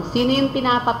ako. Kung sino yung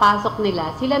pinapapasok nila,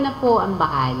 sila na po ang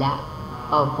bahala.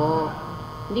 Opo.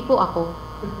 Hindi po ako.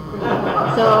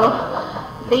 So,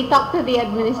 they talk to the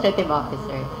administrative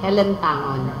officer, Helen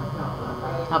Tangon.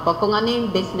 Opo, kung ano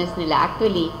yung business nila.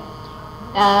 Actually,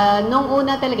 nung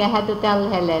una talaga, I had to tell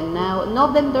Helen na no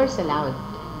vendors allowed.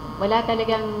 Wala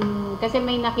talagang, kasi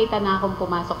may nakita na akong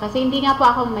pumasok. Kasi hindi nga po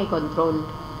ako may control.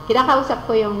 Kinakausap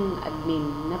ko yung admin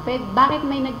na bakit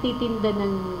may nagtitinda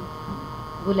ng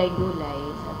gulay-gulay?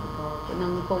 Sabi ko,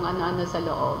 kung ano-ano sa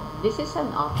loob. This is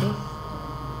an office.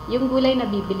 Yung gulay na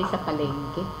bibili sa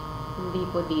palengke, hindi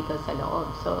po dito sa loob.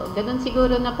 So, ganun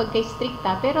siguro na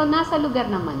pagka-stricta, pero nasa lugar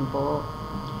naman po.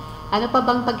 Ano pa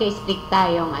bang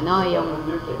pagka-stricta?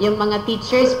 Yung mga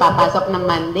teachers papasok ng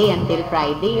Monday until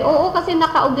Friday. Oo, kasi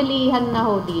nakaugalihan na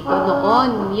ho dito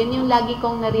noon. Yun yung lagi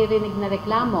kong naririnig na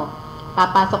reklamo.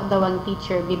 Papasok daw ang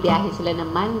teacher, bibiyahe sila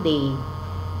ng Monday.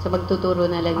 So magtuturo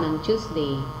na lang ng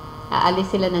Tuesday.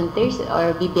 Aalis sila ng Thursday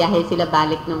or bibiyahe sila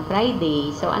balik ng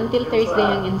Friday. So until Thursday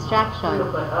ang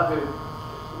instruction.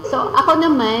 So ako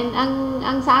naman,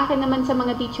 ang sa akin naman sa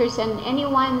mga teachers and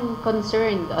anyone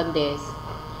concerned on this,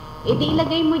 edi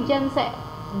ilagay mo dyan sa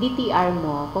DTR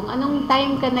mo kung anong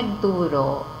time ka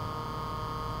nagturo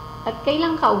at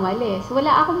kailan ka umalis.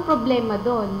 Wala akong problema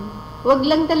doon. Huwag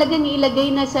lang talagang ilagay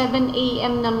na 7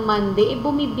 a.m. ng Monday,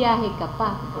 bumibiyahe ka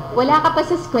pa. Wala ka pa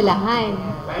sa eskwelahan.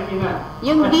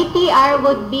 Yung DTR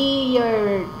would be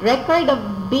your record of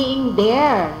being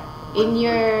there in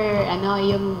your,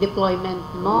 yung deployment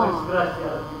mo.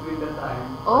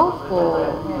 Opo.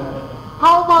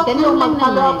 How about Ganun yung lang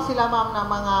mag-follow up naman. sila, ma'am, ng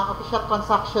mga official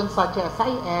transactions sa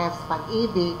GSIS,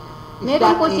 pag-ibig?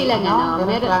 Meron po silang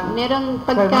meron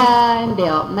pagka,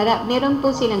 meron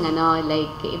po silang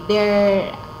like, if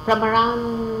they're from around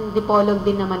Dipolog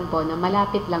din naman po, na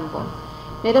malapit lang po.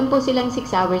 Meron po silang 6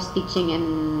 hours teaching and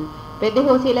pwede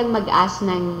po silang mag-ask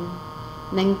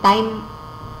ng time,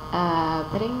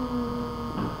 parang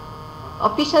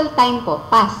official time po,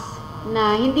 pass,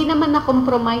 na hindi naman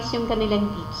na-compromise yung kanilang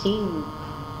teaching.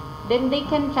 Then they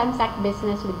can transact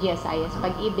business with GSIS,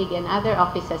 Pag-ibig, and other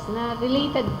offices na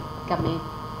related kami.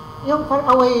 Yung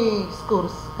faraway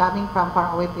schools, coming from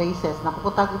faraway places,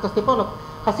 napupunta dito sa Dipolog,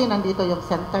 kasi nandito yung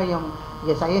center, yung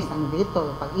GSIS nandito,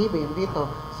 yung Pag-ibig nandito.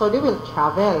 So they will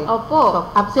travel. Opo. So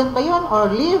absent ba yun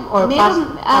or leave or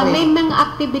Meron, pass? may mga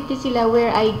activity sila where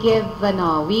I give,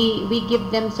 we give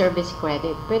them service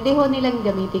credit. Pwede ho nilang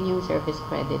gamitin yung service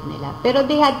credit nila. Pero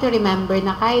they had to remember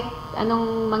na kahit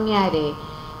anong mangyari,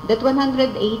 that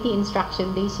 180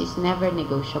 instruction days is never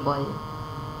negotiable.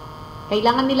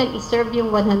 Kailangan nilang i-serve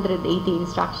yung 180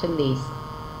 instruction days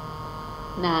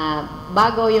na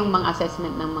bago yung mga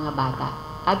assessment ng mga bata.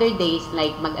 Other days,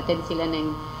 like mag-attend sila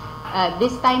ng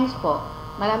these times po,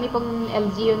 marami pong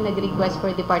LGU nag-request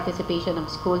for the participation of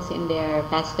schools in their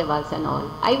festivals and all.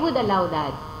 I would allow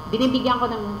that. Binibigyan ko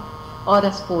ng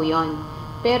oras po yon.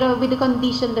 Pero with the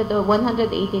condition that the 180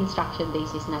 instruction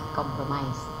days is not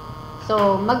compromised.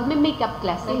 So, magme-makeup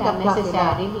class sila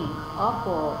necessarily.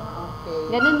 Opo.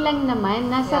 Okay. Ganun lang naman.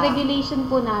 Nasa regulation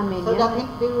po namin. So that it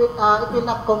will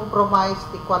not compromise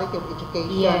the quality of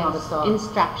education. Yes, also.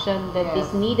 instruction that is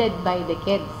Yes. needed by the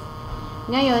kids.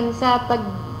 Ngayon,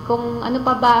 kung ano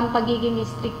pa ba ang pagiging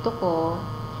stricto ko,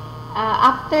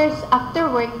 after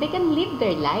work, they can live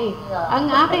their life. Yeah. Ang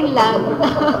akin lang,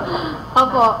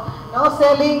 opo, No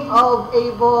selling of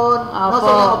Avon, no Opo.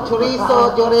 selling of chorizo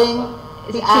during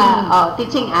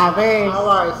teaching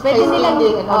hours. Face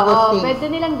cleaning and all those things. Pwede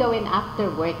nilang gawin after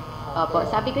work. Opo,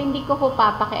 sabi ko, hindi ko po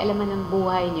papakialaman ng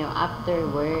buhay nyo after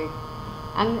work.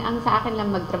 Ang sa akin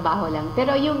lang magtrabaho lang.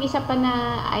 Pero yung isa pa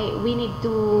na we need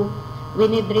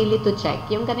really to check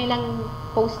yung kanilang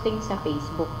posting sa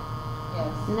Facebook.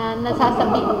 Yes. Na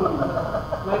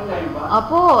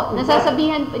Opo,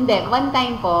 nasasabihan, hindi, one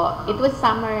time po, it was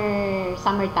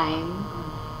summertime.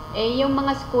 Yung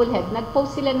mga school head,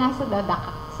 nag-post sila nasa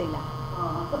dadakak sila.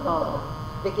 Oo.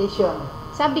 Vacation.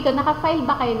 Sabi ko, naka-file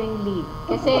ba kayo ng leave?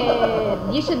 Kasi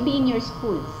you should be in your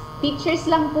schools.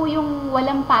 Teachers lang po yung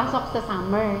walang pasok sa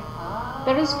summer.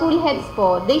 Pero school heads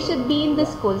po, they should be in the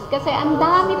schools kasi ang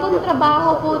dami pong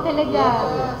trabaho po talaga.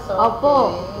 Yes, okay. Opo.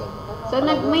 So,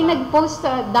 may nag-post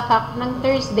sa Dakak ng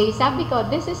Thursday. Sabi ko,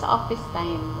 this is office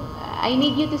time. I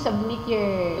need you to submit your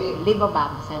leave of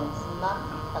absence.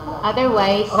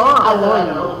 Otherwise, Oh, a wall.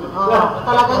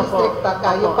 Talagang stricta ka.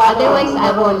 You follow Otherwise, the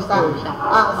I won't rules, ha? do siya.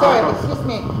 Sir, excuse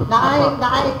me. Naay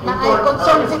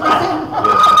concerned citizen.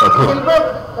 Okay. Silver,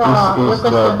 your This is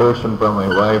the question. version from my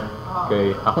wife.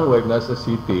 Okay, akong wife nasa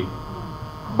city.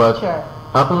 But Sure.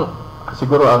 akong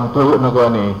siguro ang tuyo na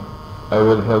ko ani, I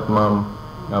will help ma'am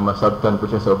nga masabtan ko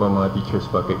siya sa ubang mga teachers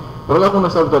pa kay. Pero akong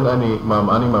nasabtan ani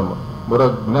ma'am,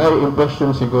 murag naay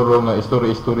impression siguro nga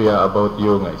istorya about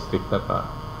you nga stricta ka.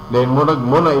 Then murag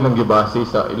mo na ilang gibase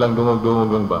sa ilang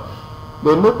dungog-dungog lang ba.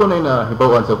 Then mo ko na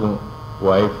hibawan sa akong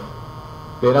wife.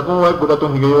 Then akong wife ko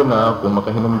datong higayon na kung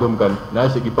makahinumdum kan,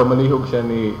 na sige pamalihog siya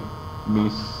ni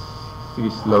Miss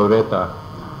Laureta.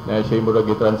 Na siya murag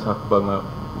i-transact ba nga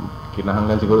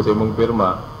kinahanglan siguro sa imong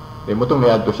pirma. Then mo tong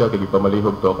niadto siya kay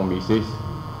pamalihog to akong misis.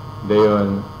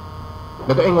 Dayon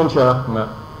nakaingon siya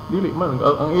nga dili man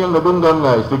ang iyang nadunggan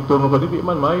nga stricto mo ka dili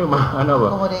man maayo ana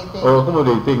ba Accommodating.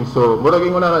 accommodating so murag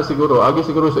ingon na siguro agi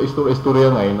siguro sa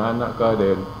istorya nga inana ka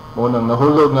then mo nang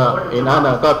nahulog nga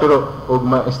inana ka pero og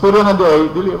istorya nga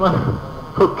di dili man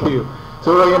okay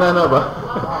so murag inana ba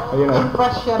ayun na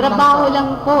Impression Trabaho to.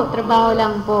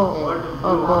 lang po.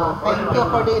 Opo. Thank you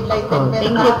for the enlightenment.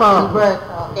 Thank you po. Gilbert.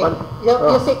 Okay.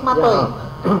 Yusik Matoy.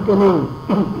 Kining,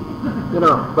 you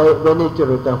know, by nature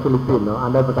itang Filipino,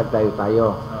 ano ba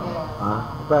tayo?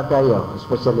 Tayo,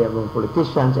 especially among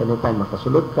politicians, anytime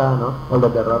makasulod ka, no?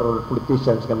 Although there are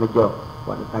politicians ka medyo,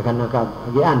 tagan na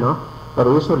kagian, no?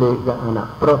 Pero usually,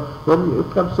 pero when it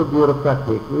comes to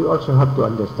bureaucratic, we also have to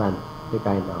understand the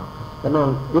kind of,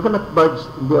 you cannot barge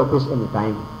in the office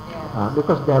anytime,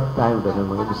 because they have time doon ng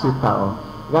mga bisita,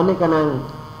 gani ka ng,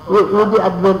 with the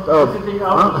advent of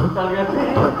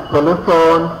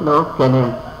telephone, no,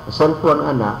 kaning cellphone,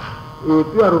 if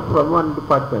you are from one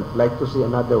department, like to see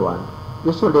another one,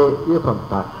 usually you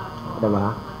contact,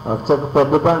 diba? So,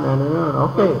 pwede ba,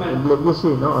 okay,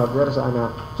 busy, no, or there's,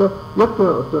 so, you have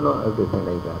to know everything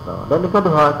like that. Then,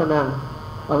 ikaduha ka ng,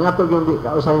 ang atog yung di,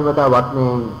 kausahin madawat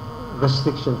ng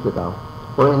restrictions bitaw.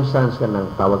 For instance, ka ng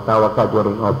tawag-tawag ka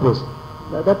during office.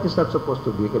 That is not supposed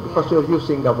to be because you're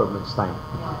using government's time.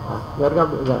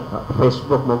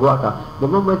 Facebook mo ka. The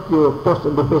moment you post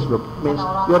on the Facebook means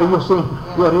you're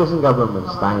using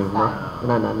government's time, no?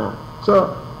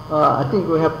 So I think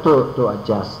we have to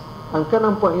adjust. Ang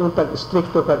kanang po yung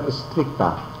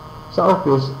stricta sa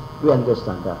office, we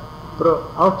understand that.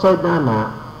 Pero outside then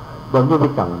you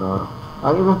become, no?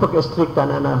 Ang imong pag-stricta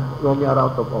when you are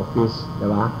out of office, di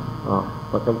ba?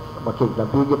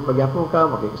 Makiklabigit pagyapon ka,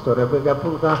 makikistorya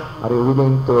pagyapon ka, are you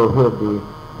willing to hear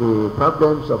the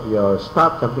problems of your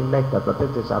staff, something like that, but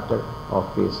it is after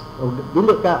office.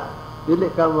 Dili ka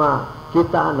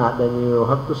makita then you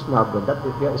have to snub, and that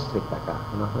if you are stricta ka,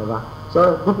 diba?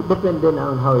 So, depende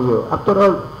na on how you, after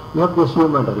all, you have this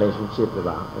human relationship,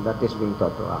 diba? And that is being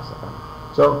taught to us.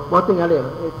 So,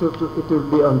 it will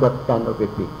be on that kind of a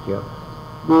picture.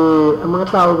 Ang mga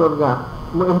tao nga,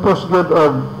 impose good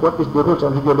of what is the rules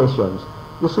and regulations,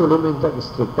 usually means that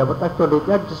is strict, but actually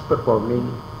they are just performing,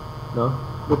 no?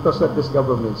 Because of this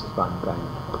government's contract.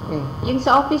 Okay. Yung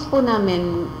sa office po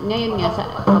namin, ngayon nga,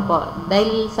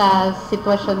 dahil sa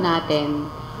sitwasyon natin,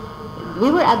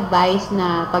 we were advised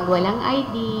na pag walang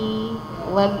ID,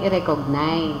 huwag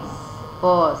i-recognize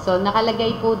po. So,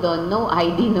 nakalagay po doon, no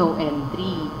ID, no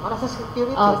entry. Para sa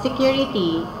security. Security.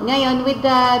 Ngayon, with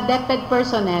the DepEd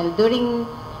personnel, during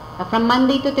from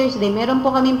Monday to Thursday, meron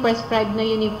po kaming prescribed na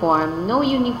uniform. No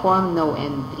uniform, no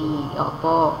entry.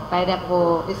 Opo. Para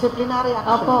po... Disciplinary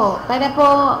actions. Opo. Para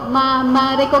po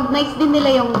ma-recognize din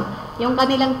nila yung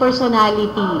kanilang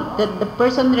personality. The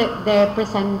person they're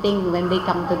presenting when they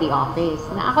come to the office.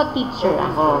 Na ako teacher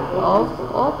ako.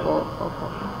 Opo.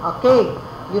 Okay.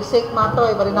 Yusik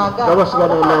Matoy, Barinaga. Tapos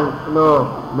gano'n lang,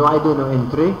 no ID, no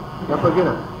entry. Dapat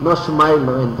yun no smile,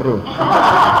 no entry.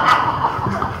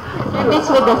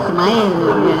 Service with a smile.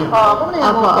 Kung na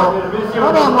yung motto.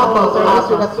 Kung na yung motto, service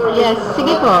with a smile. Yes,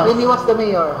 sige po. When he was the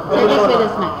mayor. Service with a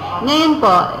smile. Ngayon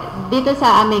po, dito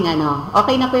sa aming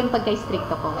okay na po yung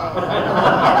pagka-stricto ko.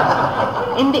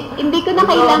 Hindi ko na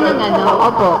kailangan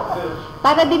opo.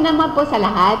 Para din naman po sa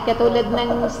lahat, katulad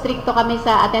ng stricto kami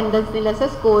sa attendance nila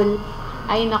sa school,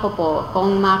 ay naku po,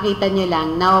 kung makita nyo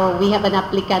lang, now we have an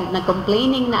applicant na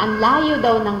complaining na ang layo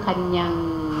daw ng kanyang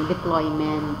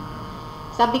deployment.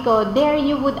 Sabi ko, there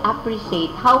you would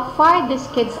appreciate how far these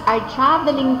kids are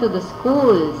traveling to the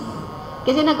schools.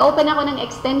 Kasi nag-open ako ng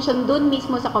extension dun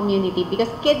mismo sa community because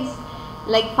kids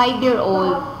like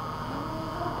 5-year-old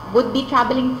would be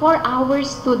traveling 4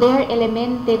 hours to their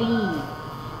elementary.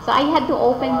 So I had to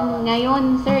open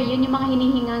ngayon, sir, yun yung mga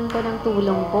hinihingan ko ng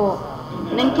tulong po.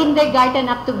 Ng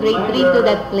kindergarten up to grade 3 to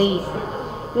that place.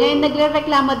 Ngayon,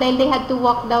 nagre-reklamo dahil they had to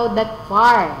walk down that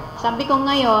far. Sabi ko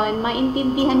ngayon,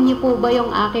 maintindihan niyo po ba yung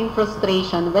aking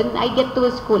frustration when I get to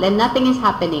a school and nothing is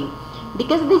happening?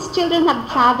 Because these children have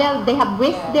traveled, they have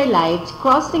risked their lives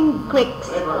crossing creeks,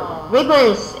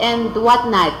 rivers, and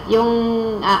whatnot.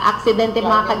 Yung aksidente,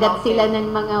 makagat sila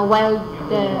ng mga wild,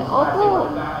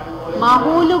 opo,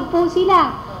 mahulog po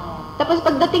sila. Tapos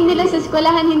pagdating nila sa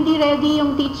eskwelahan, hindi ready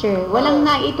yung teacher, walang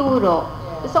naituro.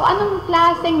 So anong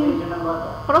klaseng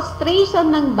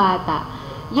frustration ng bata?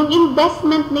 Yung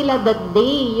investment nila that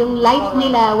day, yung life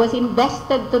nila was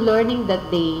invested to learning that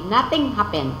day, nothing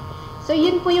happened. So,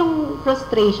 yun po yung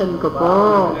frustration ko po.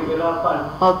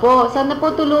 Opo, sana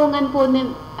po tulungan po,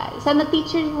 sana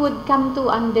teachers would come to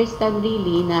understand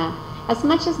really na as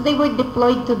much as they were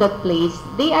deployed to that place,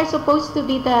 they are supposed to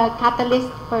be the catalyst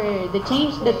for the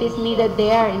change that is needed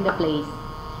there in the place.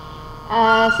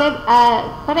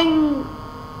 Parang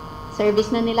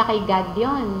service na nila kay God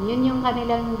yun. Yun yung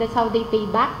kanilang, that's how they pay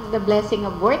back the blessing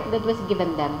of work that was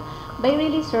given them by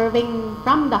really serving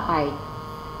from the heart.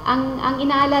 Ang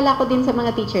inaalala ko din sa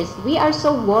mga teachers, we are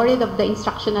so worried of the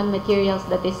instructional materials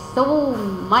that is so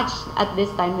much at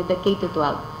this time with the K-12.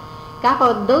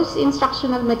 Kako, those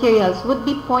instructional materials would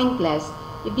be pointless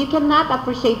if you cannot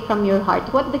appreciate from your heart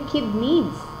what the kid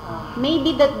needs.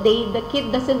 Maybe that day, the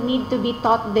kid doesn't need to be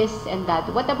taught this and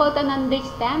that. What about an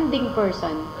understanding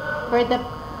person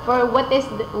for what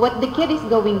the kid is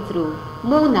going through?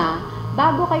 Muna,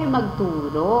 bago kayo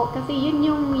magturo. Kasi yun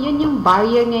yung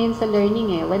barrier ngayon sa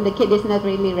learning when the kid is not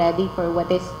really ready for what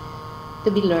is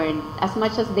to be learned. As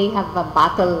much as they have a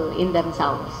battle in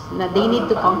themselves na they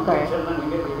need to conquer.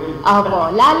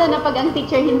 Opo, lalo na pag ang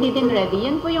teacher hindi din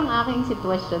ready, yun po yung aking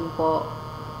sitwasyon po.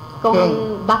 Kung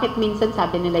bakit minsan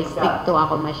sabi nila stick to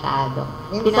ako masyado.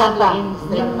 Minsan lang.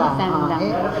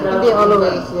 Hindi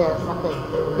always, yes. Okay.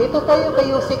 Dito tayo kay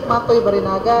Yusik Matoy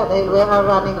Barinaga dahil we are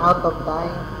running out of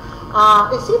time.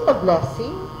 Is it a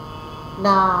blessing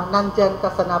na nandyan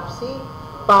ka sa NAPSI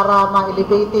para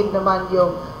ma-elevated naman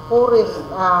yung poorest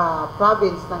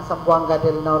province ng Zamboanga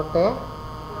del Norte?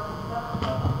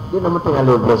 Di naman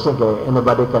tingali blessing kay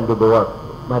anybody can do the work.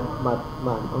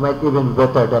 Might even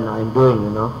better than I'm doing,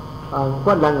 you know.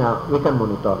 Kung lang nga, we can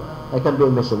monitor. I can be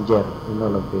a messenger in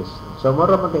all of this. So,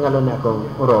 mara man tingali na akong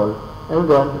role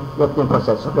and then let them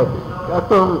process. Okay.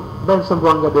 Atong dahil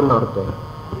Zamboanga del Norte,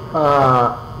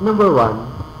 number one,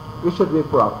 we should be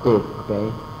proactive,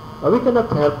 okay? We cannot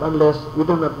help unless we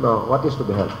do not know what is to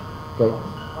be helped, okay?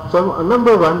 So,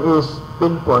 number one is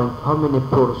pinpoint how many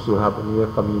poors you have in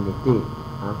your community,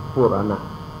 poor anak.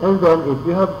 And then, if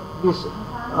you have this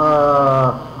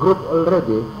group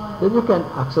already, then you can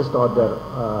access to other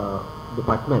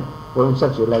department. For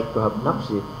instance, you like to have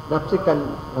NAPSI. NAPSI can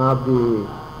have the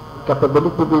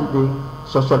capability building,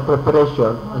 social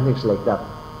preparation, and things like that.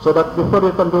 So that before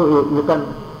you can do it, you can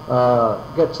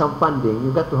get some funding,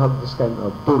 you got to have this kind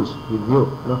of tools with you.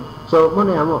 No? So,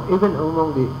 even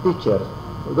among the teachers,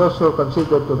 those who are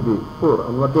considered to be poor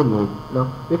and what they need, no,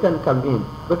 we can come in.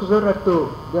 Because there are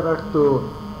two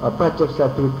projects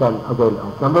that we can avail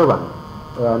of. Number one,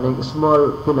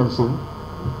 small financing,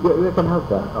 we can have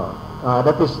that.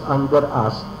 That is under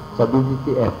us, sa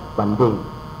BDTF funding.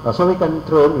 So we can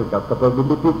train, we have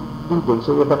capability building,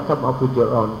 so you can come up with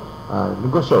your own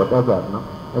negosyo, whatever, no?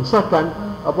 And second,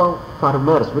 about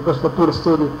farmers, because that will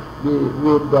still be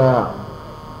with the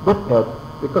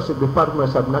because if the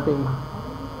farmers have nothing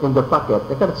in the pocket,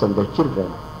 they can send their children.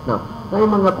 Now, may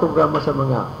mga programa sa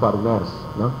mga farmers,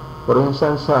 no? For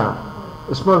instance,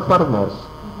 small farmers,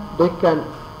 they can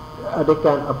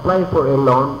apply for a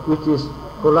loan which is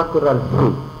collateral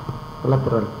free,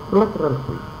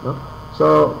 no?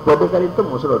 So, pwede ka rin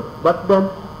tumusunod. But then,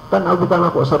 tanaw-bitang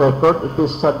ako sa record, it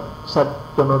is sad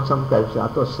tunod sometimes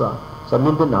ato sa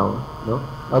Mindanao, no?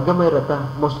 Gamay rata,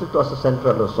 mostly to as a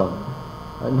central Luzon.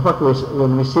 In fact,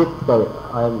 when we sit,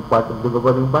 I am part of the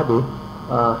governing body,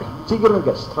 sige lang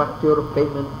get structure,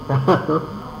 payment, no?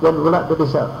 Then wala dito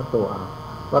sa ato.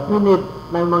 But we need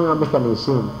na mga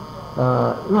mechanism.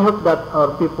 We hope that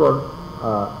our people,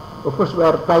 of course, we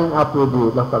are tying up with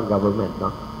the local government, no?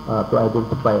 To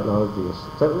identify all of this,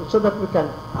 so that we can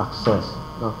access.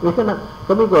 No, we cannot.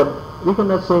 We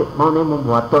cannot say money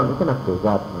mumuhaton. We cannot do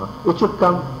that. No, it should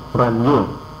come from you,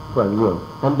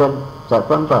 and then sa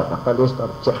nakalist or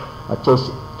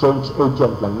change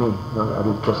agent lang me. No,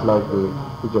 just like the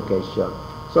education.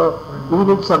 So we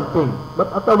need something.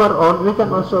 But at our own, we can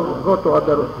also go to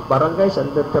other barangays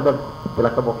and then tell them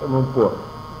pila ka mo imong poor.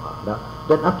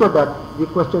 Then after that, the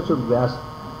question should be asked,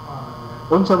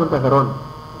 unsa man ta karon?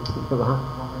 Diba?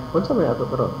 Unsa man ato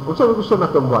karon? Unsa man gusto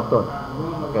nato buhaton?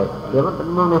 Okay. Diba?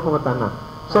 Mo may pangatana.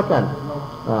 Second,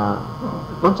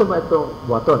 Unsa ba itong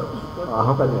buhaton?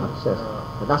 How can you access?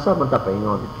 Nasa man ta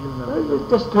paingon.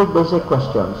 Just three basic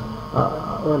questions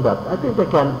on that. I think they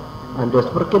can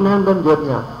understand. Perkinahanglan yun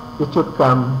nga, it should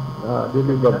come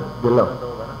delivered below.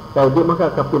 Kaya di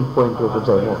makaka-pinpoint ko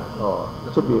sa mo.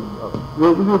 It should be,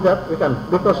 with that, we can,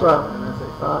 because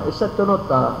isa to not,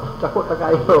 kako ta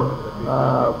kayo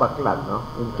baklan, no?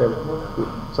 In terms,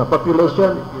 sa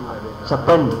population, sa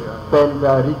Pen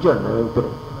region, I mean,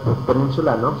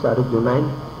 peninsula, no? Sa Region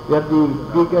 9, we have the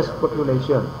biggest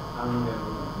population.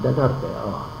 The Norte,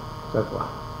 so far.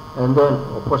 And then,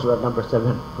 of course, we are number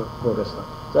 7 poorest.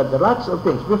 So there are lots of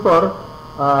things. Before,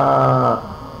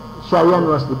 Shayan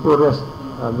was the poorest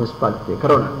municipality.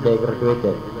 Karon, they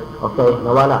graduated. Okay,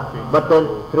 nawala. But then,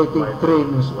 creating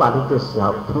 3 municipalities.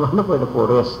 Ano po yung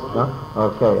poorest? No?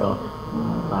 Okay, yung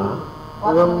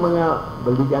mga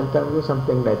baligan,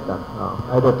 something like that.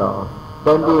 I don't know.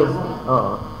 Then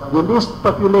the least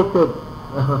populated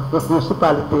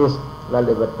municipalities, La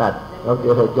Libertad.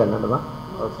 Okay, region, ano ba?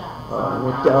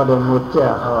 Mucha,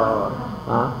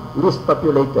 least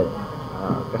populated.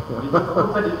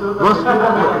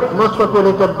 Most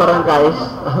populated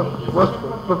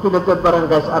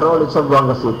barangays, are all in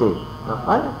Zamboanga City.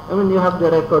 I mean, you have the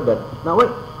record that. Now,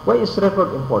 why is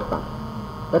record important?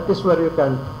 That is where you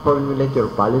can formulate your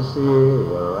policy,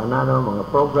 your mga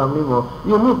program nimo.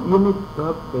 You need to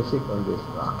have basic on this.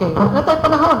 Okay, natay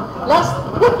panahon. Last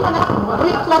brief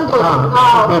lang doon.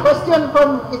 Question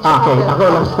from each Okay,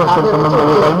 ako last question from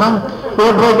mga Taiman.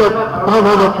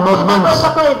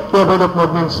 Develop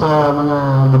movements sa mga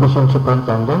division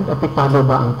superintendent. Apektado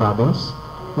ba ang province?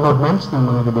 Movements ng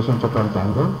mga division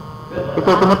superintendent?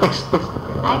 Ito na text.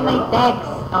 Ay, may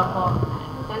text. Opo.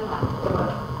 Saan ba?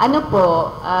 Ano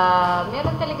po,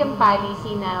 meron talagang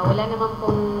policy na wala naman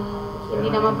pong,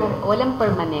 hindi naman po, walang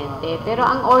permanente. Pero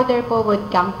ang order po would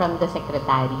come from the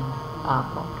secretary.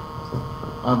 Opo.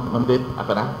 Ma'am Dave,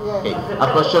 ako na? Okay. A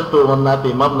question to ma'am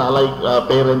natin. Ma'am, naalay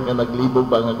parent nga naglibog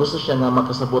ba nga gusto siya nga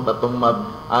makasabot atong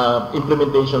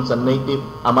implementation sa native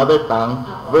mother tongue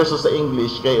versus sa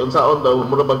English kay unsaon daw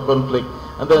mura bag conflict.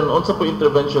 And then unsa po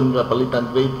intervention nga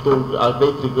palitan grade 2,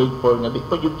 grade 3, grade 4 nga di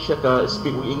pa gyud siya ka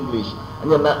speak English.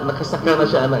 Anya nakasaka na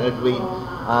siya nga grade.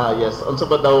 Yes, unsa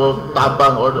ba daw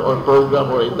tabang or program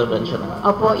or intervention?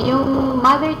 Opo, yung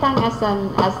mother tongue as a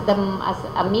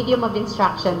medium of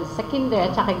instruction sa kinder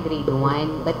at saka grade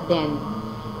 1, but then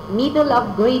middle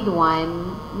of grade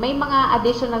 1 may mga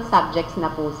additional subjects na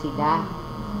po sila.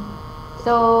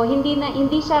 So hindi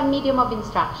siya medium of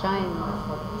instruction.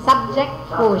 Subject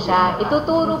po siya.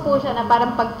 Ituturo po siya na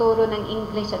parang pagturo ng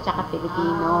English at saka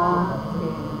Filipino.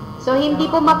 So hindi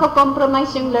po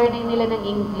mako-compromise yung learning nila ng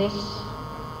English.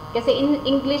 Kasi in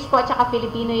English po at saka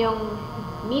Filipino yung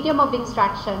medium of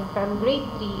instruction from grade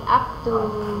 3 up to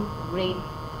grade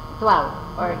 12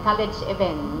 or college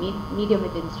even, medium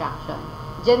of instruction.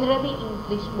 Generally,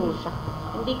 English po siya.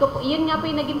 Hindi ko po, yun nga po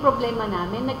yung naging problema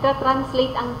namin.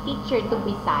 Nagtra-translate ang teacher to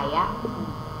Bisaya.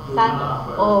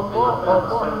 Opo.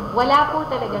 Wala po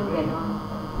talagang gano'n.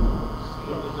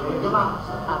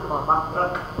 Opo.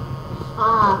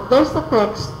 There's the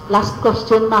text. Last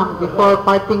question, ma'am, before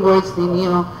parting words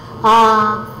ninyo.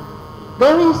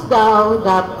 There is that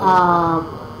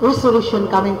resolution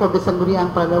coming from the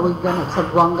Sangguniang Palawigan at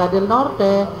Zamboanga del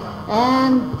Norte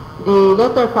and the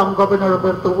letter from Governor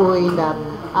Roberto Uy that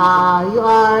you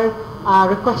are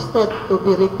requested to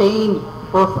be retained,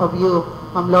 both of you,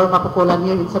 Ma'am Lorma Papulan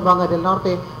here in Zamboanga del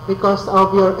Norte, because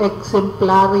of your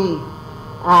exemplary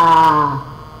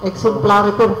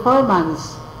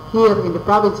performance here in the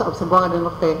province of Zamboanga del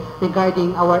Norte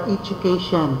regarding our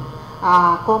education.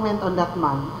 Comment on that,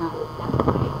 ma'am.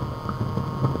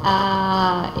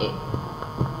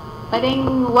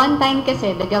 Parang one time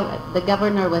kasi the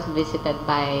governor was visited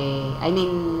by,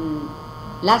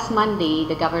 last Monday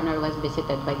the governor was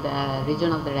visited by the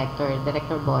regional director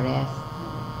Bores,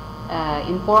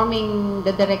 informing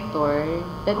the director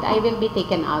that I will be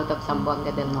taken out of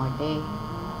Zamboanga del Norte.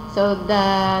 So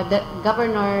the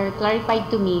governor clarified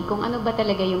to me kung ano ba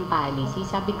talaga yung policy.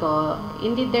 Sabi ko,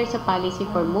 indeed there's a policy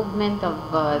for movement of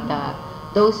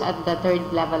those at the third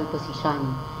level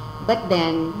position. But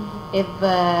then, if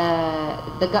the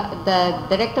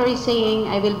director is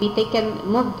saying I will be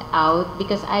moved out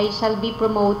because I shall be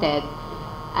promoted,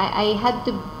 I had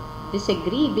to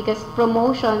disagree because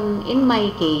promotion in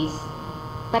my case,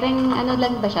 parang ano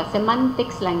lang ba siya,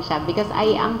 semantics lang siya because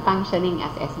I am functioning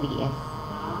as SDS.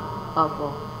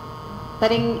 Opo.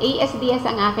 Parang ASDS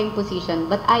ang aking position,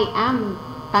 but I am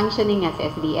functioning as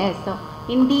SDS. So,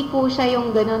 hindi po siya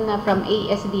yung ganun na from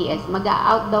ASDS,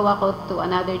 mag-out daw ako to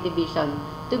another division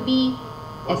to be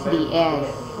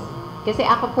SDS. Kasi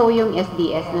ako po yung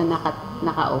SDS na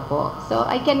nakaupo. So,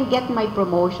 I can get my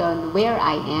promotion where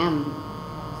I am.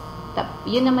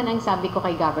 Yun naman ang sabi ko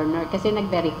kay Governor kasi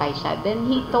nag-verify siya. Then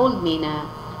he told me na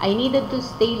I needed to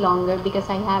stay longer because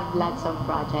I have lots of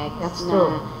projects. That's na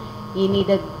true. he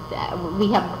needed,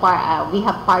 we have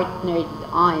partnered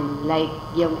on like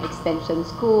yung extension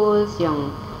schools,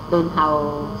 yung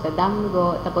Dunhaw sa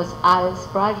Damgo, tapos ALS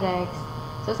projects.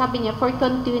 So sabi niya, for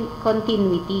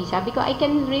continuity, sabi ko, I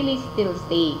can really still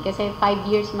stay kasi 5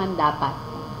 years man dapat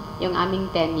yung aming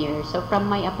tenure. So from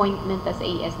my appointment as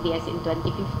ASDS in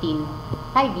 2015,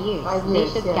 5 years. 5 They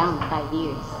years, should yes. count 5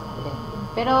 years.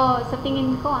 Pero sa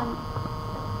tingin ko,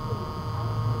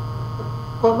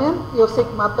 Comment, Yusik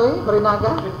Matoy,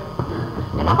 Barinaga?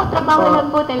 ako trabaho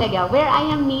lang po talaga. Where I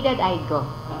am needed, I go.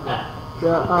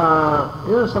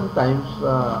 Yeah, sometimes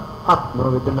up,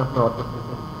 no, we do not know.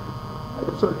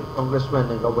 So, congressman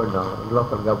and governor,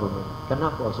 local government can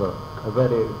have also a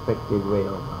very effective way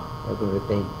of having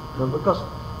retained. No, because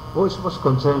who is most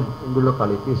concerned in the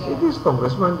localities? It is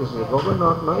congressman, this is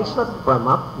governor. No, it's not from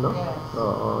up, no.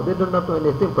 They do not know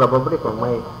anything. Probably kung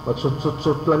may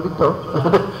magsut-sut lang dito.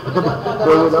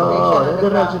 They will know, in the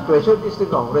real situation, it is the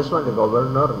congressman, the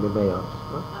governor, the mayor.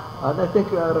 No? And I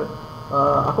think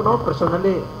ako naman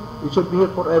personally, you should be here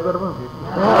forever, ma'am.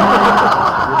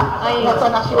 Ay, That's a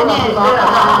national, ano yan? di ba?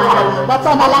 That's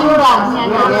a Palangga.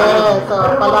 Yes, so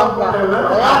palangga.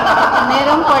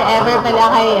 Merong forever pala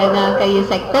kay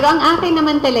Yusek. Pero ang akin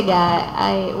naman talaga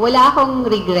ay wala akong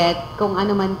regret kung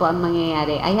ano man po ang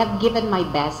mangyayari. I have given my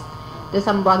best to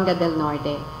Zamboanga del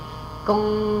Norte. Kung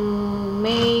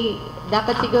may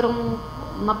dapat sigurong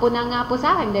mapuna nga po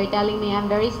sa akin, they're telling me I'm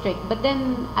very strict. But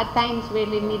then at times we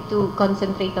really need to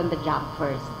concentrate on the job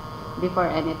first before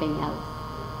anything else.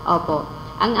 Opo.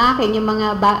 Ang akin, yung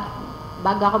mga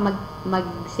bago ako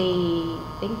mag-say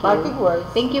thank you. Parting words.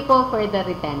 Thank you po for the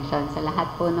retention sa lahat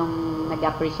po nung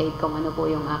nag-appreciate kung ano po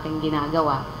yung aking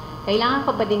ginagawa. Kailangan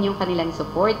ko pa din yung kanilang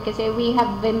support kasi we have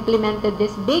implemented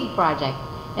this big project.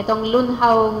 Itong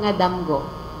Lunhaw nga Damgo.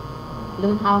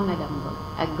 Lunhaw nga Damgo.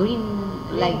 A green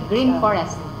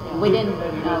forest within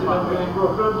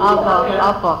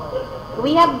opo.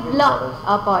 We have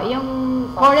yung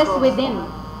forest within.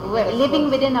 We're living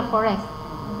within a forest.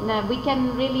 Na we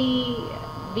can really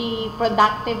be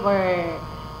productive or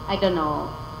I don't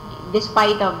know,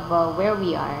 despite of where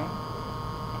we are.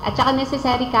 At saka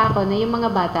necessary ka ako na yung mga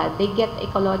bata, they get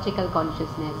ecological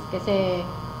consciousness kasi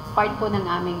part po ng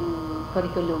aming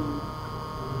curriculum.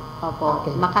 Opo,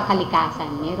 Okay.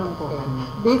 makakalikasan. Meron po kami.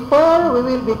 Before we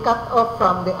will be cut off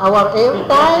from our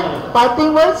airtime,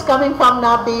 parting words coming from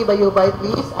Nati Bayubay,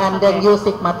 please, and then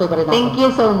Yusik Matoy Barinaga. Thank you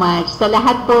so much. Sa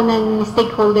lahat po ng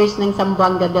stakeholders ng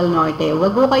Zamboanga del Norte,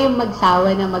 huwag po kayong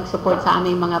magsawa na mag-support sa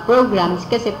aming mga programs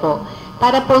kasi po,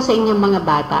 para po sa inyong mga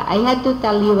bata, I had to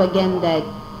tell you again that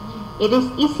it is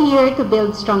easier to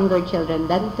build stronger children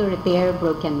than to repair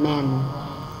broken men.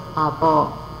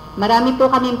 Opo. Marami po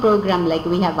kaming program like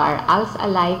we have our ALS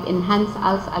Alive, Enhanced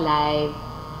ALS Alive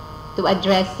to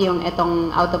address yung itong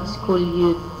out-of-school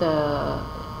youth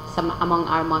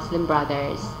among our Muslim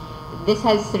brothers. This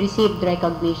has received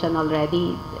recognition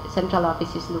already. Central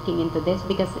Office is looking into this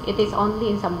because it is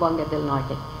only in Zamboanga del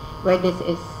Norte where this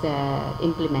is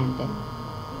implemented.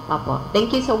 Apo.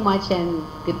 Thank you so much and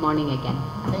good morning again.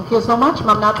 Thank you so much,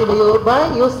 Ma'am Nati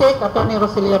Bayubay, Yusik, Atty.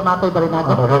 Roselier Matoy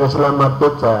Barinaga. Maraming salamat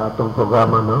po sa atong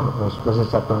programa, no? Especially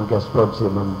sa atong guest prof, si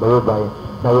Ma'am Bayubay.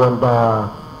 Ngayon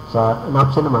sa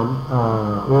NAPSI naman,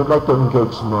 we would like to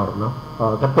engage more, no?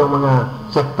 Katong mga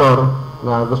sektor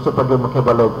na gusto pa yung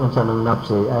makibalog unsa ng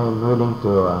NAPSI, I am willing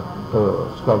to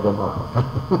square them off.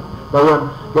 Ngayon,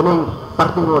 ganing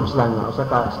parting words lang na, sa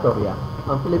ka-istorya.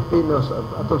 Ang Filipinos,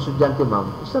 atong estudyante, ma'am,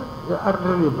 are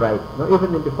really bright, no?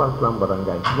 Even in the far-flung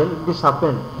barangay. Then this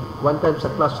happened. One time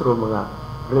sa classroom, mga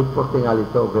grade 4 tingali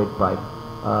to, grade 5,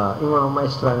 yung mga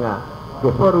maestra nga,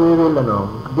 before we will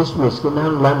dismiss,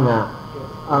 kinahanglan nga,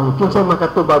 ang kinsay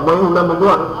makatubag, may una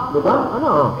magawa. Diba?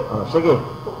 Sige.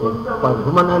 Pag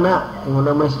humana na, yung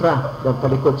unang maestra, dan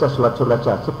palikod siya, sulat-sulat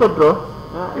siya. Si Pedro,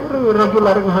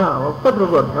 regular nga, Pedro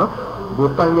God, no?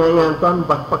 Butang niya yan,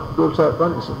 backpack doon sa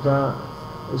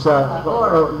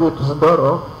dito sa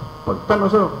door,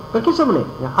 pagtanong sa kakisa mo ni,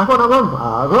 ako na ma'am,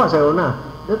 ako sa una.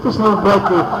 That is how bright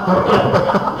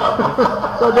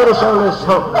so there is always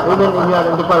hope, even in your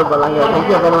independent barangay. Thank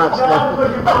you very much.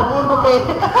 Okay.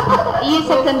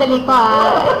 Yusek, sandali po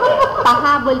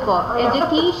pahabol po.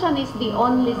 Education is the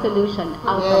only solution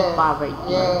out of poverty.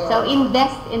 Yes. So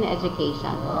invest in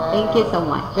education. Thank you so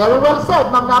much. Very well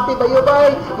said, Ma'am Nati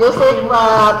Bayubay, Yusik,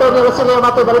 Atty. Roselier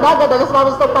Matoy Barinaga, dagas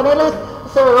mga panelists.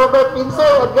 Sir Robert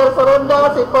Pinsoy, Edgar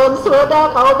Soronda, si Pons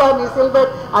Roda, kauban ni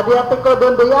Silbert Adiatico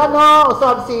Dondoyano,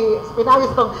 usab si pinagis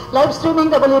itong live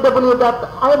streaming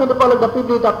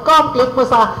www.rmndipolog.pb.com. Click mo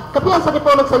sa Kapihan sa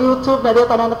Dipolog sa YouTube na dito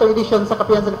na itong edition sa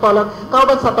Kapihan sa Dipolog.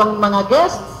 Kauban sa itong mga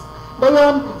guests.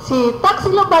 Dayon, si Taxi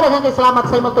Lumba, daghang kay salamat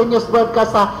sa simultaneous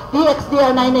broadcast sa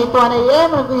DXDR 981 AM,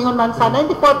 nag-ingon man sa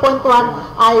 94.1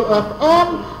 IFM.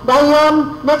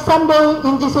 Dayon, next Sunday,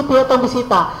 in GCP itong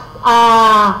bisita.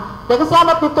 Daghang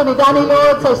salamat dito ni Danny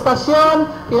Lord sa estasyon,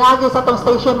 pinagi sa itong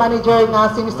station manager nga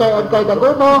si Mr. Edgar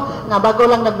Dagumo, nga bago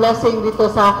lang nag-blessing dito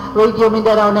sa Radio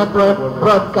Mindanao Network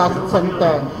Broadcast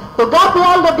Center. To God be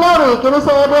all the glory, kini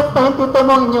sa Edith Pahintito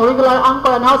mong inyong regular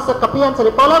anchor and host sa Kapihan sa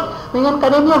Dipolog. Mingan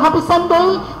kaninyo, happy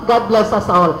Sunday, God bless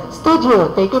us all.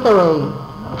 Studio, take it away.